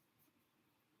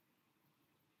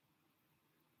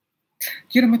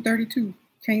 Get him a 32.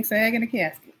 Can't sag in a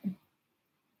casket.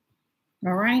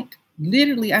 All right.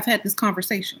 Literally, I've had this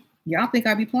conversation. Y'all think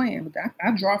I be playing, but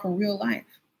I draw from real life.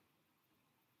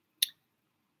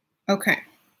 Okay.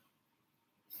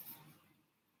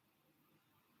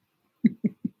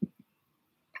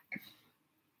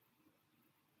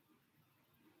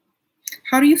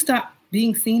 How do you stop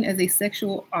being seen as a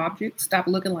sexual object? Stop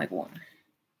looking like one.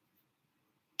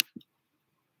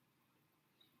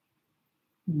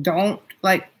 Don't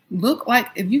look like,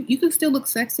 if you can still look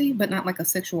sexy, but not like a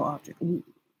sexual object.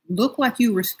 Look like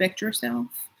you respect yourself.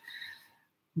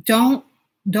 Don't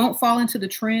fall into the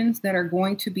trends that are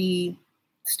going to be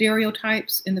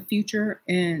stereotypes in the future,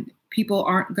 and people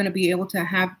aren't going to be able to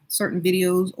have certain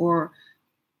videos or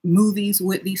movies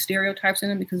with these stereotypes in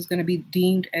them because it's going to be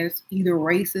deemed as either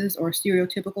racist or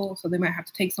stereotypical. So they might have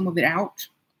to take some of it out.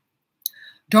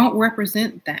 Don't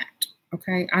represent that.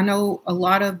 Okay. I know a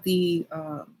lot of the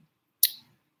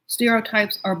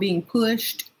stereotypes are being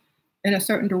pushed in a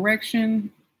certain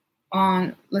direction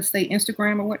on, let's say,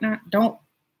 Instagram or whatnot. Don't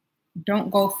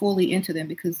go fully into them,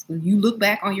 because when you look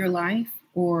back on your life,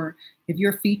 or if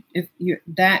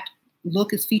that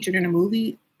look is featured in a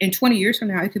movie, in 20 years from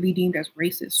now, it could be deemed as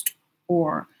racist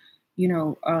or,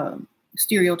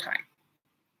 stereotype,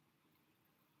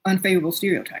 unfavorable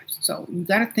stereotypes. So you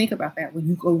got to think about that when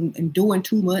you go and doing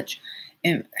too much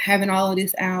and having all of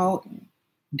this out,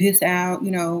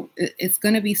 it's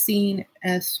going to be seen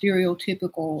as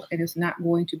stereotypical and it's not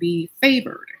going to be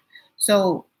favored.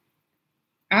 So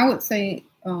I would say,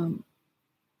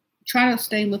 try to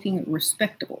stay looking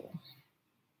respectable.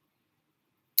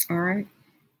 All right.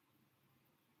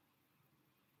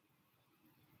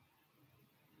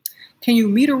 Can you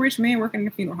meet a rich man working in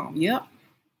a funeral home? Yep.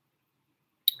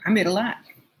 I met a lot.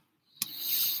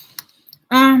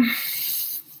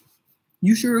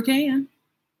 You sure can.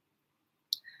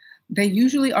 They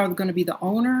usually are going to be the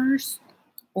owners,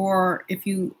 or if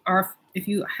the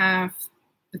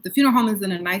funeral home is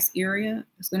in a nice area,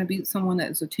 it's going to be someone that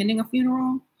is attending a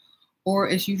funeral, or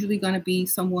it's usually going to be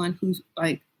someone who's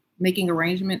like making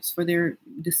arrangements for their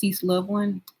deceased loved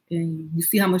one, and you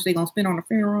see how much they're going to spend on a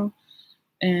funeral,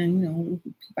 and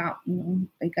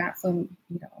they got some,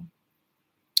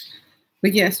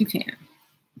 but yes, you can.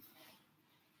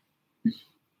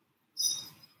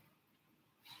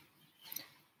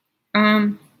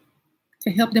 To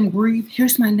help them grieve,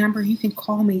 here's my number. You can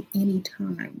call me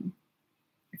anytime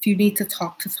if you need to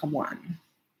talk to someone.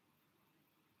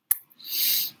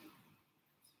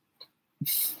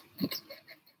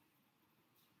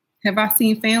 Have I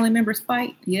seen family members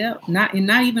fight? Yeah, not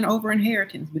even over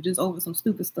inheritance, but just over some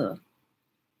stupid stuff.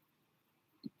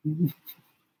 Like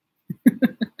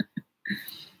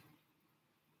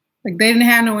they didn't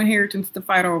have no inheritance to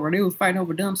fight over. They was fighting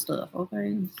over dumb stuff.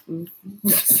 Okay.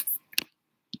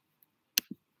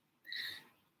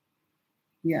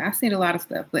 Yeah, I've seen a lot of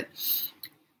stuff, but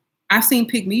I've seen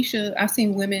Pickmiesha. I've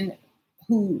seen women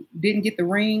who didn't get the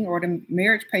ring or the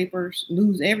marriage papers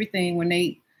lose everything when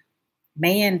they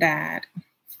Man died.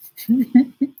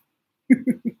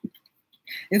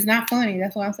 It's not funny.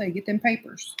 That's why I say get them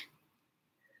papers.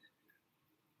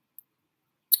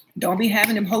 Don't be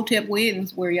having them hotep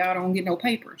weddings where y'all don't get no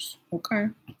papers. Okay.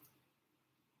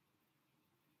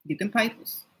 Get them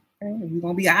papers. Okay? You're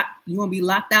gonna be out, you're gonna be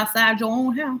locked outside your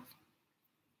own house.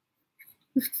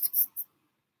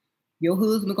 Your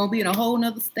husband gonna be in a whole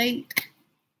nother state,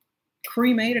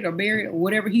 cremated or buried or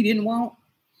whatever he didn't want.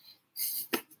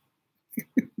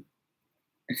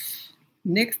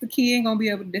 Next, the kid ain't gonna be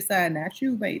able to decide, not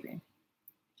you, baby.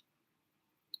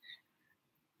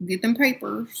 Get them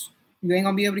papers. You ain't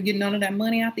gonna be able to get none of that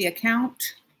money out the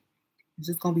account. It's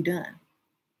just gonna be done.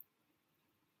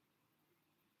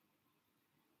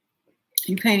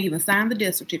 You can't even sign the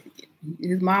death certificate.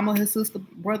 His mama, his sister,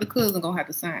 brother, cousin gonna have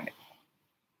to sign it.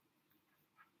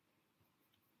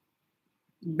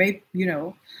 Babe, you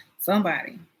know,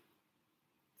 somebody.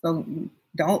 So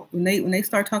don't when they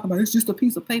start talking about it's just a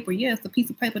piece of paper. Yes, the piece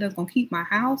of paper that's gonna keep my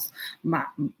house,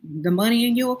 the money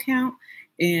in your account,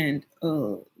 and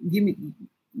gonna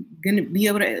be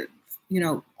able to,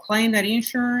 claim that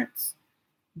insurance,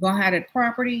 gonna have that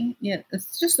property. Yeah,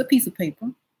 it's just a piece of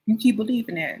paper. You keep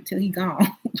believing that until he gone.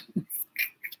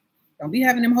 Don't be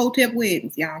having them hotep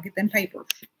weddings, y'all. Get them papers.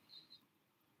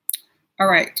 All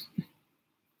right.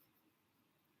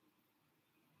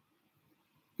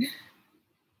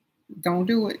 Don't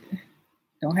do it.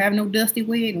 Don't have no dusty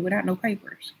wedding without no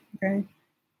papers. Okay.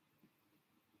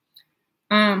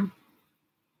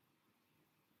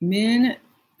 Men.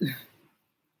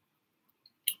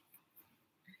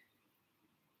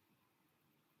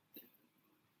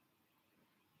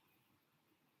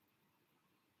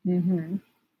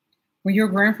 When your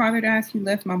grandfather dies, he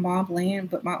left my mom land,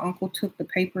 but my uncle took the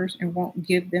papers and won't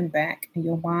give them back. And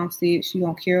your mom said she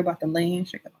don't care about the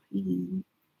land.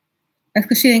 That's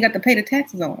because she ain't got to pay the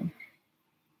taxes on them.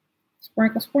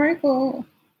 Sprinkle, sprinkle.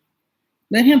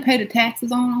 Let him pay the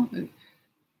taxes on them.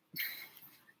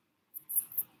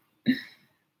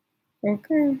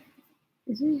 Okay.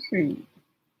 This is sweet.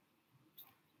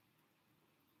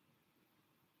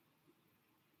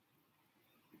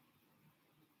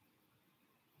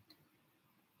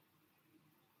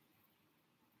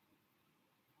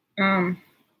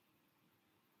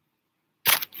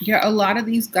 Yeah, a lot of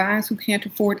these guys who can't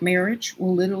afford marriage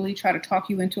will literally try to talk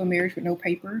you into a marriage with no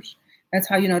papers. That's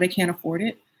how you know they can't afford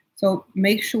it. So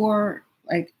make sure,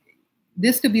 like,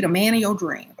 this could be the man of your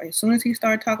dream. Like, as soon as he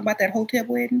started talking about that hotel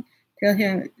wedding, tell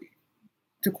him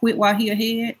to quit while he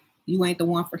ahead. You ain't the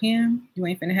one for him. You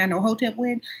ain't finna have no hotel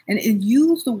wedding. And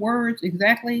use the words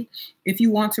exactly if you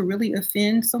want to really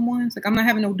offend someone. It's like, I'm not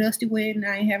having no dusty wedding.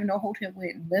 I ain't having no hotel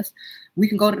wedding. We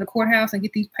can go to the courthouse and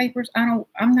get these papers. I'm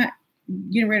not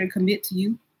getting ready to commit to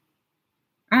you.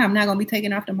 I am not gonna be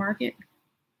taken off the market.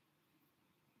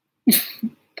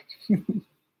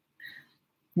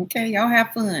 Okay, y'all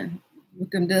have fun with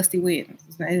them dusty weddings.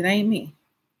 It ain't me.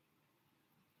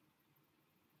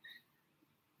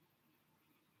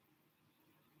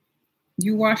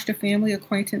 You watched a family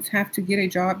acquaintance have to get a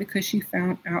job because she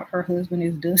found out her husband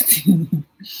is dusty.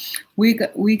 We're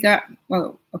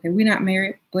not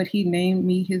married, but he named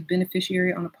me his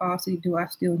beneficiary on a policy. Do I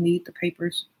still need the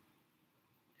papers?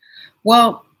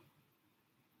 Well,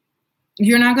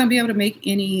 you're not going to be able to make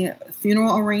any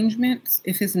funeral arrangements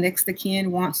if his next of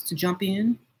kin wants to jump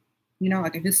in.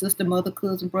 Like if his sister, mother,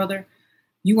 cousin, brother,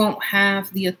 you won't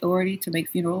have the authority to make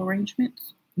funeral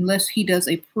arrangements unless he does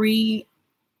a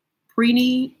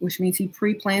pre-need, which means he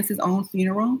pre-plans his own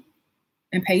funeral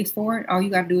and pays for it. All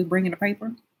you got to do is bring in a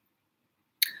paper.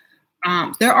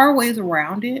 There are ways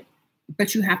around it,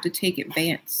 but you have to take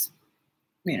advance,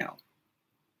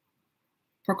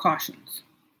 precautions.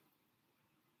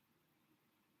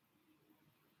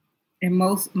 And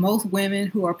most women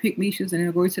who are pickmieshas and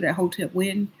agree to that hotel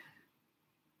wedding,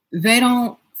 they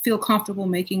don't feel comfortable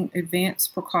making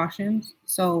advanced precautions.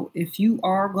 So if you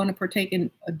are going to partake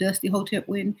in a dusty hotel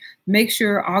wedding, make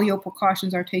sure all your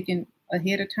precautions are taken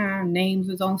ahead of time. Names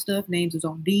is on stuff, names is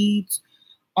on deeds,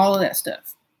 all of that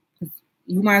stuff.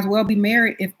 You might as well be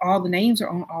married if all the names are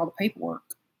on all the paperwork.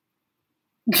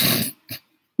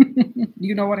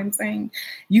 You know what I'm saying?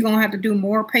 You're going to have to do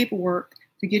more paperwork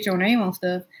to get your name on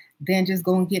stuff than just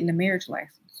go and get the marriage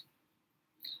license.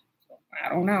 So, I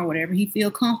don't know, whatever he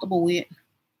feel comfortable with.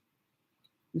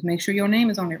 Just make sure your name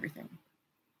is on everything.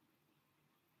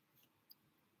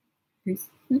 You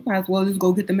might as well just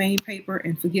go get the main paper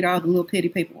and forget all the little petty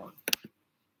paperwork.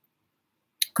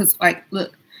 Because, like,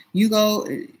 look, you go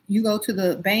to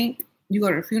the bank, you go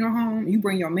to the funeral home, you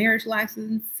bring your marriage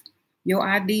license, your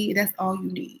ID. That's all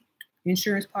you need.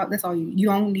 Insurance policy. That's all you. You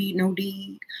don't need no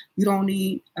deed. You don't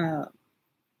need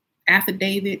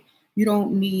affidavit. You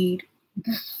don't need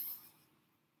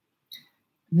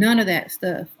none of that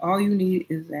stuff. All you need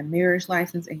is that marriage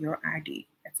license and your ID.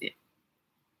 That's it.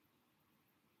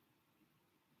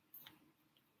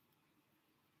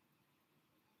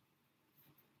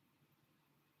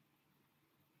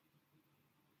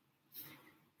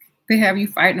 They have you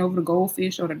fighting over the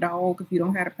goldfish or the dog if you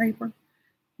don't have the paper.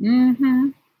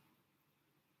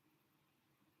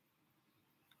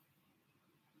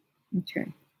 Okay.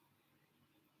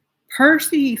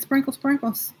 Percy, sprinkle,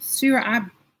 sprinkle. Shera, I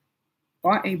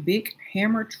bought a big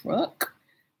hammer truck.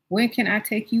 When can I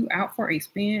take you out for a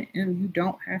spin and you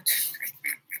don't have to?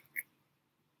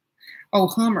 Oh,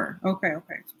 Hummer. Okay.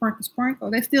 Sprinkle,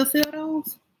 sprinkle. They still sell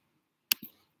those?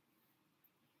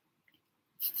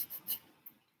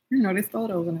 You know, they stole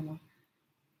those anymore.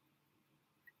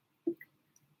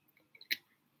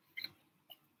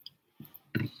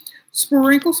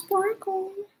 Sprinkle,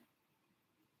 sprinkle.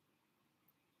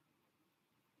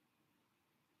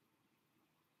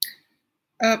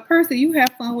 Percy, you have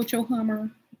fun with your Hummer.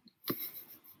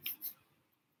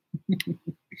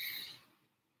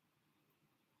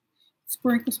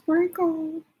 Sprinkle,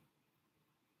 sprinkle.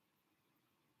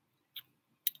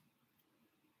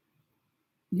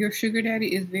 Your sugar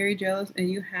daddy is very jealous and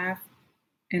you have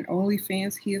an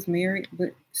OnlyFans. He is married,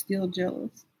 but still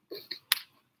jealous.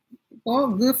 Well,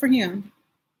 good for him.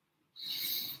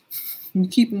 You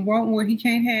keep him wanting what he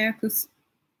can't have because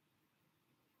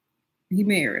he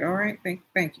married. All right. Thank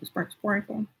you. Sprinkle,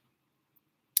 sprinkle.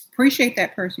 Appreciate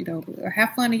that, Percy, though. But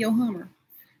have fun in your Hummer.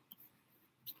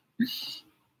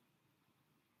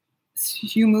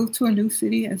 You moved to a new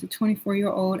city as a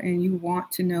 24-year-old and you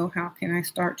want to know how can I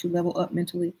start to level up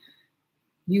mentally.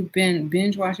 You've been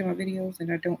binge watching my videos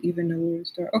and I don't even know where to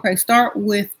start. Okay, start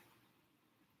with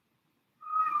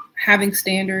having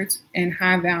standards and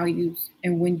high values.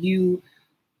 And when you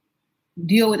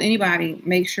deal with anybody,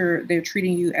 make sure they're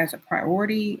treating you as a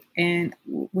priority and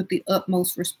with the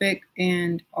utmost respect,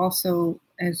 and also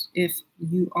as if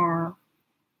you are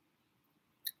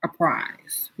a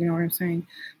prize. You know what I'm saying?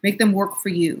 Make them work for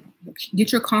you.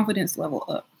 Get your confidence level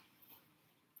up.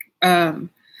 And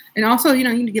also, you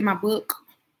need to get my book,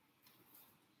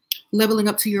 Leveling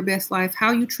Up to Your Best Life.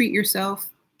 How you treat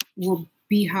yourself will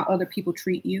be how other people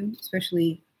treat you,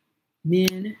 especially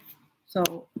men.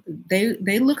 So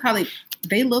they look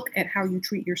at how you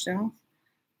treat yourself,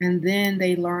 and then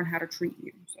they learn how to treat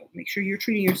you. So make sure you're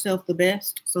treating yourself the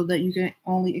best so that you can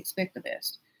only expect the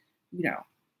best.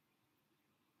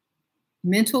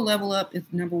 Mental level up is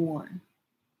number one.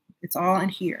 It's all in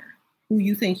here. Who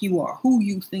you think you are, who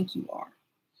you think you are,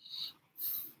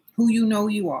 who you know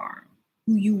you are,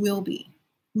 who you will be,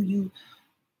 who you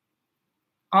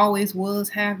always was,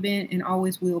 have been, and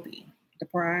always will be. The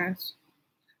prize,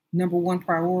 number one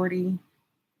priority,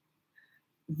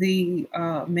 the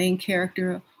main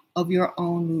character of your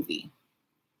own movie,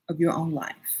 of your own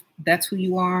life. That's who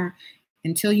you are.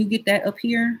 Until you get that up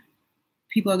here,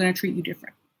 people are going to treat you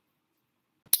different.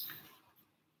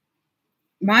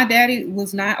 My daddy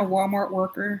was not a Walmart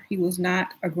worker. He was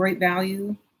not a great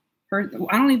value person.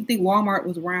 I don't even think Walmart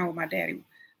was around when my daddy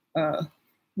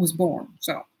was born.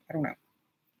 So I don't know.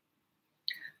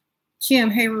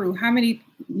 Kim, hey Rue, how many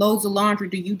loads of laundry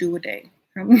do you do a day?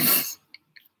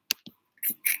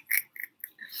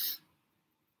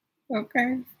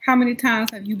 Okay. How many times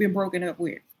have you been broken up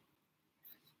with?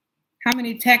 How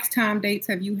many tax time dates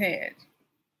have you had?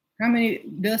 How many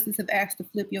Dusties have asked to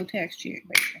flip your tax check,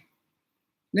 baby?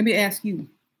 Let me ask you.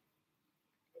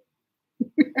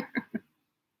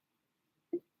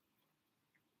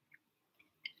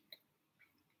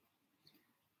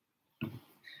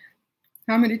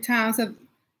 How many times have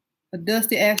a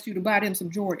Dusty asked you to buy them some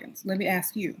Jordans? Let me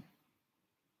ask you.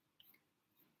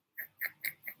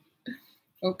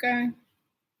 Okay.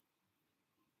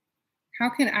 How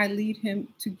can I lead him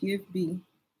to give B?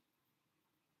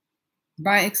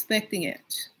 By expecting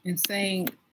it and saying,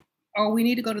 oh, we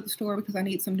need to go to the store because I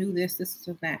need some new this,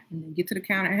 and that. And then get to the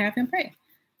counter and have him pay.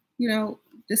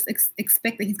 Just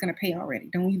expect that he's going to pay already.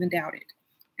 Don't even doubt it.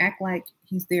 Act like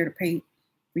he's there to pay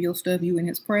for your stuff, you in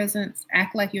his presence.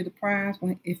 Act like you're the prize.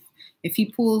 If he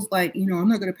pulls like, I'm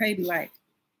not going to pay, be like,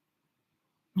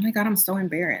 oh my God, I'm so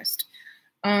embarrassed.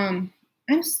 I'm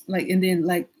like, and then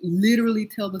like literally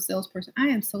tell the salesperson, I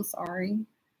am so sorry.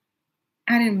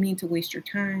 I didn't mean to waste your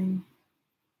time.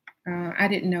 I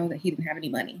didn't know that he didn't have any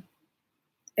money.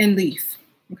 And leave.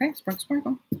 Okay, sprinkle,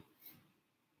 sprinkle.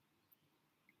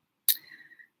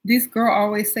 This girl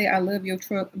always say, I love your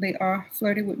truck. They are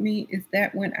flirting with me. Is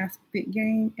that when I spit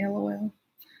game? LOL.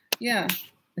 Yeah.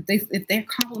 If they're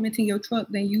complimenting your truck,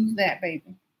 then use that,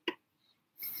 baby.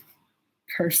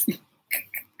 Percy.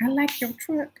 I like your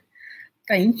truck.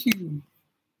 Thank you.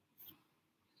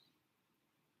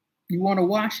 You want to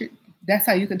wash it? That's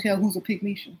how you can tell who's a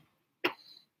Pickmiesha.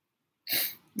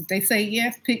 If they say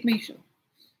yes, Pickmiesha.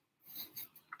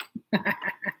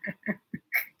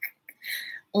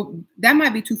 Oh, that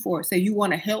might be too far. Say you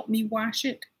want to help me wash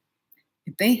it.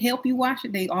 If they help you wash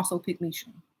it, they also Pickmiesha.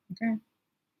 Okay.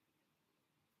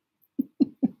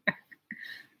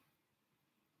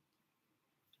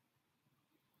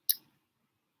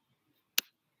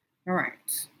 All right.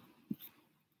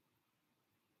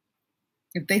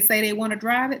 If they say they want to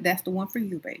drive it, that's the one for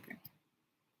you, baby.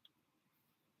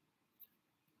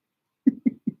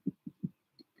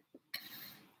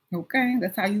 Okay,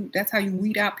 that's how you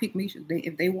weed out Pickmiesha.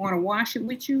 If they want to wash it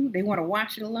with you, they want to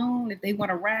wash it alone. If they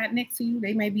want to ride next to you,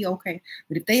 they may be okay.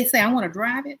 But if they say I want to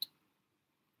drive it,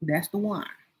 that's the one.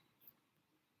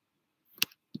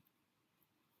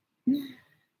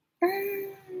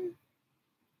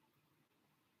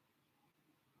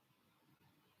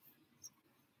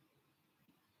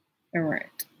 All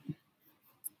right.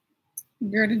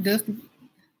 Girl, it does.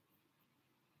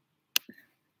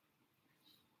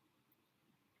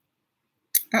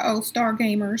 Star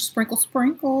Gamers, sprinkle,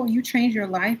 sprinkle. You change your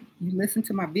life. You listen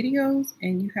to my videos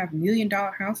and you have $1 million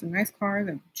house and nice cars,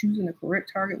 and choosing the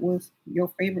correct target was your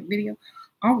favorite video.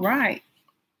 All right.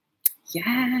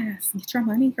 Yes. Get your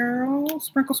money, girl.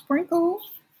 Sprinkle, sprinkle.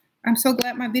 I'm so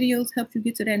glad my videos helped you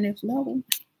get to that next level.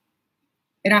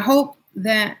 And I hope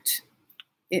that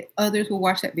others will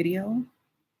watch that video.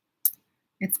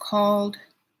 It's called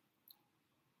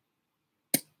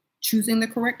Choosing the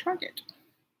Correct Target.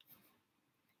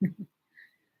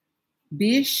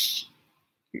 Bish,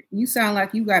 you sound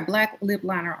like you got black lip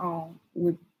liner on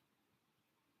with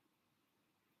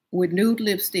nude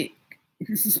lipstick.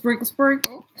 Sprinkle,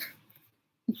 sprinkle.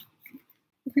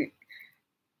 He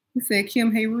said,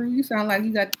 Kim Hayru, you sound like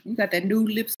you got that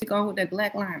nude lipstick on with that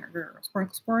black liner, girl.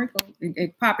 Sprinkle, sprinkle,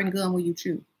 and popping gum when you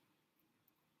chew.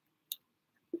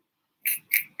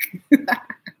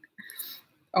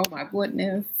 Oh my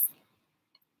goodness.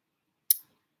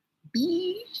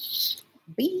 Beach.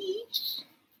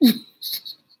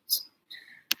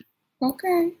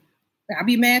 Okay. I'd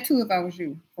be mad too if I was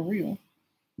you, for real.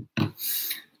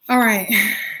 All right.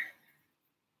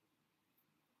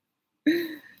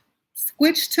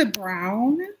 Switch to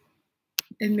brown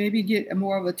and maybe get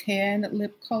more of a tan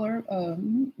lip color.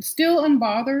 Still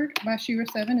Unbothered by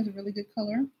SheRaSeven is a really good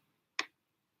color.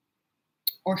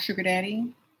 Or Sugar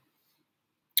Daddy.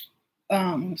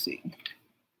 Let's see.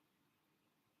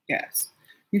 Yes.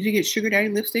 You should get Sugar Daddy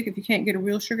lipstick if you can't get a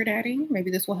real Sugar Daddy.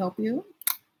 Maybe this will help you.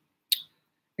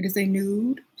 It is a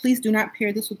nude. Please do not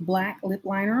pair this with black lip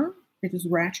liner. It is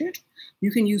ratchet. You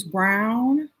can use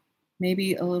brown,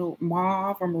 maybe a little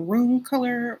mauve or maroon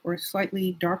color, or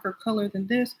slightly darker color than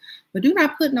this. But do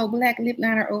not put no black lip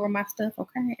liner over my stuff,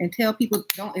 okay? And tell people,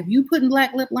 if you putting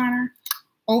black lip liner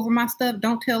over my stuff,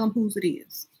 don't tell them whose it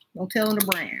is. Don't tell them the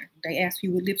brand. They ask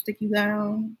you what lipstick you got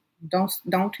on.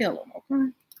 Don't tell them,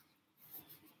 okay?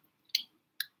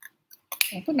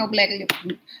 Don't put no black lip.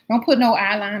 Don't put no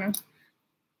eyeliner.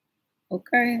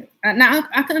 Okay. Now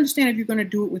I can understand if you're going to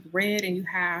do it with red and you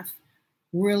have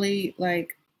really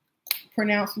like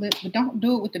pronounced lips, but don't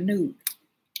do it with the nude.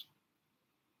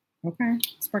 Okay.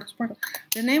 Sparkle, sparkle.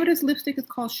 The name of this lipstick is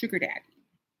called Sugar Daddy.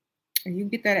 And you can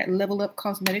get that at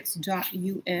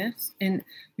levelupcosmetics.us. And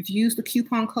if you use the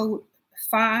coupon code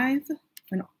 5,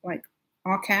 and like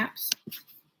all caps,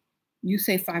 you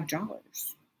save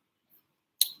 $5.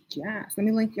 Yes, let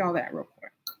me link y'all that real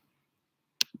quick.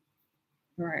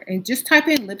 All right, and just type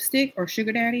in lipstick or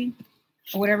Sugar Daddy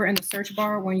or whatever in the search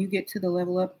bar when you get to the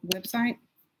Level Up website,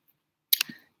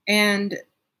 and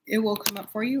it will come up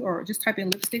for you. Or just type in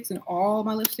lipsticks and all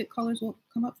my lipstick colors will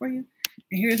come up for you.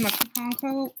 And here's my coupon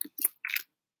code,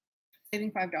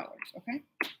 saving $5. Okay.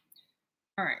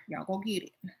 All right, y'all go get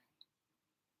it.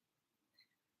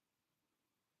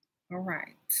 All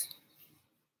right.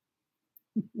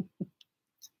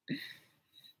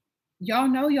 Y'all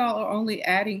know y'all are only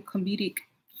adding comedic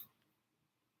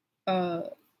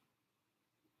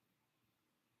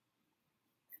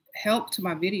help to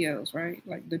my videos, right?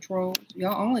 Like the trolls.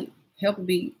 Y'all only help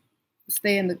me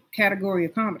stay in the category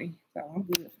of comedy. So I'm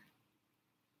good.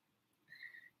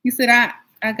 You said I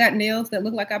got nails that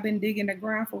look like I've been digging the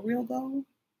ground for real gold?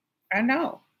 I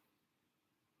know.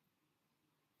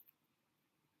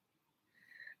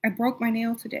 I broke my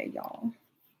nail today, y'all.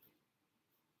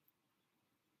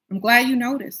 I'm glad you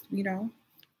noticed, you know.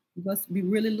 You must be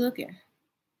really looking.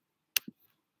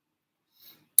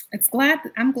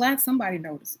 I'm glad somebody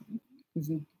noticed.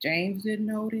 James didn't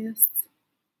notice.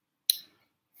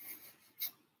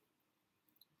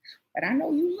 but I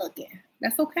know you looking.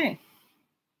 That's okay.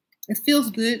 It feels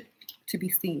good to be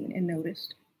seen and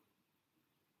noticed.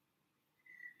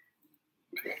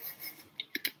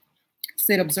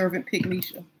 Said observant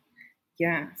Pickmiesha.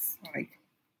 Yes, like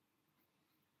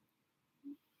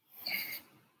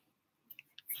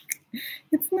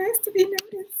it's nice to be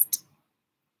noticed.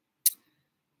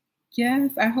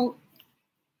 Yes, I hope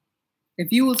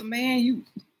if you was a man, you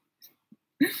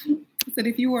said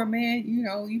if you were a man, you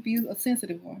know, you'd be a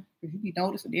sensitive one because you'd be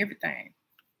noticing everything.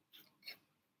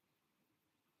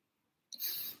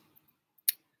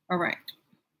 All right.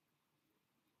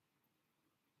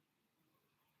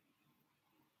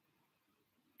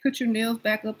 Put your nails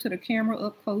back up to the camera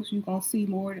up close. You're going to see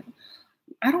more.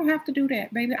 I don't have to do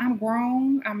that, baby. I'm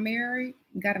grown. I'm married.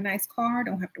 Got a nice car.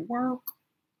 Don't have to work.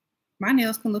 My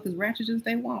nails can look as ratchet as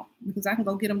they want because I can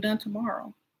go get them done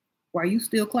tomorrow while you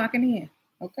still clocking in.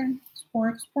 Okay?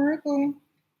 Sprinkle.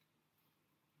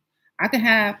 I can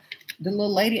have the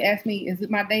little lady ask me, is it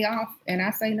my day off? And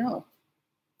I say no.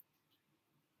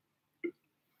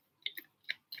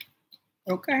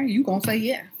 Okay, you gonna say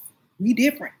yes. We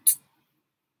different.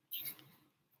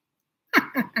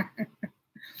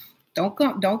 Don't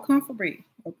come for me.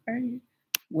 Okay.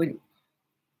 When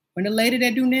the lady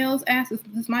that do nails asks, is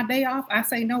this my day off? I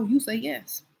say no, you say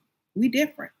yes. We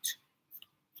different.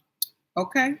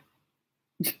 Okay.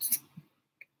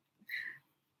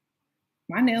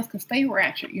 My nails can stay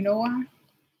ratchet. You know why?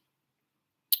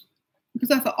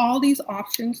 Because I have all these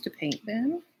options to paint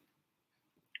them.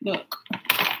 Look.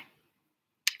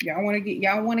 Y'all want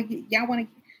to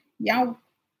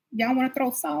throw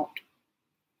salt?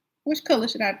 Which color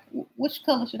should I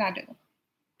do?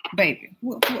 Baby.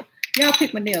 Y'all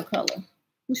pick my nail color.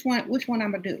 Which one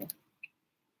I'm gonna do?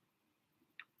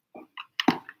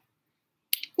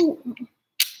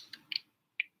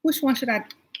 Which one should I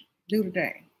do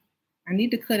today? I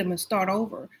need to cut them and start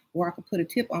over, or I could put a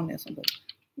tip on this one. But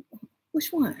which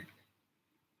one?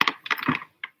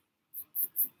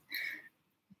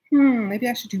 Maybe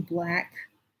I should do black.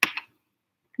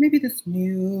 Maybe this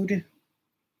nude.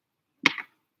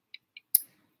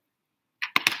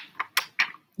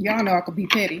 Y'all know I could be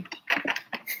petty.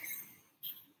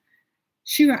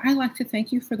 Shira, I'd like to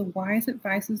thank you for the wise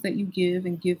advices that you give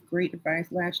and give great advice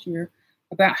last year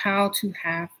about how to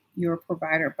have your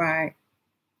provider buy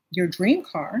your dream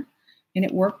car. And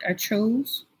it worked. I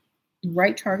chose the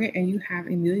right target and you have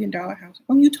 $1 million house.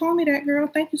 Oh, you told me that, girl.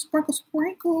 Thank you,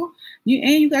 Sprinkle.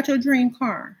 You got your dream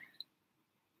car.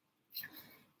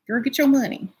 Girl, get your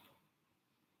money.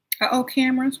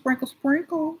 Cameron,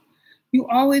 Sprinkle. You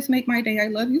always make my day. I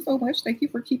love you so much. Thank you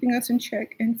for keeping us in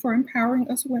check and for empowering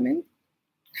us women.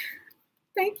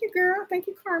 Thank you, girl. Thank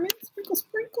you, Carmen.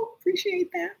 Sprinkle.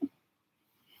 Appreciate that.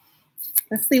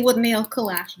 Let's see what nail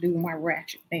color I should do with my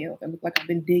ratchet nails. It looks like I've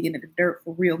been digging in the dirt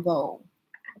for real gold.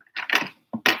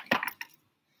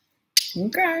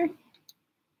 Okay.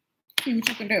 See what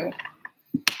you can do.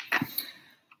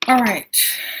 All right.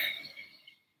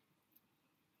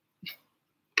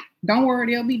 Don't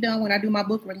worry, they'll be done when I do my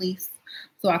book release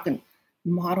so I can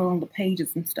model on the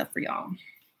pages and stuff for y'all.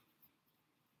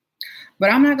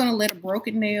 But I'm not going to let a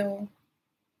broken nail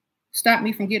stop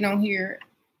me from getting on here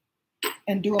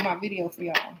and doing my video for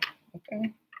y'all.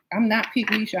 Okay? I'm not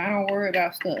Pickmiesha. I don't worry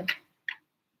about stuff.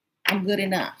 I'm good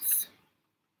enough.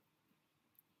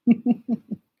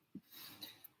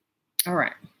 All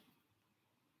right.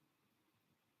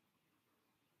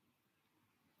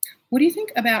 What do you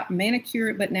think about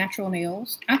manicured but natural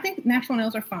nails? I think natural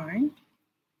nails are fine.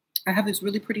 I have this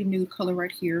really pretty nude color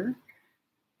right here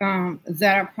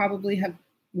that I probably have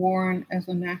worn as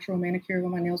a natural manicure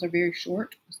when my nails are very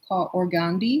short. It's called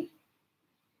Organdi.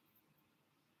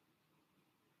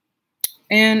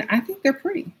 And I think they're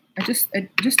pretty. It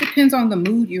just depends on the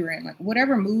mood you're in. Like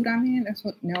whatever mood I'm in, that's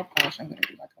what nail polish I'm gonna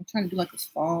do. Like I'm trying to do like this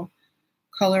fall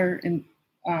color. And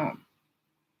I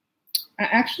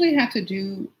actually had to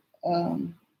do a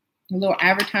little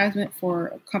advertisement for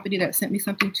a company that sent me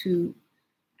something to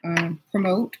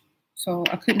promote. So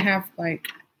I couldn't have like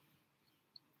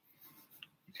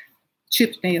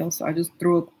chipped nails. So I just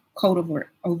threw a coat over it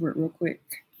real quick.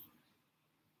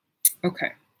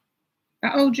 Okay.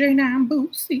 J9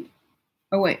 Bootsy.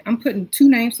 Oh wait, I'm putting two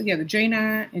names together.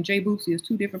 J9 and J Bootsy is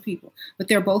two different people, but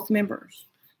they're both members.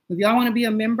 If y'all want to be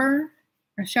a member,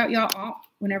 I shout y'all out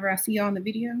whenever I see y'all in the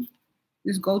video.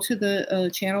 Just go to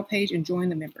the channel page and join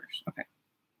the members. Okay.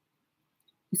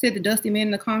 You said the Dusty Men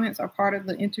in the comments are part of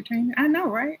the entertainment. I know,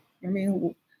 right? I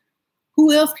mean,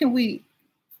 who else can we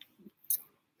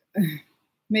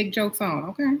make jokes on?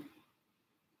 Okay.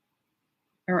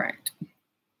 All right.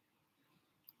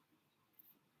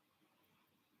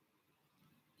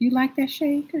 You like that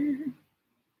shaker?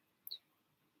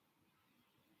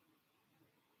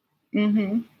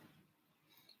 Mm-hmm.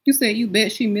 You said you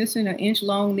bet she missing an inch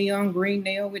long neon green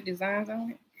nail with designs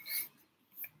on it?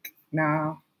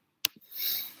 Nah.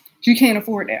 She can't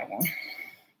afford that one.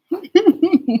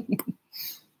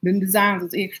 The designs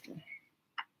is extra.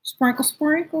 Sprinkle,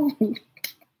 sprinkle.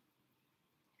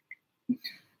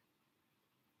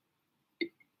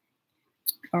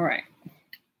 All right.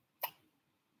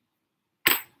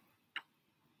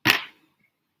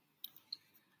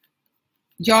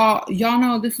 Y'all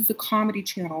know this is a comedy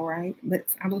channel, right? But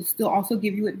I will still also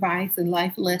give you advice and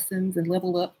life lessons and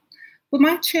level up. But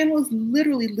my channel is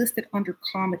literally listed under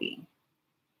comedy.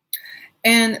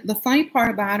 And the funny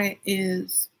part about it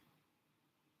is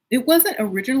it wasn't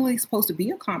originally supposed to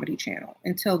be a comedy channel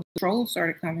until the trolls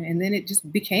started coming. And then it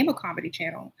just became a comedy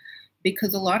channel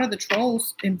because a lot of the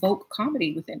trolls invoke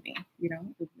comedy within me,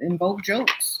 invoke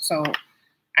jokes. So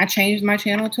I changed my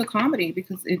channel to comedy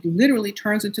because it literally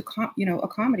turns into a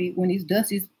comedy when these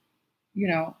dusties,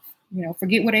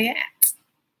 forget where they at.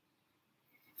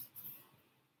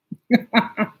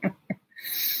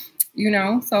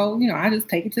 So I just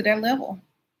take it to that level.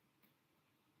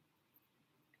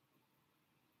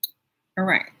 All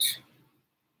right.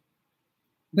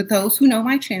 But those who know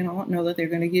my channel know that they're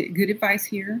going to get good advice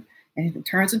here. And if it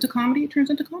turns into comedy, it turns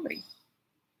into comedy.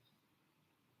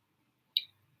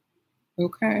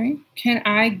 Okay. Can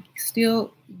I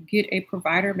still get a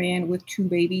provider man with 2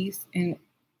 babies and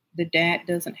the dad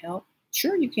doesn't help?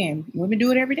 Sure, you can. Women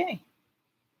do it every day.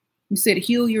 You said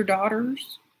heal your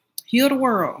daughters, heal the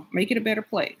world, make it a better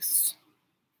place.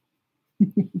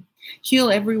 Heal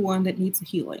everyone that needs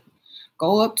healing.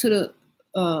 Go up to the,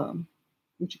 the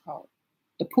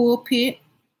pulpit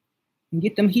and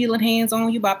get them healing hands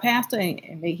on you by pastor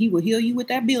and he will heal you with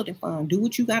that building fund. Do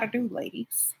what you got to do,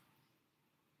 ladies.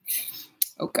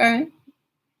 Okay.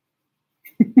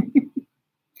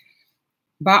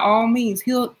 By all means,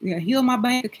 heal my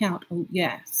bank account. Oh,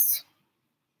 yes.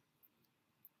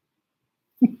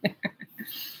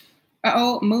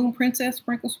 Uh-oh, Moon Princess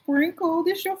Sprinkle Sprinkle.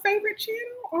 This your favorite channel?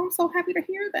 Oh, I'm so happy to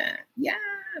hear that. Yes.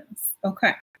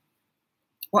 Okay.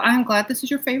 Well, I'm glad this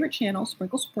is your favorite channel,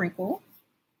 Sprinkle Sprinkle.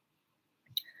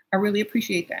 I really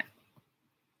appreciate that.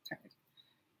 Okay.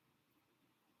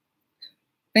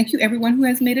 Thank you, everyone who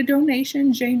has made a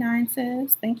donation. J9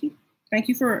 says, thank you. Thank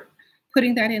you for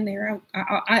putting that in there.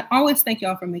 I always thank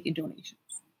y'all for making donations.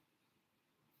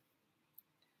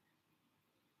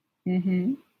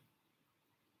 Mm-hmm.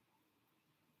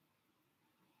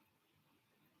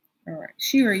 All right.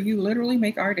 Shira, you literally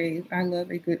make our days. I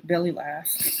love a good belly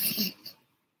laugh.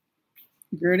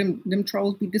 Girl, them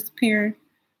trolls be disappearing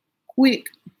quick.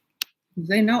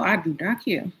 They know I do not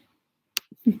care.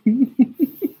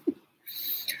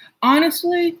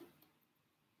 Honestly,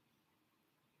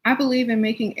 I believe in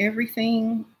making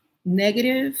everything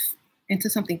negative into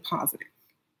something positive.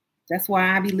 That's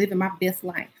why I be living my best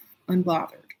life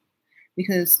unbothered.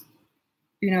 Because,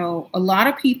 a lot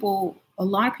of people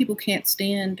can't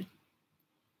stand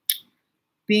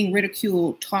being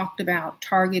ridiculed, talked about,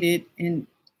 targeted, and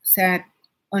sad,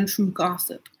 untrue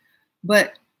gossip.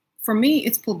 But for me,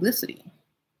 it's publicity.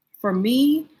 For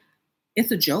me,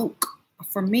 it's a joke.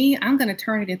 For me, I'm going to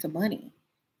turn it into money.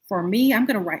 For me, I'm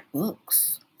going to write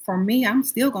books. For me, I'm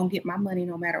still going to get my money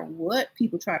no matter what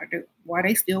people try to do. Why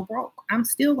they still broke. I'm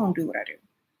still going to do what I do.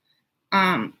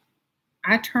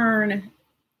 I turn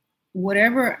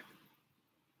whatever,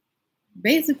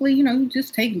 basically, you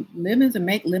just take lemons and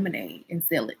make lemonade and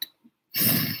sell it.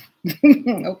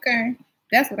 Okay.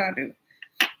 That's what I do.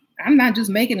 I'm not just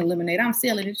making a lemonade. I'm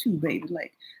selling it too, baby.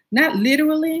 Like, not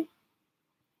literally,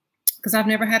 because I've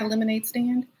never had a lemonade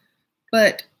stand,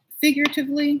 but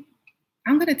figuratively,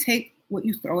 I'm going to take what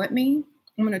you throw at me.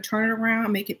 I'm going to turn it around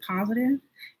and make it positive.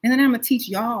 And then I'm going to teach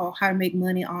y'all how to make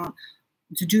money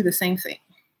to do the same thing.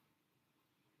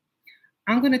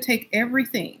 I'm going to take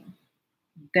everything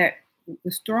that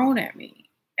was thrown at me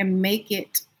and make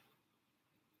it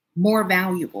more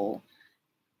valuable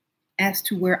as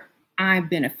to where I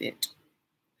benefit.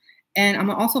 And I'm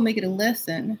going to also make it a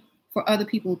lesson for other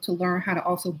people to learn how to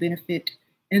also benefit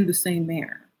in the same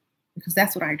manner, because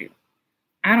that's what I do.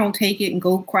 I don't take it and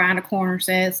go cry in a corner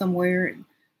sad somewhere and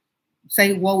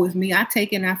say, woe is me. I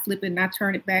take it and I flip it and I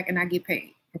turn it back and I get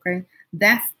paid. Okay.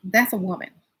 That's a woman.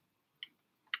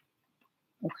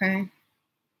 Okay.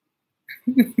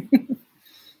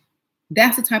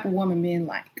 That's the type of woman men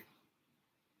like.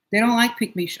 They don't like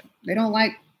Pickmiesha. They don't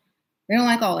like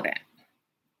all of that.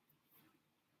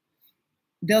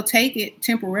 They'll take it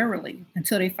temporarily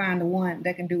until they find the one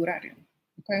that can do what I do.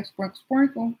 Okay, sprinkle,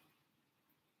 sprinkle.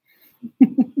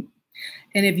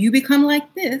 And if you become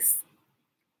like this,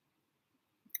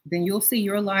 then you'll see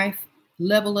your life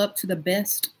level up to the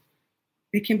best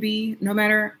it can be, no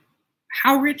matter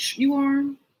how rich you are,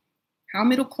 how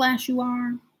middle class you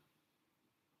are.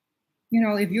 You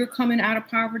know, if you're coming out of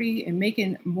poverty and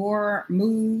making more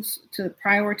moves to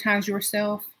prioritize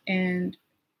yourself and,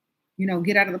 you know,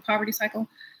 get out of the poverty cycle,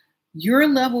 your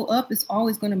level up is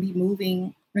always going to be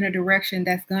moving in a direction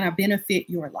that's going to benefit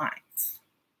your life.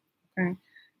 Okay.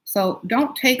 So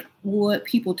don't take what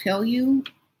people tell you.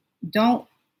 Don't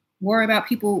worry about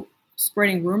people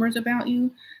spreading rumors about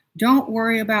you. Don't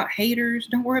worry about haters.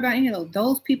 Don't worry about any of those.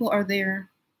 Those people are there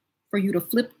for you to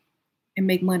flip and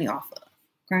make money off of.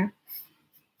 Okay.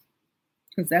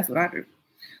 Because that's what I do.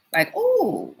 Like,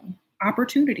 oh,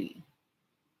 opportunity.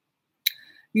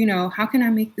 You know, how can I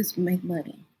make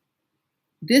money?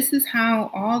 This is how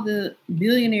all the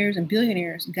billionaires and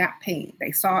billionaires got paid.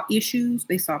 They saw issues,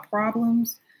 they saw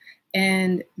problems,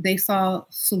 and they saw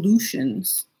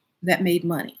solutions that made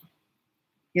money.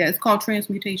 Yeah, it's called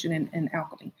transmutation in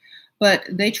alchemy. But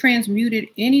they transmuted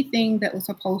anything that was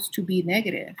supposed to be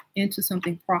negative into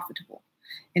something profitable.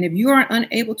 And if you are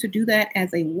unable to do that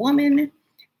as a woman,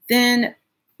 then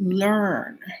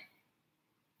learn.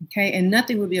 Okay, and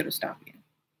nothing will be able to stop you.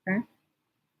 Okay.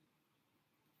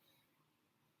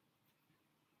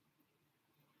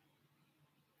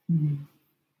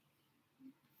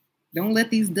 Don't let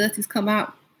these dusties come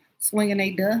out swinging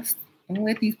their dust. Don't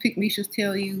let these pickmeshas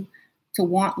tell you to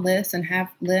want less and have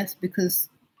less because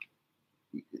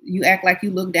you act like you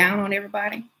look down on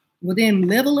everybody. Well, then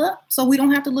level up so we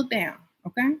don't have to look down.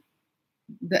 Okay.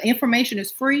 The information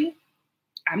is free.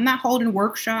 I'm not holding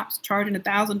workshops, charging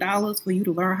 $1,000 for you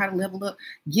to learn how to level up.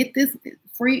 Get this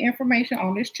free information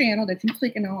on this channel that you're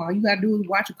clicking on. All you got to do is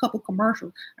watch a couple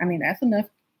commercials. I mean, that's enough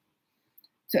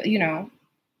to, you know,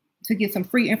 to get some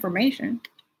free information.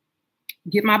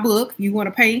 Get my book. You want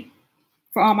to pay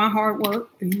for all my hard work.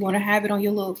 If you want to have it on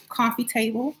your little coffee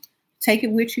table, take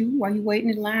it with you while you're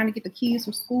waiting in line to get the kids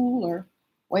from school, or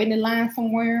waiting in line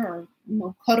somewhere, or, you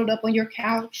know, cuddled up on your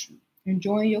couch,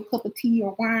 enjoying your cup of tea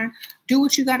or wine. Do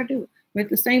what you got to do. But at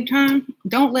the same time,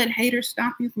 don't let haters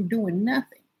stop you from doing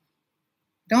nothing.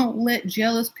 Don't let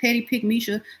jealous, petty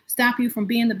pickmesha stop you from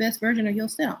being the best version of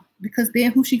yourself, because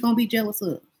then who's she going to be jealous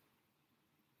of?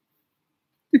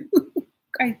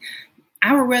 Okay.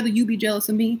 I would rather you be jealous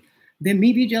of me than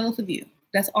me be jealous of you.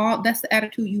 That's all. That's the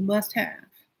attitude you must have.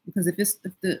 Because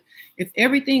if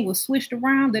everything was switched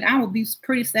around, then I would be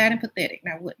pretty sad and pathetic.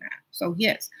 Now, would not. So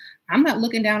yes, I'm not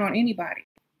looking down on anybody.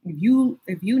 If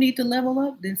you need to level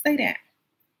up, then say that.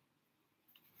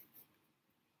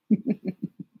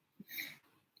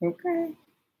 Okay.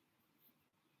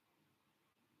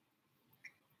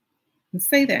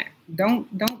 Say that.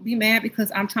 Don't be mad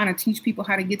because I'm trying to teach people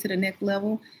how to get to the next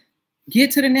level.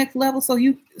 Get to the next level so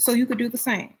you could do the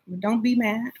same. But don't be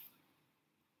mad.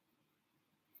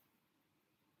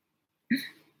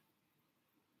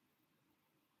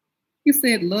 You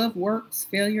said love works,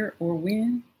 failure, or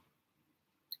win.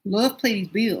 Love pay these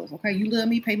bills. Okay, you love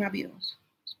me, pay my bills.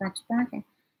 Sprinkle, sprinkle.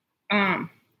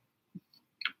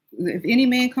 If any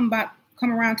man come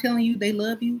around telling you they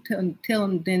love you, tell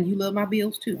them then you love my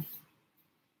bills too.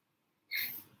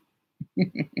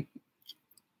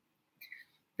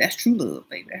 That's true love,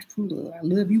 baby. That's true love. I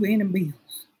love you and them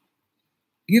bills.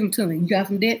 Give them to me. You got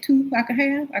some debt too I can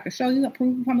have? I can show you, I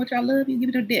prove how much I love you. Give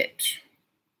me the debt.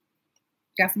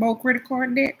 Got some old credit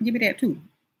card debt? Give me that too.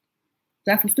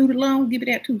 Got some student loan? Give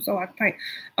me that too so I can pay.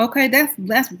 Okay,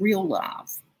 that's real love.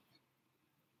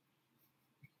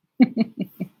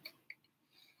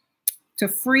 To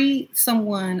free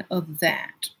someone of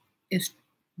that is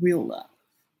real love.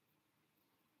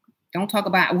 Don't talk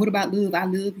about, what about love? I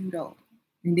love you though.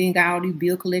 And then got all these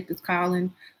bill collectors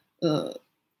calling,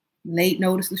 late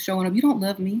notices showing up. You don't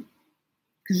love me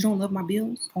because you don't love my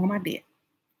bills or my debt.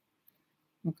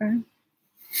 Okay?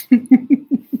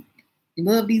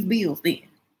 Love these bills then.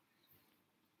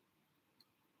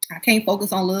 I can't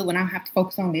focus on love when I have to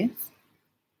focus on this.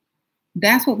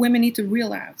 That's what women need to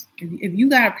realize. If you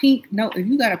got a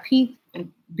pink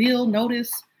bill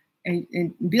notice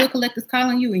and bill collectors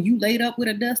calling you and you laid up with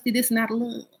a dusty, this is not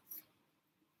love.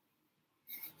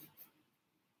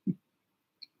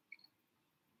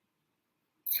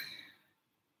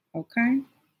 Okay?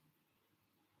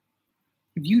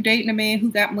 If you dating a man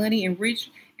who got money and rich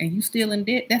and you still in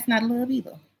debt, that's not love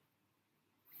either.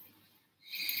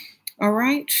 All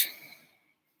right?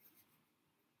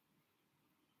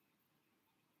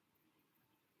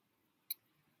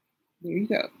 There you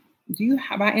go. Do you,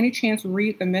 by any chance,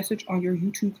 read the message on your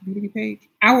YouTube community page?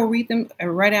 I will read them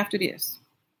right after this.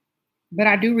 But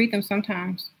I do read them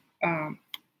sometimes.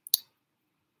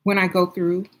 when I go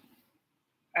through.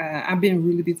 I've been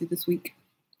really busy this week,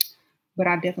 but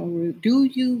I definitely do.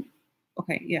 You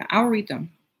okay? Yeah, I'll read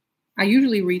them. I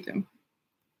usually read them.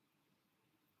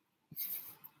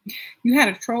 You had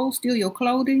a troll steal your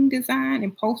clothing design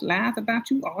and post lies about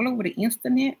you all over the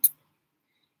internet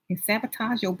and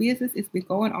sabotage your business. It's been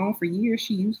going on for years.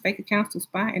 She used fake accounts to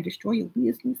spy and destroy your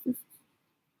businesses.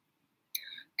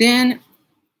 Then,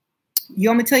 you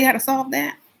want me to tell you how to solve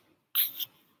that?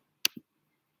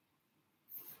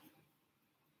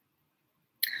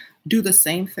 Do the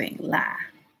same thing. Lie.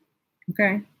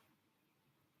 Okay?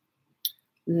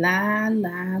 Lie,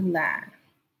 lie, lie.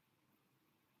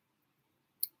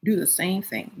 Do the same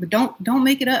thing, but don't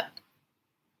make it up.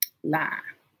 Lie.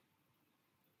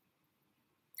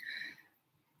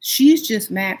 She's just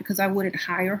mad because I wouldn't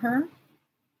hire her.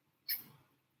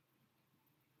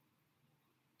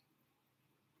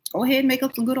 Go ahead and make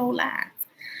up some good old lies.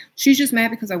 She's just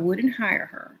mad because I wouldn't hire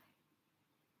her.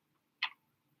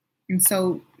 And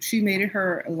so she made it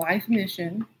her life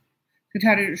mission to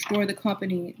try to destroy the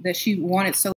company that she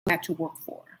wanted so bad to work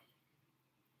for.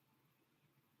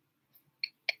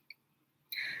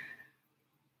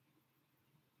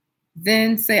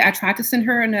 Then say, I tried to send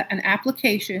her an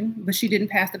application, but she didn't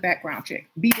pass the background check.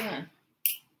 Be done.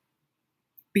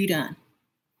 Be done.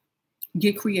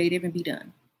 Get creative and be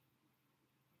done.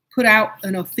 Put out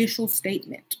an official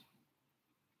statement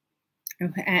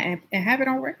and have it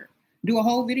on record. Do a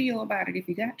whole video about it if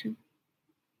you got to.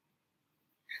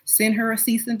 Send her a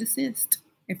cease and desist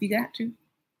if you got to.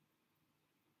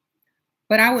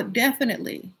 But I would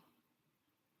definitely,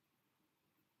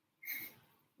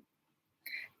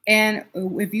 and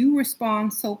if you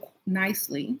respond so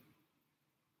nicely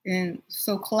and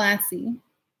so classy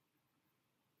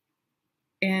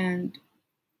and,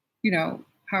 you know,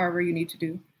 however you need to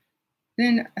do,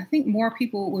 then I think more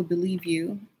people would believe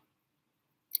you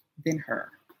than her.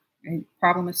 And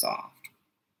problem is solved.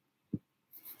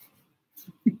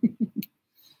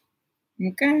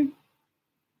 Okay.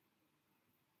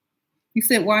 You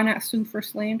said, why not sue for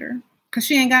slander? Because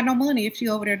she ain't got no money if she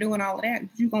over there doing all of that.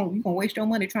 You gonna waste your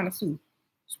money trying to sue.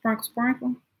 Sprinkle,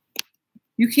 sprinkle.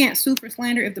 You can't sue for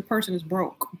slander if the person is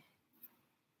broke.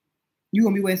 You're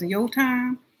going to be wasting your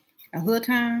time, and her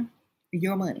time, and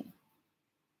your money.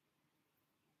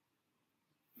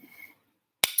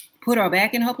 Put her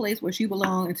back in her place where she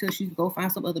belongs until she can go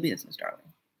find some other business, darling.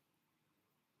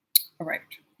 All right.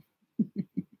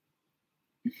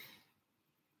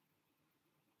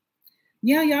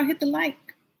 Yeah, y'all hit the like.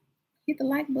 Hit the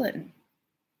like button.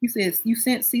 You said you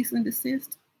sent cease and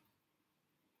desist.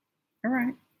 All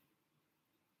right.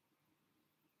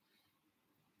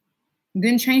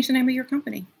 Then change the name of your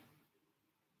company.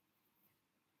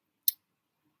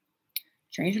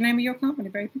 Change the name of your company,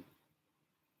 baby.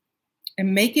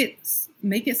 And make it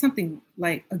something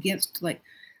like against, like,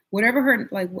 whatever her,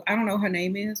 like, I don't know her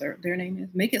name is or their name is.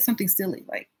 Make it something silly,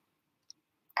 like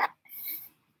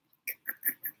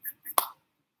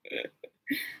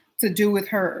to do with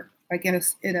her, like in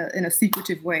a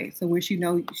secretive way, so where she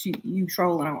know you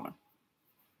trolling on her.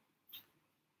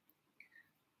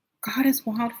 God is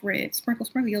wild, Fred. Sprinkle,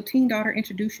 sprinkle. Your teen daughter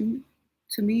introduced you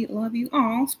to me. Love you.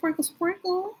 Oh, sprinkle,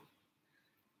 sprinkle.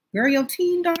 Girl, your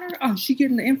teen daughter. Oh, she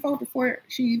getting the info before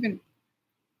she even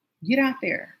get out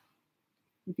there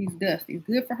with these dusties.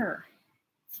 Good for her.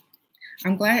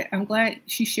 I'm glad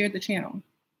she shared the channel.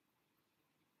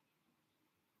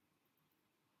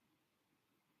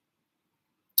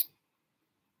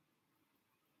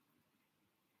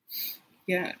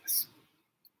 Yes.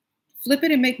 Flip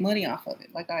it and make money off of it,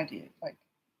 like I did. Like,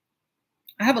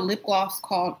 I have a lip gloss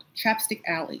called Chapstick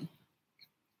Alley.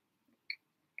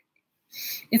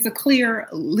 It's a clear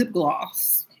lip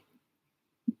gloss.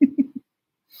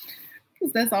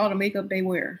 Because that's all the makeup they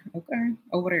wear, okay,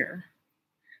 over there.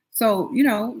 So, you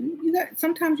know,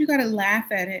 sometimes you got to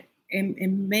laugh at it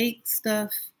and make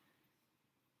stuff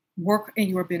work in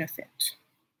your benefit,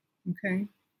 okay?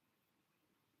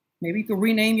 Maybe you could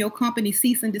rename your company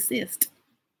Cease and Desist.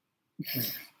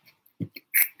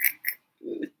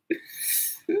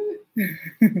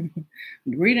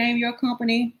 Rename your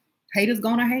company Haters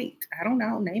Gonna Hate. I don't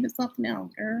know. Name it something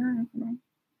else.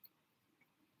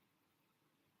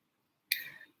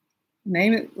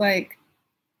 Name it like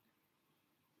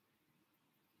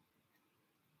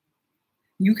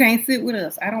You Can't Sit With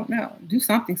Us. I don't know. Do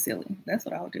something silly. That's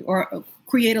what I'll do. Or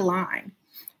create a line.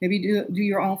 Maybe do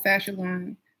your own fashion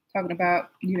line. Talking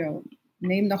about, you know,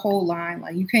 name the whole line,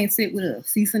 like You Can't Sit With Us,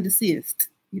 Cease and Desist.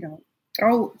 You know,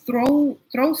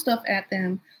 throw stuff at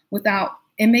them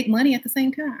and make money at the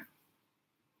same time.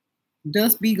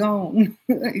 Dust be gone.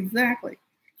 Exactly.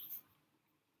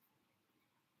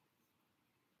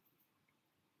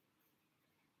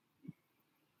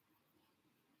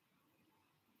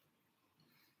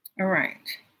 All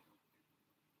right.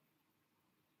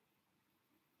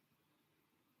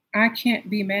 I can't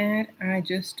be mad. I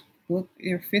just booked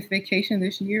your 5th vacation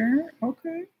this year.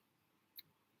 Okay.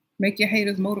 Make your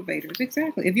haters motivators.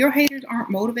 Exactly. If your haters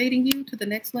aren't motivating you to the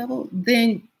next level,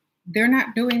 then they're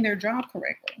not doing their job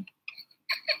correctly.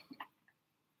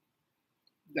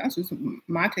 That's just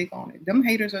my take on it. Them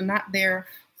haters are not there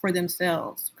for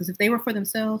themselves. Because if they were for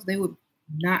themselves, they would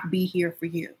not be here for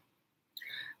you.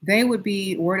 They would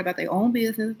be worried about their own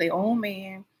business, their own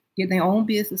man, getting their own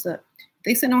business up.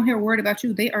 They sitting on here worried about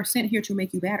you. They are sent here to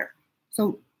make you better.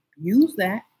 So use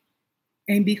that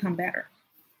and become better.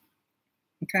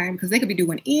 Okay, because they could be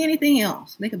doing anything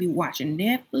else. They could be watching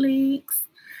Netflix.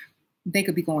 They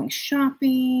could be going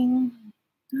shopping.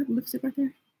 Do I have lipstick right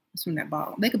there? It's from that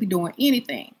bottle. They could be doing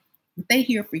anything, but they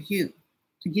here for you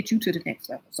to get you to the next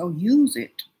level. So use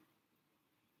it.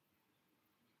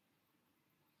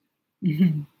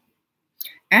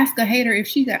 Ask a hater if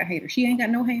she got a hater. She ain't got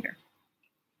no hater.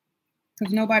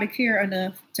 Because nobody care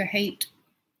enough to hate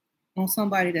on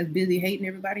somebody that's busy hating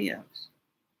everybody else.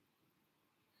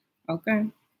 Okay.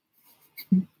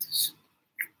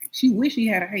 She wish she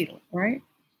had a hater, right?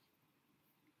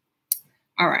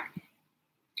 All right.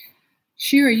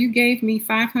 Shira, you gave me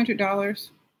 $500.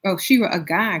 Oh, Shira, a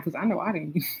guy, because I know I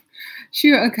didn't.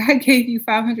 Shira, a guy gave you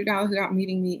 $500 without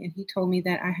meeting me, and he told me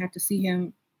that I had to see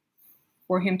him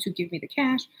for him to give me the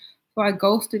cash. So I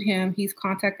ghosted him. He's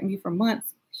contacting me for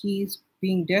months. He's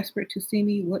being desperate to see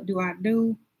me. What do I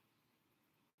do?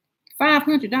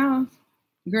 $500?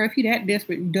 Girl, if he that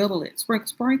desperate, double it.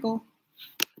 Sprinkle.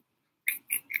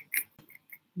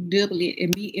 Double it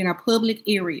and be in a public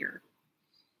area.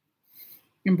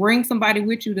 And bring somebody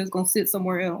with you that's going to sit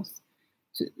somewhere else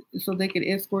so they can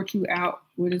escort you out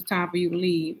when it's time for you to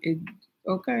leave.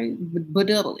 Okay, but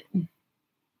double it.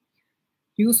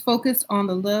 You was focused on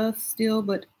the love still,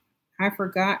 but I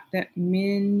forgot that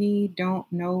many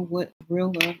don't know what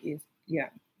real love is. Yeah.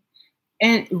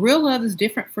 And real love is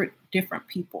different for different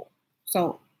people.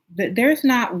 So there's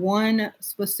not one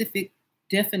specific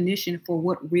definition for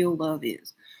what real love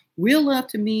is. Real love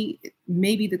to me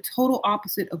may be the total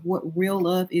opposite of what real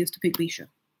love is to PREPLUCKED.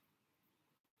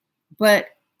 But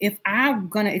if I'm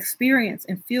going to experience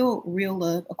and feel real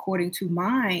love according to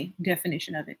my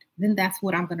definition of it, then that's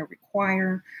what I'm going to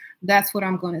require. That's what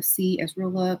I'm going to see as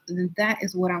real love. And then that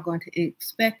is what I'm going to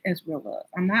expect as real love.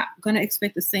 I'm not going to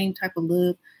expect the same type of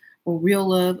love or real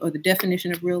love or the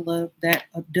definition of real love that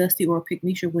a Dusty or a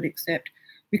PREPLUCKED would accept,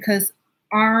 because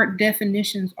our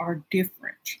definitions are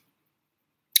different.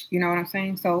 You know what I'm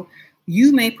saying? So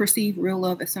you may perceive real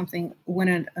love as something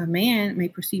when a man may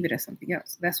perceive it as something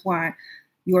else. That's why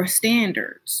your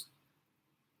standards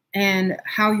and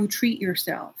how you treat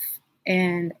yourself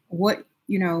and what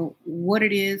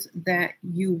it is that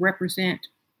you represent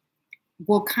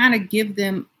will kind of give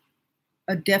them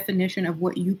a definition of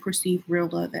what you perceive real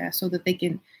love as, so that they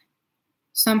can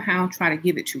somehow try to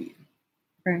give it to you.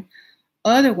 Okay.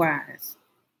 Otherwise,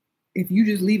 if you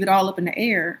just leave it all up in the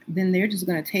air, then they're just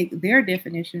going to take their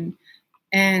definition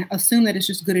and assume that it's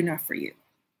just good enough for you.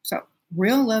 So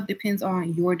real love depends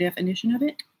on your definition of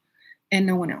it and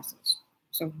no one else's.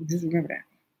 So just remember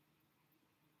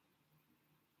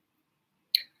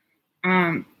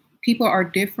that. People are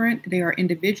different. They are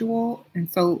individual. And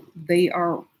so they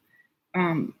are,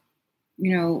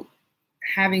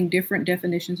 having different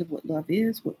definitions of what love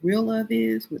is, what real love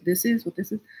is, what this is.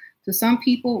 To some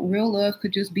people, real love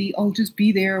could just be, oh, just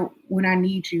be there when I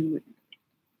need you.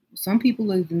 Some people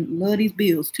love these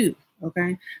bills too,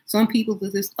 okay? Some people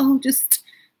is this, oh, just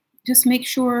make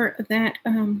sure that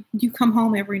you come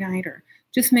home every night, or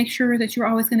just make sure that you're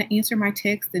always going to answer my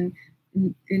text and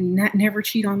not never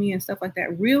cheat on me and stuff like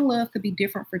that. Real love could be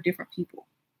different for different people.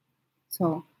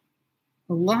 So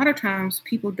a lot of times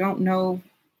people don't know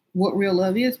what real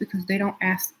love is because they don't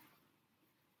ask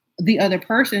the other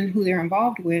person who they're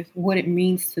involved with what it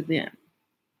means to them.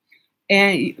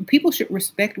 And people should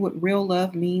respect what real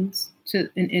love means to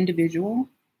an individual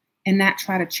and not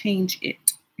try to change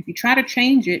it. If you try to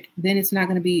change it, then it's not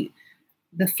going to be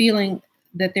the feeling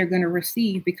that they're going to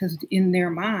receive, because in their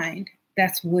mind,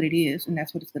 that's what it is and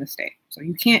that's what it's going to stay. So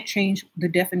you can't change the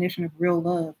definition of real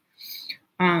love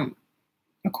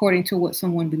according to what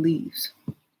someone believes.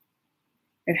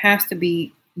 It has to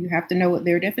be, you have to know what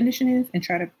their definition is and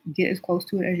try to get as close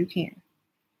to it as you can.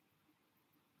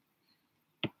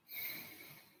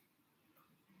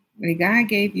 A guy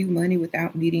gave you money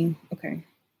without meeting. Okay.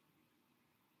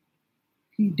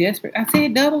 He desperate. I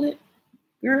said double it.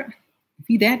 Girl, if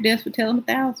he that desperate, tell him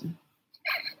 1,000.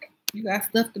 You got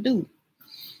stuff to do.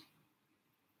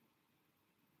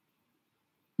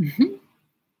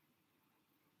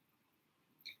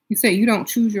 You say you don't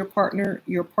choose your partner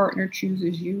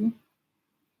chooses you.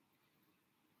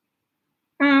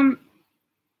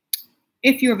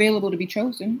 If you're available to be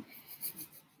chosen.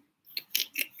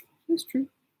 That's true.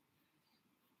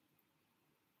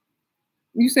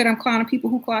 You said I'm clowning people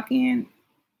who clock in.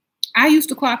 I used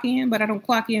to clock in, but I don't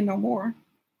clock in no more.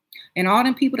 And all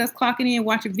them people that's clocking in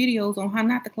watching videos on how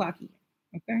not to clock in.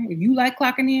 Okay? If you like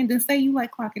clocking in, then say you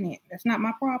like clocking in. That's not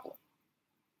my problem.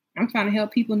 I'm trying to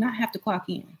help people not have to clock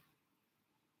in.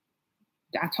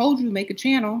 I told you make a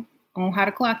channel on how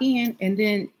to clock in and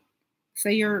then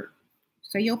say your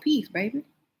piece, baby.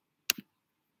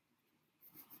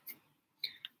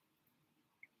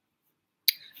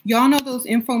 Y'all know those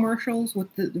infomercials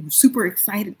with the super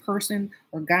excited person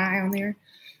or guy on there?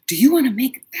 Do you want to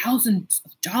make thousands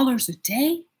of dollars a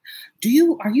day?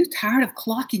 Are you tired of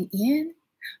clocking in?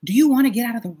 Do you want to get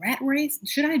out of the rat race?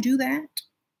 Should I do that?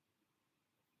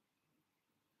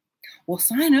 Well,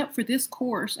 sign up for this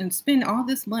course and spend all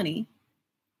this money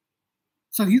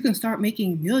so you can start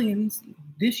making millions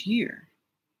this year.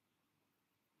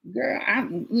 Girl,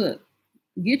 look,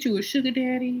 get you a sugar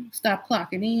daddy, stop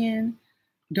clocking in,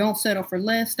 don't settle for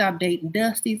less, stop dating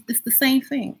dusties. It's the same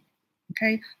thing,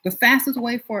 okay? The fastest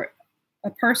way for a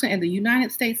person in the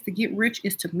United States to get rich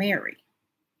is to marry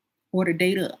or to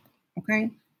date up,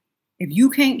 okay? If you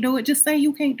can't do it, just say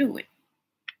you can't do it.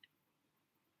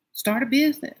 Start a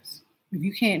business if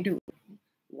you can't do it.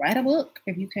 Write a book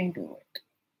if you can't do it.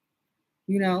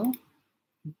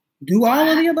 Do all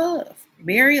of the above.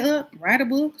 Marry up, write a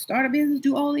book, start a business,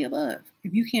 do all the above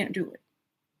if you can't do it.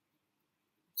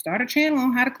 Start a channel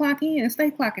on how to clock in and stay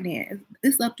clocking in.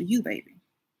 It's up to you, baby.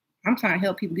 I'm trying to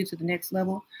help people get to the next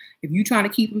level. If you're trying to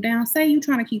keep them down, say you're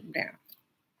trying to keep them down.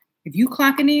 If you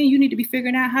clocking in, you need to be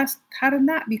figuring out how to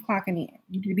not be clocking in.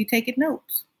 You need to be taking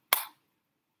notes.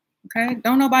 Okay?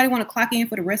 Don't nobody want to clock in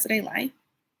for the rest of their life.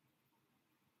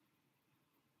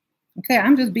 Okay,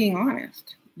 I'm just being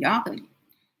honest.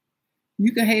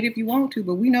 You can hate if you want to,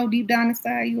 but we know deep down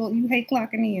inside you hate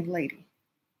clocking in, lady.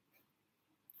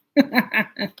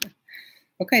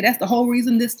 Okay, that's the whole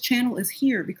reason this channel is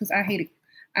here, because I hated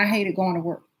going to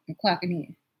work and clocking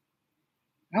in.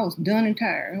 I was done and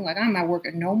tired. I'm like, I'm not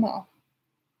working no more.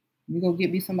 You go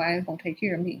get me somebody that's gonna take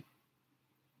care of me.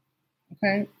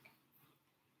 Okay.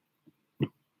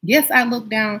 Yes, I look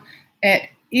down at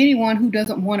anyone who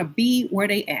doesn't want to be where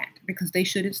they at, because they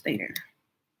shouldn't stay there.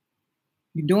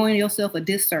 You're doing yourself a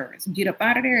disservice. Get up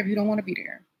out of there if you don't want to be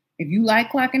there. If you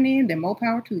like clocking in, then more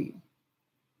power to you.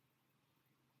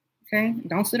 Okay?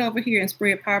 Don't sit over here and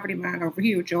spread poverty mind over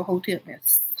here with your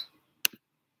hotepness.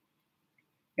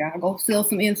 Y'all go sell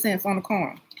some incense on the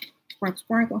corner. Sprinkle,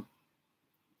 sprinkle.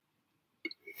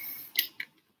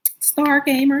 Star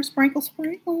gamer, sprinkle,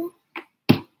 sprinkle.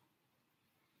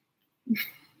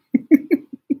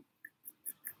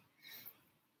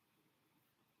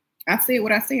 I said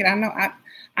what I said. I know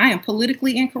I am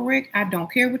politically incorrect. I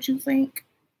don't care what you think.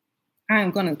 I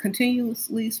am going to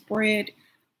continuously spread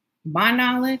my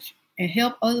knowledge and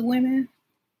help other women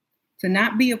to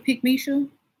not be a Pickmiesha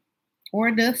or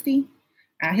a Dusty.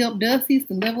 I help Dusties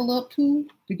to level up to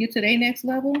get to their next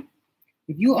level.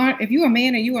 If you're a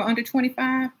man and you are under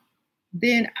 25,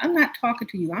 then I'm not talking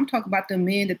to you. I'm talking about the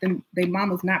men that their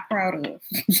mama's not proud of.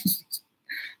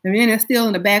 The men that's still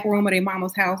in the back room of their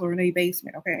mama's house or in their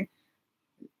basement, okay?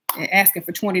 And asking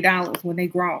for $20 when they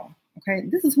grown, okay?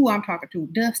 This is who I'm talking to,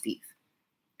 Dusties.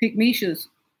 Pickmieshas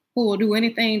who will do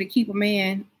anything to keep a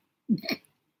man.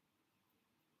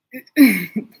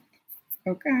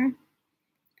 Okay.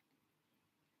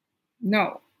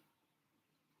 No.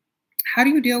 How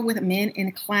do you deal with men in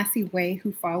a classy way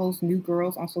who follows new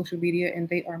girls on social media and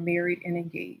they are married and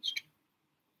engaged?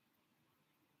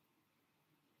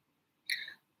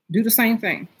 Do the same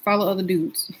thing. Follow other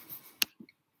dudes.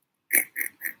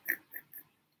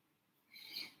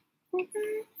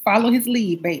 Okay. Follow his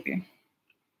lead, baby.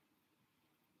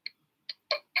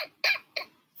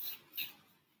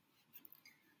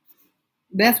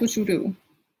 That's what you do.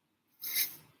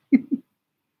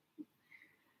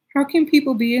 How can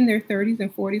people be in their 30s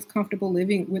and 40s comfortable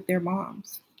living with their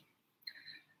moms?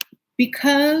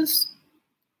 Because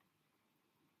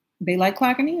they like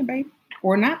clocking in, baby,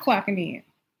 or not clocking in.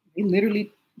 They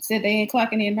literally said they ain't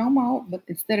clocking in no more, but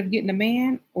instead of getting a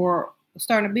man or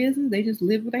starting a business, they just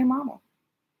live with their mama.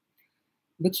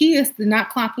 The key is to not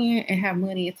clock in and have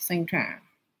money at the same time.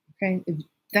 Okay,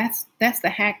 that's the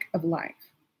hack of life.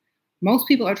 Most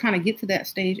people are trying to get to that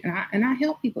stage, and I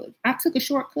help people. I took a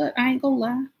shortcut. I ain't gonna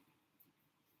lie.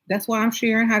 That's why I'm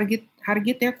sharing how to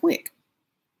get there quick.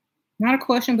 Not a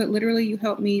question, but literally, you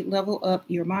help me level up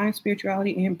your mind,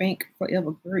 spirituality, and bank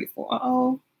forever grateful.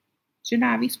 Uh-oh.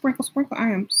 Janavi, sprinkle, sprinkle.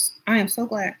 I am so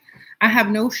glad. I have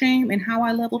no shame in how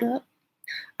I leveled up.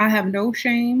 I have no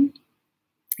shame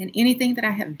in anything that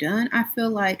I have done. I feel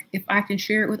like if I can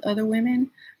share it with other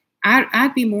women,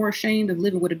 I'd be more ashamed of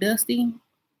living with a Dusty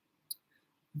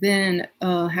than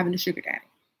having a sugar daddy.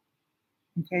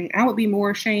 Okay, I would be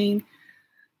more ashamed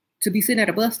to be sitting at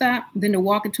a bus stop than to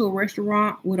walk into a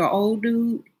restaurant with an old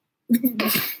dude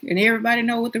and everybody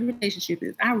know what the relationship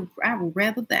is. I would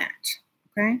rather that.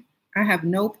 Okay, I have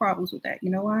no problems with that. You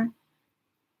know why?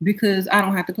 Because I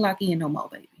don't have to clock in no more,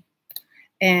 baby.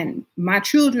 And my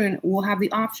children will have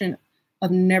the option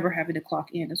of never having to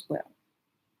clock in as well.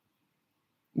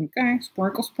 Okay,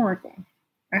 sprinkle, sprinkle.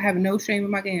 I have no shame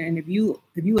in my game. And if you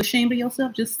ashamed of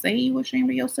yourself, just say you ashamed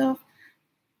of yourself.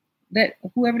 That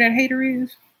whoever that hater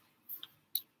is,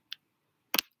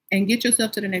 and get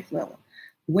yourself to the next level.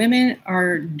 Women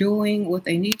are doing what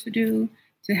they need to do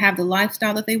to have the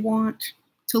lifestyle that they want,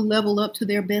 to level up to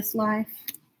their best life.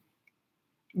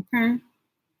 Okay?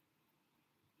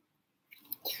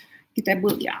 Get that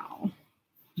book, y'all.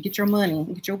 Get your money.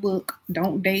 Get your book.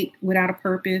 Don't date without a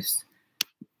purpose.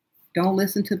 Don't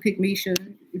listen to Pickmiesha.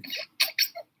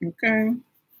 Okay?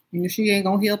 And she ain't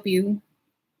gonna help you.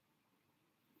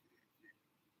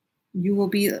 You will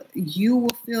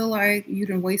feel like you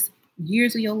done waste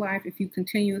years of your life if you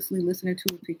continuously listening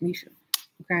to a Pickmiesha.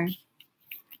 Okay?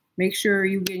 Make sure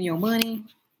you're getting your money,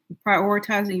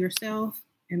 prioritizing yourself,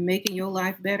 and making your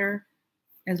life better,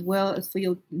 as well as for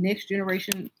your next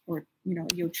generation or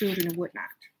your children and whatnot.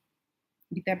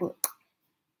 Get that book.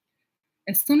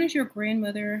 As soon as your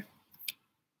grandmother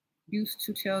used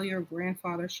to tell your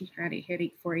grandfather she had a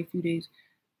headache for a few days,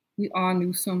 we all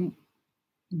knew some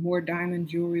more diamond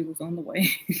jewelry was on the way.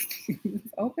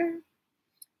 Okay,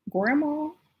 grandma,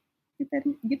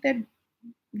 get that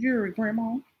jewelry,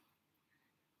 grandma.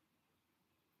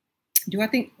 Do I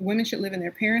think women should live in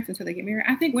their parents until they get married?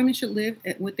 I think women should live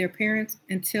with their parents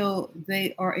until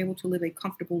they are able to live a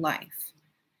comfortable life,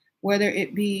 whether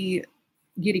it be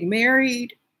getting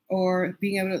married or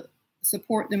being able to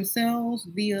support themselves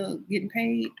via getting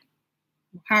paid,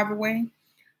 however way.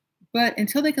 But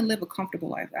until they can live a comfortable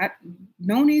life,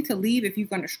 no need to leave if you're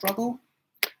going to struggle.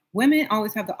 Women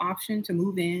always have the option to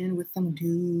move in with some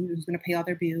dude who's going to pay all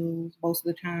their bills most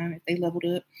of the time if they leveled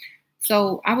up.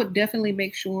 So I would definitely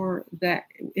make sure that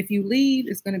if you leave,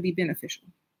 it's going to be beneficial.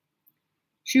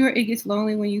 Sure, it gets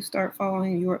lonely when you start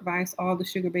following your advice. All the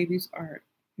sugar babies are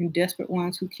and desperate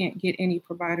ones who can't get any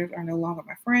providers are no longer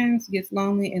my friends. Gets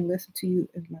lonely and listen to you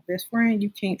as my best friend. You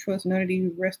can't trust none of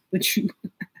these rest but you.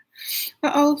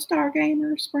 Uh-oh, Star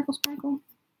Gamer, sprinkle, sprinkle.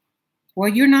 Well,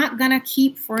 you're not going to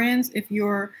keep friends if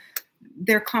you're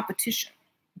their competition,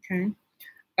 okay?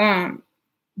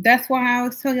 That's why I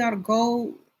always tell y'all to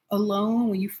go alone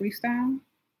when you freestyle.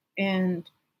 And,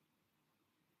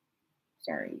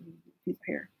 sorry, piece of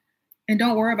hair. And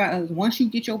don't worry about others. Once you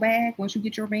get your bag, once you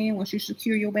get your man, once you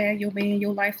secure your bag, your man,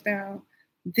 your lifestyle,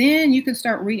 then you can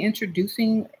start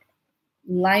reintroducing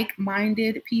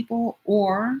like-minded people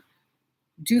or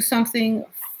do something,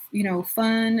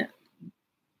 fun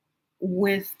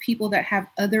with people that have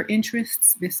other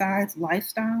interests besides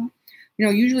lifestyle.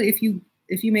 Usually if you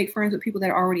make friends with people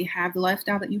that already have the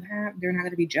lifestyle that you have, they're not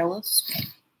going to be jealous.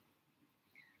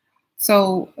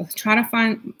 So try to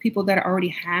find people that already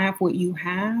have what you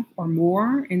have or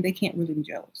more, and they can't really be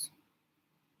jealous.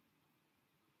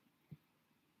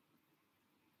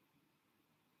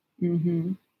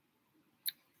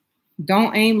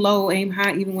 Don't aim low, aim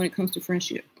high, even when it comes to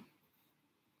friendship.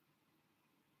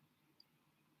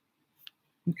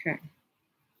 Okay.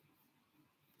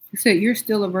 You said you're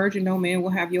still a virgin. No man will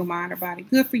have your mind or body.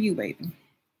 Good for you, baby.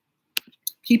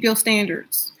 Keep your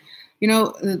standards.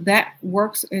 That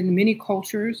works in many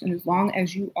cultures. And as long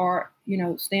as you are,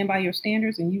 stand by your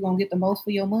standards and you're going to get the most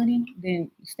for your money,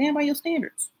 then stand by your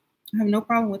standards. I have no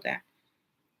problem with that.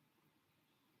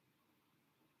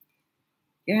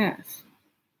 Yes.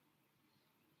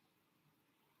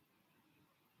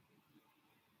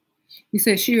 You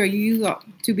said, Shira, you used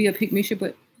to be a Pickmiesha,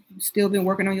 but still been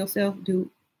working on yourself,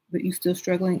 but you still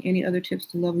struggling. Any other tips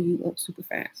to level you up super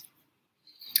fast?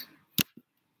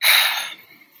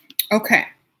 Okay.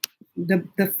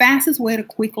 The fastest way to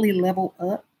quickly level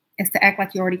up is to act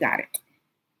like you already got it.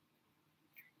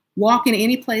 Walk in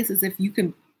any place as if you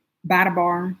can buy the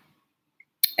bar,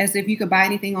 as if you could buy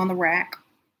anything on the rack.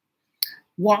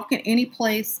 Walk in any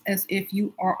place as if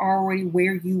you are already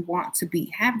where you want to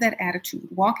be. Have that attitude.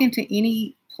 Walk into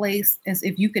any place as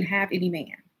if you can have any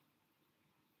man.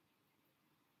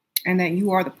 And that you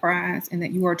are the prize and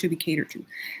that you are to be catered to.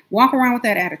 Walk around with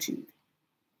that attitude.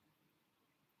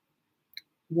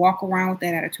 Walk around with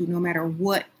that attitude no matter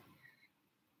what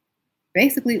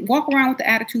Basically, walk around with the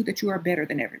attitude that you are better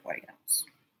than everybody else.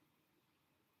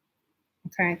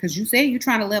 Okay, because you say you're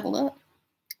trying to level up.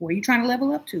 Where are you trying to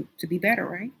level up to? To be better,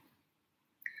 right?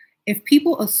 If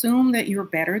people assume that you're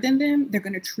better than them, they're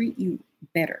going to treat you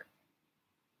better.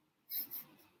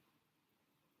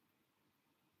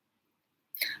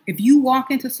 If you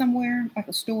walk into somewhere like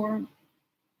a store,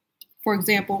 for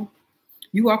example,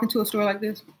 you walk into a store like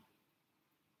this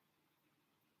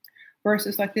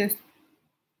versus like this.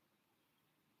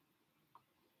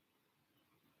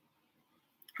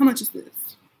 How much is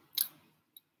this?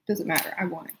 Doesn't matter. I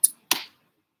want it.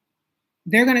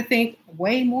 They're going to think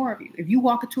way more of you. If you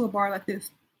walk into a bar like this,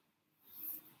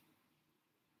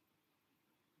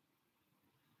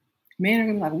 men are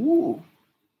going to be like, ooh,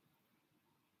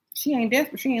 she ain't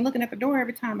desperate. She ain't looking at the door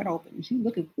every time it opens. She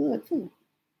looking good too.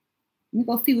 You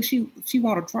go see what she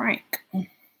want to drink. You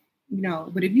know,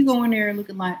 but if you go in there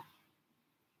looking like,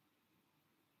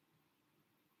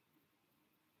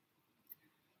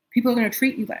 people are going to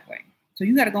treat you that way. So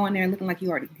you got to go in there looking like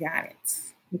you already got it.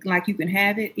 Looking like you can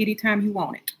have it anytime you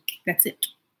want it. That's it.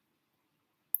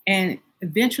 And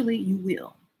eventually you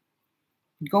will.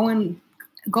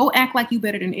 Go act like you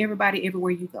better than everybody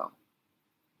everywhere you go.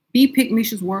 Be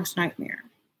Pickmiesha's worst nightmare.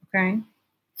 Okay?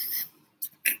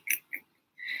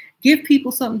 Give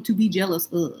people something to be jealous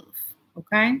of.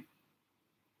 Okay?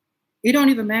 It don't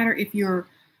even matter if you're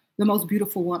the most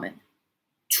beautiful woman.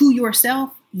 To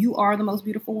yourself, you are the most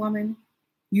beautiful woman.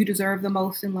 You deserve the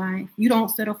most in life. You don't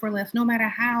settle for less, no matter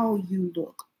how you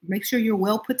look. Make sure you're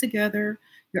well put together.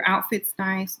 Your outfit's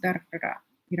nice,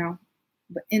 you know.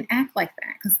 And act like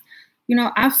that. Because, you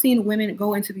know, I've seen women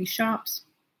go into these shops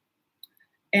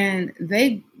and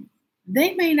they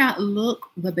may not look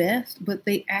the best, but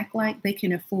they act like they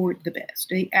can afford the best.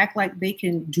 They act like they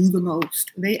can do the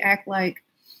most. They act like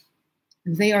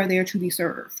they are there to be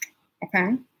served.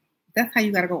 Okay? That's how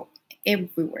you got to go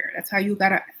everywhere. That's how you got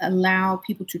to allow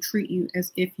people to treat you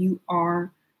as if you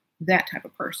are that type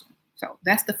of person. So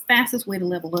that's the fastest way to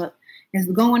level up, is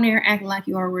to go in there acting like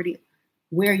you're already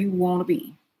where you want to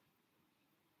be.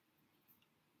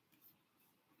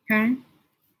 Okay?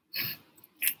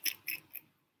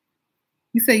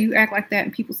 You say you act like that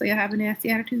and people say I have a nasty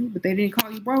attitude, but they didn't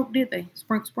call you broke, did they?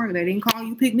 Sprunk. They didn't call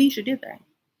you Pickmiesha, did they?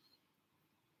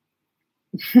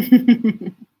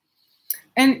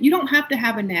 And you don't have to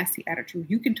have a nasty attitude.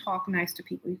 You can talk nice to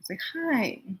people. You can say,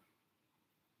 hi.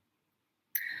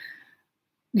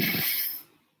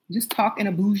 Just talk in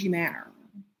a bougie manner.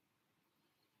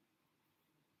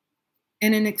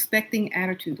 In an expecting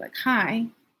attitude, like, hi,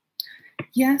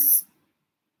 yes,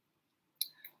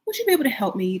 would you be able to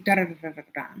help me? Da, da, da, da, da,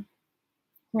 da.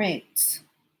 Great.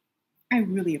 I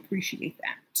really appreciate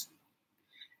that.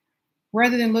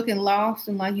 Rather than looking lost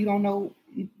and like you don't know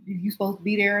if you're supposed to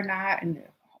be there or not, and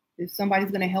if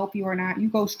somebody's going to help you or not, you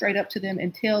go straight up to them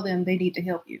and tell them they need to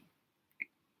help you.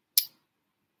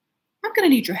 I'm going to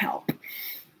need your help.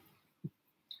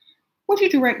 Would you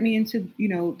direct me into, you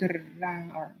know, da, da, da, da,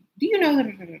 or do you know that?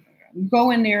 You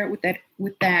go in there with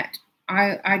that.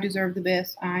 I deserve the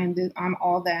best. I'm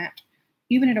all that.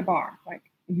 Even at a bar, like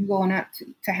you going out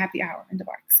to happy hour in the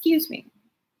bar. Excuse me.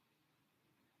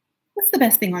 What's the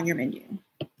best thing on your menu?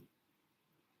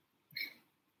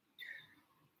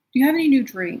 Do you have any new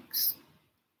drinks?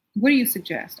 What do you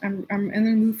suggest? I'm in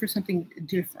the mood for something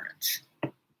different.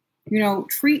 You know,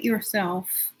 treat yourself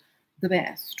the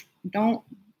best. Don't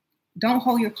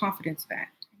hold your confidence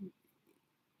back.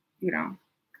 You know,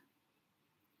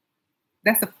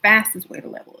 that's the fastest way to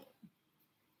level up.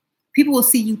 People will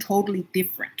see you totally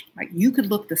different. Like you could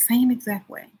look the same exact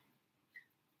way.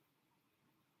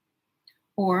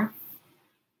 Or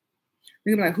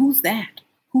they're gonna be like, who's that?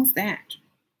 Who's that?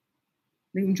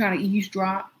 They're gonna try to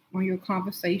eavesdrop on your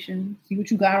conversation, see what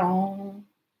you got on.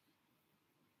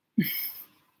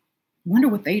 Wonder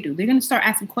what they do. They're gonna start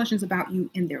asking questions about you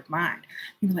in their mind.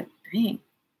 You're like, dang.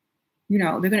 You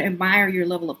know, they're gonna admire your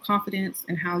level of confidence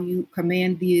and how you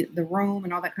command the room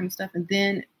and all that kind of stuff. And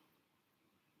then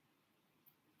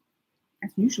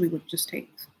that's usually what it just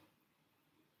takes.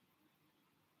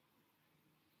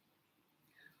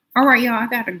 All right, y'all, I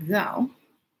gotta go.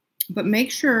 But make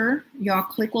sure y'all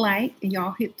click like and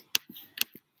y'all hit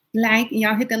like and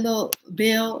y'all hit that little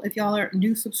bell if y'all are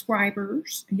new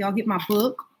subscribers. And y'all get my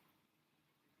book,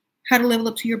 How to Level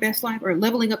Up to Your Best Life, or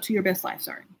Leveling Up to Your Best Life,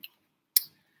 sorry.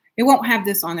 It won't have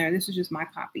this on there. This is just my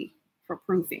copy for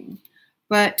proofing.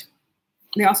 But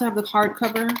they also have the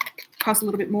hardcover. Costs a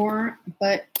little bit more,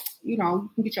 but you know, you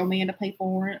can get your man to pay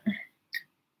for it.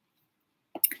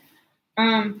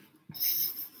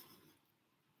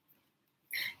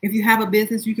 If you have a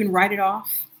business, you can write it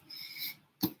off.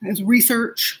 It's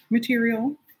research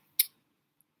material.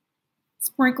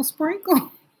 Sprinkle,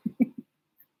 sprinkle.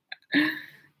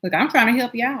 Look, I'm trying to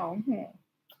help y'all.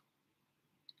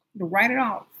 To write it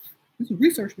off. This is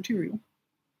research material.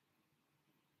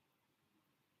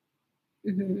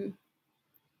 You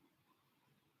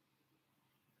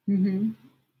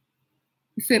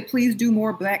said, please do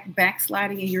more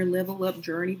backsliding in your level up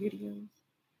journey videos.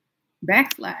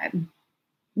 Backsliding?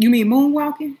 You mean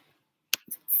moonwalking?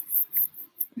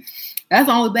 That's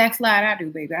the only backslide I do,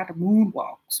 baby. I have to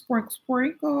moonwalk. Sprinkle,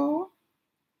 sprinkle.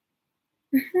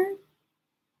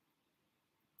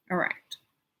 All right.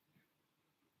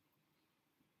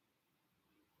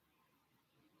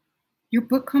 Your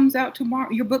book comes out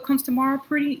tomorrow. Your book comes tomorrow,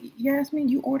 pretty Yasmin.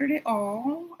 You ordered it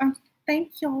all.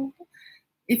 Thank you.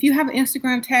 If you have an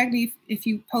Instagram, tag me if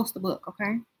you post the book,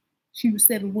 okay?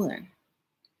 SheRaSeven 1.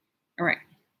 All right.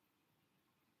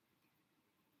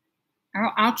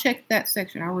 I'll check that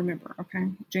section. I'll remember, okay?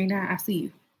 Jane, I see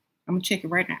you. I'm going to check it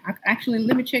right now. Actually,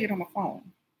 let me check it on my phone.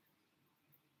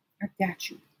 I got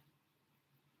you.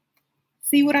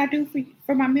 See what I do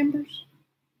for my members?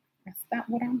 That's not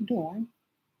what I'm doing.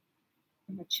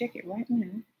 I'm going to check it right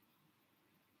now.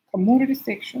 Community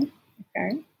section,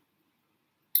 okay?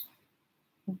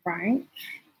 All right.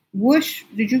 Whoosh,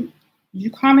 did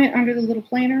you comment under the little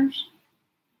planners?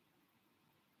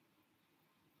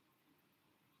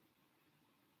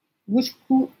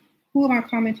 Who am I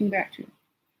commenting back to?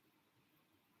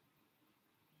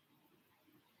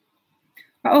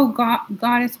 Oh,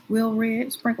 Goddess Will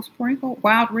Red, Sprinkle Sprinkle,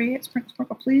 Wild Red, Sprinkle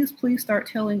Sprinkle. Please start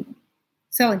selling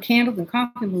candles and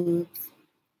coffee mugs.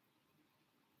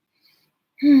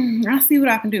 I'll see what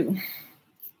I can do.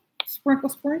 Sprinkle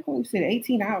Sprinkle. You said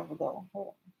 18 hours ago. Hold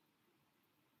on.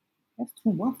 That's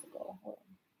 2 months ago. Hold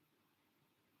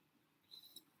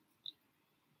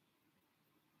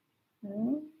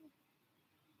on.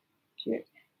 Shit.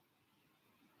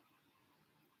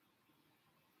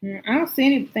 I don't see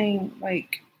anything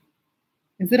like.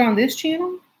 Is it on this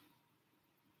channel?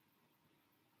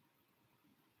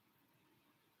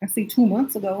 I see 2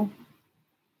 months ago.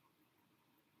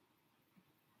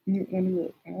 Let me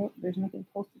look. Oh, there's nothing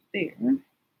posted there.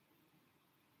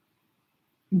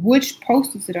 Which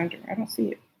post is it under? I don't see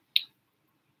it.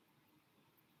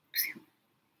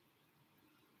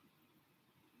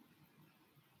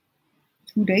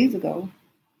 2 days ago.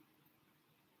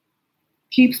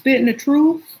 Keep spitting the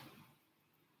truth.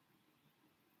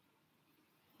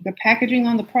 The packaging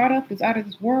on the product is out of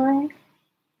this world.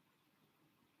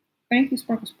 Thank you,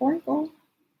 Sprinkle Sprinkle.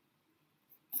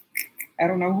 I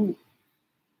don't know who.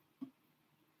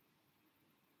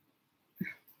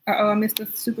 I missed the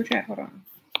super chat. Hold on.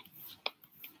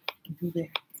 Do that.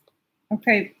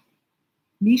 Okay.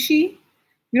 Mishi,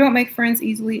 you don't make friends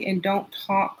easily and don't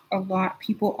talk a lot.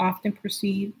 People often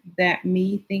perceive that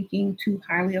me thinking too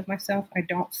highly of myself. I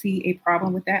don't see a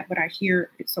problem with that, but I hear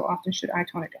it so often. Should I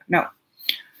tone it down? No.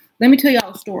 Let me tell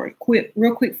y'all a story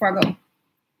real quick before I go.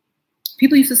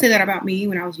 People used to say that about me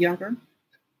when I was younger.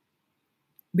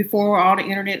 Before all the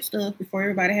internet stuff, before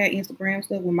everybody had Instagram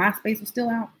stuff, when MySpace was still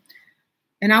out.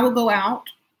 And I would go out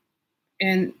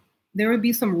and there would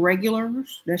be some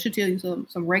regulars. That should tell you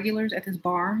some regulars at this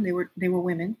bar. They were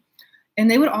women.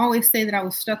 And they would always say that I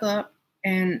was stuck up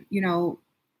and,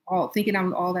 all thinking I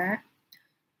was all that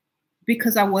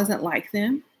because I wasn't like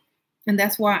them. And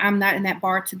that's why I'm not in that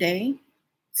bar today,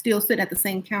 still sitting at the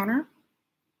same counter.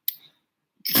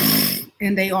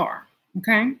 And they are,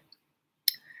 okay?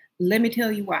 Let me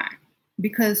tell you why.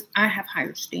 Because I have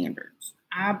higher standards.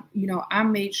 I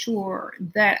made sure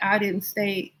that I didn't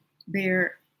stay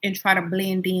there and try to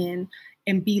blend in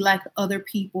and be like other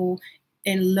people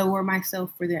and lower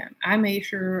myself for them. I made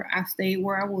sure I stayed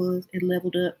where I was and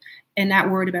leveled up and not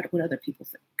worried about what other people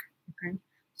think, okay?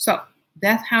 So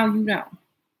that's how you know.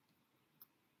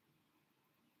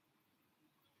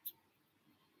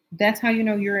 That's how you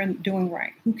know you're doing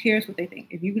right. Who cares what they think?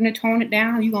 If you're going to tone it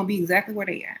down, you're going to be exactly where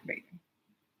they at, baby.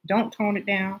 Don't tone it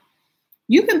down.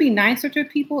 You can be nicer to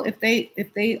people if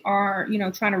they are,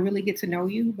 trying to really get to know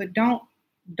you, but don't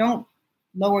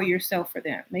lower yourself for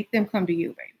them. Make them come to you,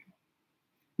 baby.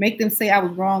 Make them say I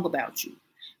was wrong about you.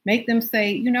 Make them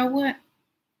say, you know what?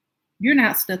 You're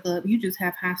not stuck up. You just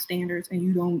have high standards and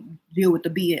you don't deal with the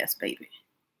BS, baby.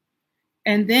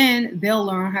 And then they'll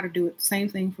learn how to do it the same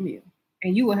thing from you.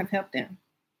 And you will have helped them.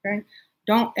 Okay?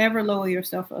 Don't ever lower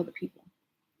yourself for other people.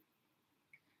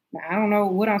 Now, I don't know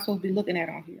what I'm supposed to be looking at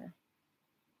on here.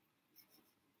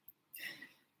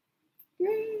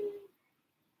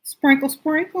 Sprinkle,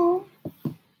 sprinkle.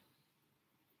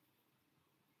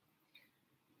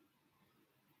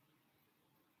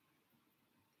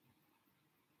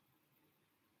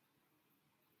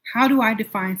 How do I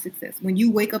define success? When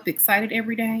you wake up excited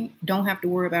every day, don't have to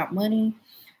worry about money,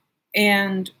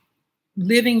 and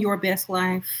living your best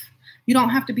life. You don't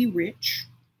have to be rich.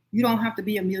 You don't have to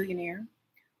be a millionaire,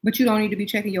 but you don't need to be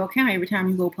checking your account every time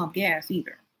you go pump gas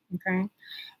either. Okay.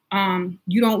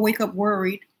 You don't wake up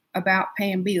worried about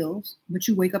paying bills, but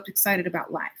you wake up excited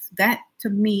about life. That to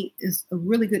me is a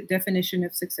really good definition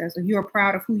of success. If you're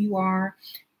proud of who you are,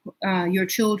 your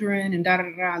children, and da da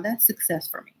da, that's success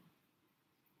for me.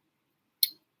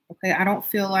 Okay. I don't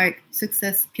feel like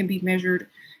success can be measured,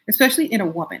 especially in a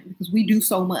woman, because we do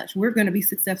so much. We're going to be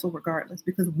successful regardless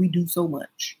because we do so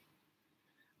much.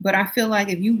 But I feel like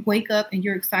if you wake up and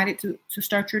you're excited to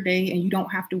start your day and you don't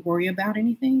have to worry about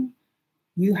anything,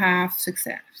 you have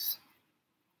success.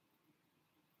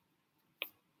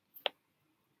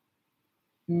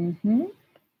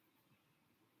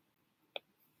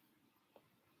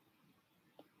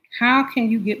 How can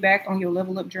you get back on your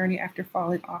level up journey after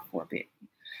falling off for a bit?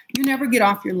 You never get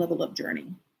off your level up journey.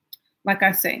 Like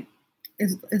I say,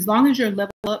 as long as your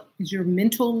level up, as your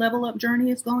mental level up journey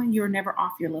is going, you're never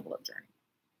off your level up journey.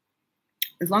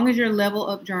 As long as your level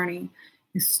up journey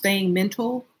is staying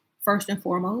mental first and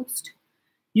foremost,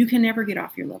 you can never get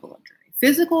off your level up journey.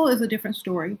 Physical is a different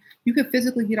story. You can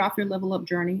physically get off your level up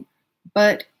journey,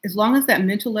 but as long as that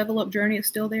mental level up journey is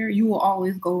still there, you will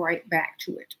always go right back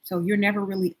to it. So you're never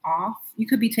really off. You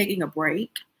could be taking a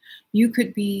break. You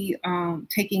could be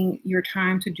taking your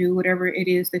time to do whatever it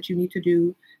is that you need to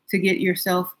do to get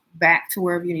yourself back to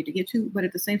wherever you need to get to. But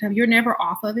at the same time, you're never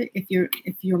off of it if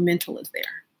your mental is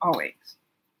there, always.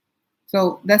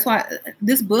 So that's why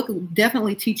this book will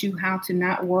definitely teach you how to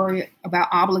not worry about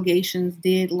obligations,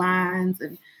 deadlines,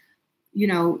 and,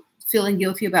 feeling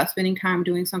guilty about spending time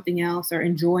doing something else or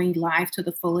enjoying life to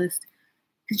the fullest,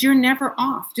 because you're never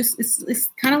off. Just it's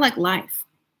kind of like life.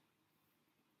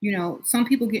 Some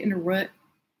people get in a rut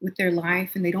with their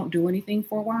life and they don't do anything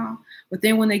for a while, but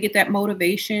then when they get that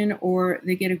motivation or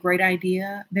they get a great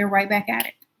idea, they're right back at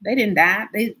it. They didn't die.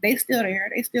 They still there.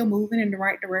 They still moving in the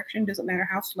right direction. Doesn't matter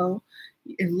how slow.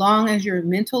 As long as your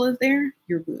mental is there,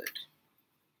 you're good.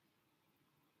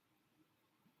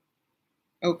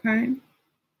 Okay.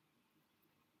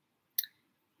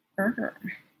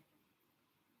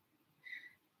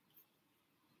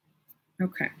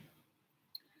 Okay.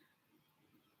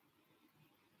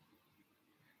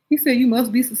 He said, you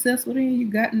must be successful then. You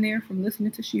gotten there from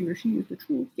listening to Shira. She is the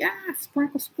truth. Yeah,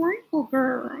 sprinkle,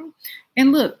 girl.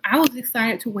 And look, I was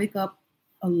excited to wake up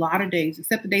a lot of days,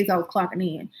 except the days I was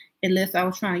clocking in, unless I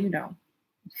was trying, go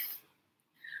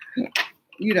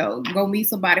meet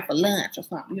somebody for lunch or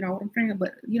something. You know what I'm saying?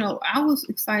 But, I was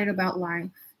excited about life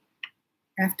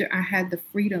after I had the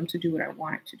freedom to do what I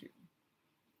wanted to do.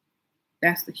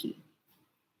 That's the key.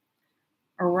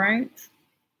 All right.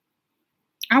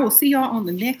 I will see y'all on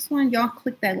the next one. Y'all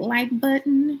click that like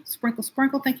button.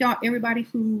 Sprinkle. Thank y'all, everybody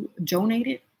who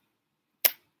donated.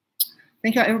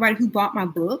 Thank y'all, everybody who bought my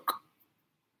book.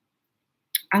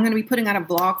 I'm going to be putting out a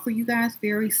vlog for you guys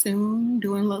very soon,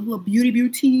 doing a little beauty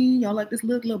routine. Y'all like this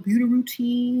little beauty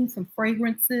routine, some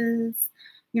fragrances.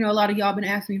 A lot of y'all been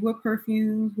asking me what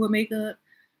perfumes, what makeup.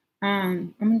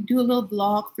 I'm going to do a little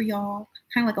vlog for y'all,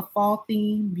 kind of like a fall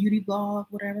theme, beauty vlog,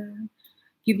 whatever.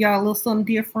 Give y'all a little something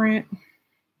different.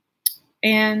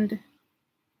 And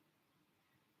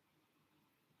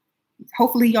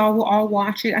hopefully y'all will all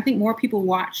watch it. I think more people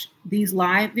watch these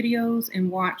live videos and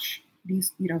watch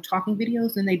these, talking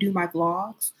videos than they do my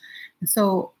vlogs. And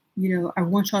so, I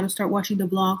want y'all to start watching the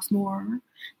vlogs more.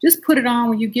 Just put it on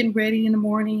when you're getting ready in the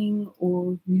morning,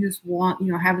 or you just want,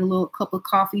 having a little cup of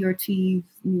coffee or tea.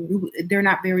 They're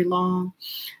not very long.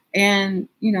 And,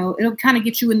 it'll kind of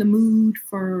get you in the mood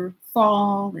for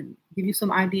fall and give you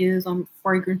some ideas on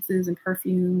fragrances and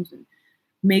perfumes and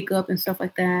makeup and stuff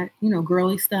like that,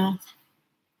 girly stuff.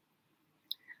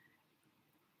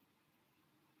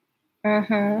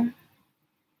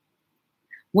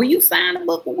 Will you sign a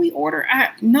book when we order?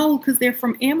 No, because they're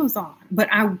from Amazon. But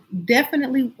I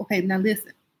definitely, okay, now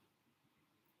listen.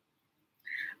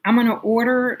 I'm going to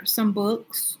order some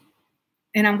books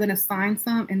and I'm going to sign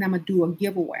some and I'm going to do a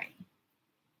giveaway.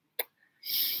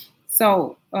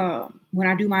 So when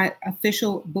I do my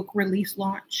official book release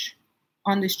launch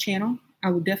on this channel, I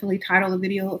will definitely title the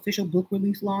video official book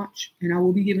release launch, and I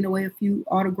will be giving away a few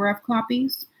autographed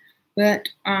copies. But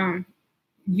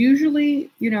usually,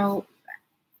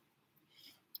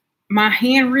 my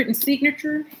handwritten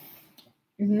signature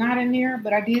is not in there,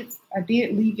 but I did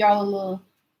leave y'all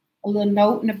a little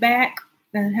note in the back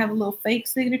that have a little fake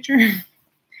signature.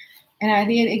 And I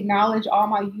did acknowledge all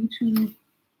my YouTube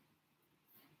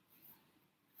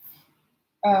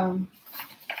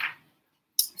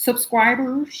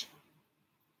subscribers.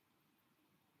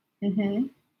 I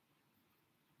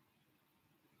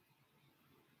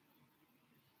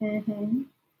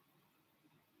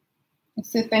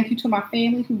said thank you to my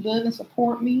family who love and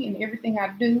support me in everything I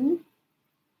do.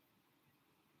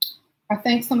 I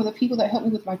thank some of the people that helped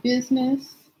me with my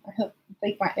business. I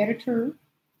thank my editor.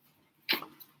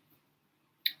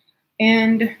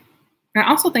 And I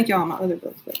also thank y'all on my other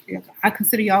books. But yeah, I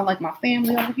consider y'all like my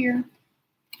family over here.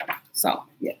 So,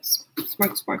 yes,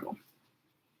 sprinkle, sprinkle.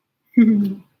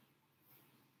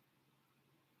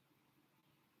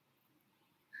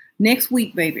 Next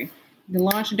week, baby. The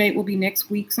launch date will be next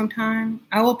week sometime.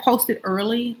 I will post it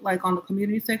early, like on the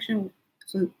community section,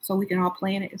 so we can all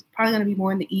plan it. It's probably going to be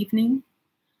more in the evening.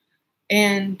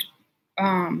 And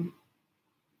I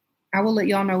will let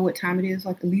y'all know what time it is,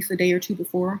 like at least a day or two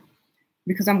before,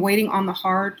 because I'm waiting on the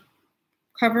hard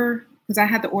cover, because I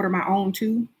had to order my own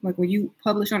too. Like when you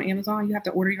publish on Amazon, you have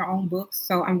to order your own books.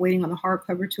 So I'm waiting on the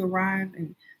hardcover to arrive,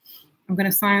 and I'm going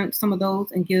to sign some of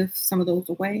those and give some of those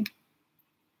away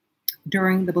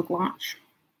during the book launch.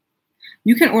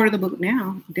 You can order the book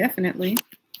now, definitely.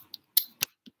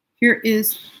 Here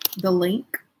is the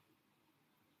link.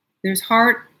 There's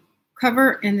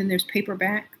hardcover and then there's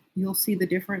paperback. You'll see the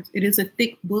difference. It is a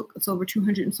thick book. It's over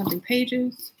 200 and something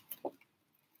pages.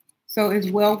 So it's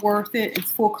well worth it.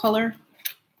 It's full color.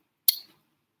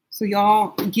 So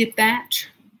y'all get that.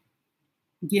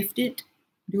 Gift it.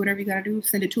 Do whatever you got to do.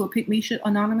 Send it to a Pickmiesha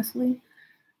anonymously.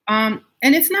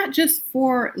 And it's not just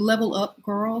for level up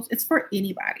girls. It's for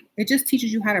anybody. It just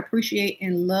teaches you how to appreciate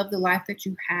and love the life that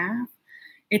you have.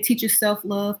 It teaches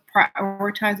self-love,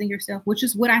 prioritizing yourself, which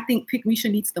is what I think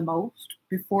Pickmiesha needs the most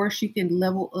before she can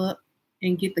level up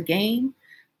and get the game.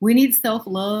 We need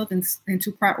self-love and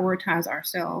to prioritize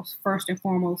ourselves first and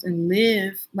foremost and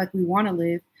live like we want to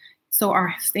live, so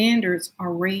our standards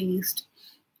are raised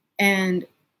and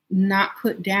not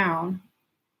put down,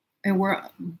 and we're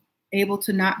able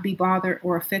to not be bothered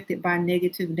or affected by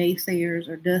negative naysayers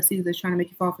or dusties that's trying to make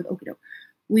you fall for the okie doke.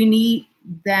 We need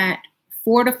that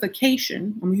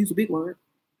fortification. I'm going to use a big word,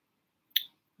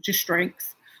 which is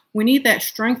strength. We need that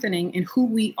strengthening in who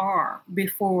we are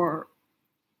before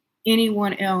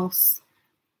anyone else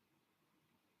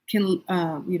can,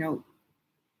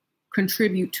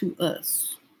 contribute to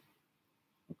us.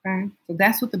 Okay. So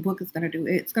that's what the book is going to do.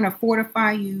 It's going to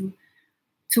fortify you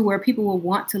to where people will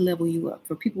want to level you up,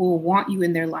 for people will want you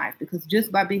in their life, because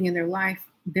just by being in their life,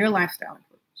 their lifestyle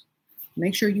improves.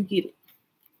 Make sure you get it.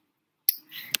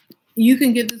 You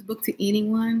can give this book to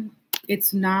anyone.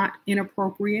 It's not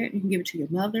inappropriate. You can give it to your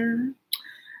mother.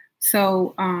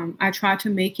 So I try to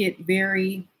make it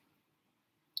very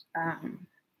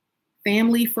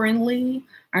family friendly.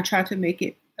 I try to make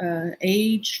it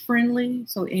age friendly,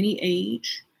 so any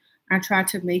age. I try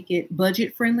to make it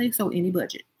budget friendly, so any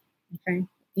budget. Okay.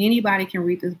 Anybody can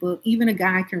read this book. Even a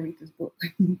guy can read this book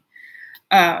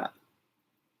and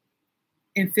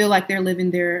feel like they're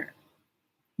living their,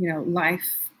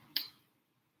 life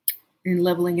and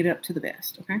leveling it up to the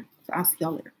best. Okay. So I'll see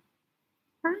y'all later.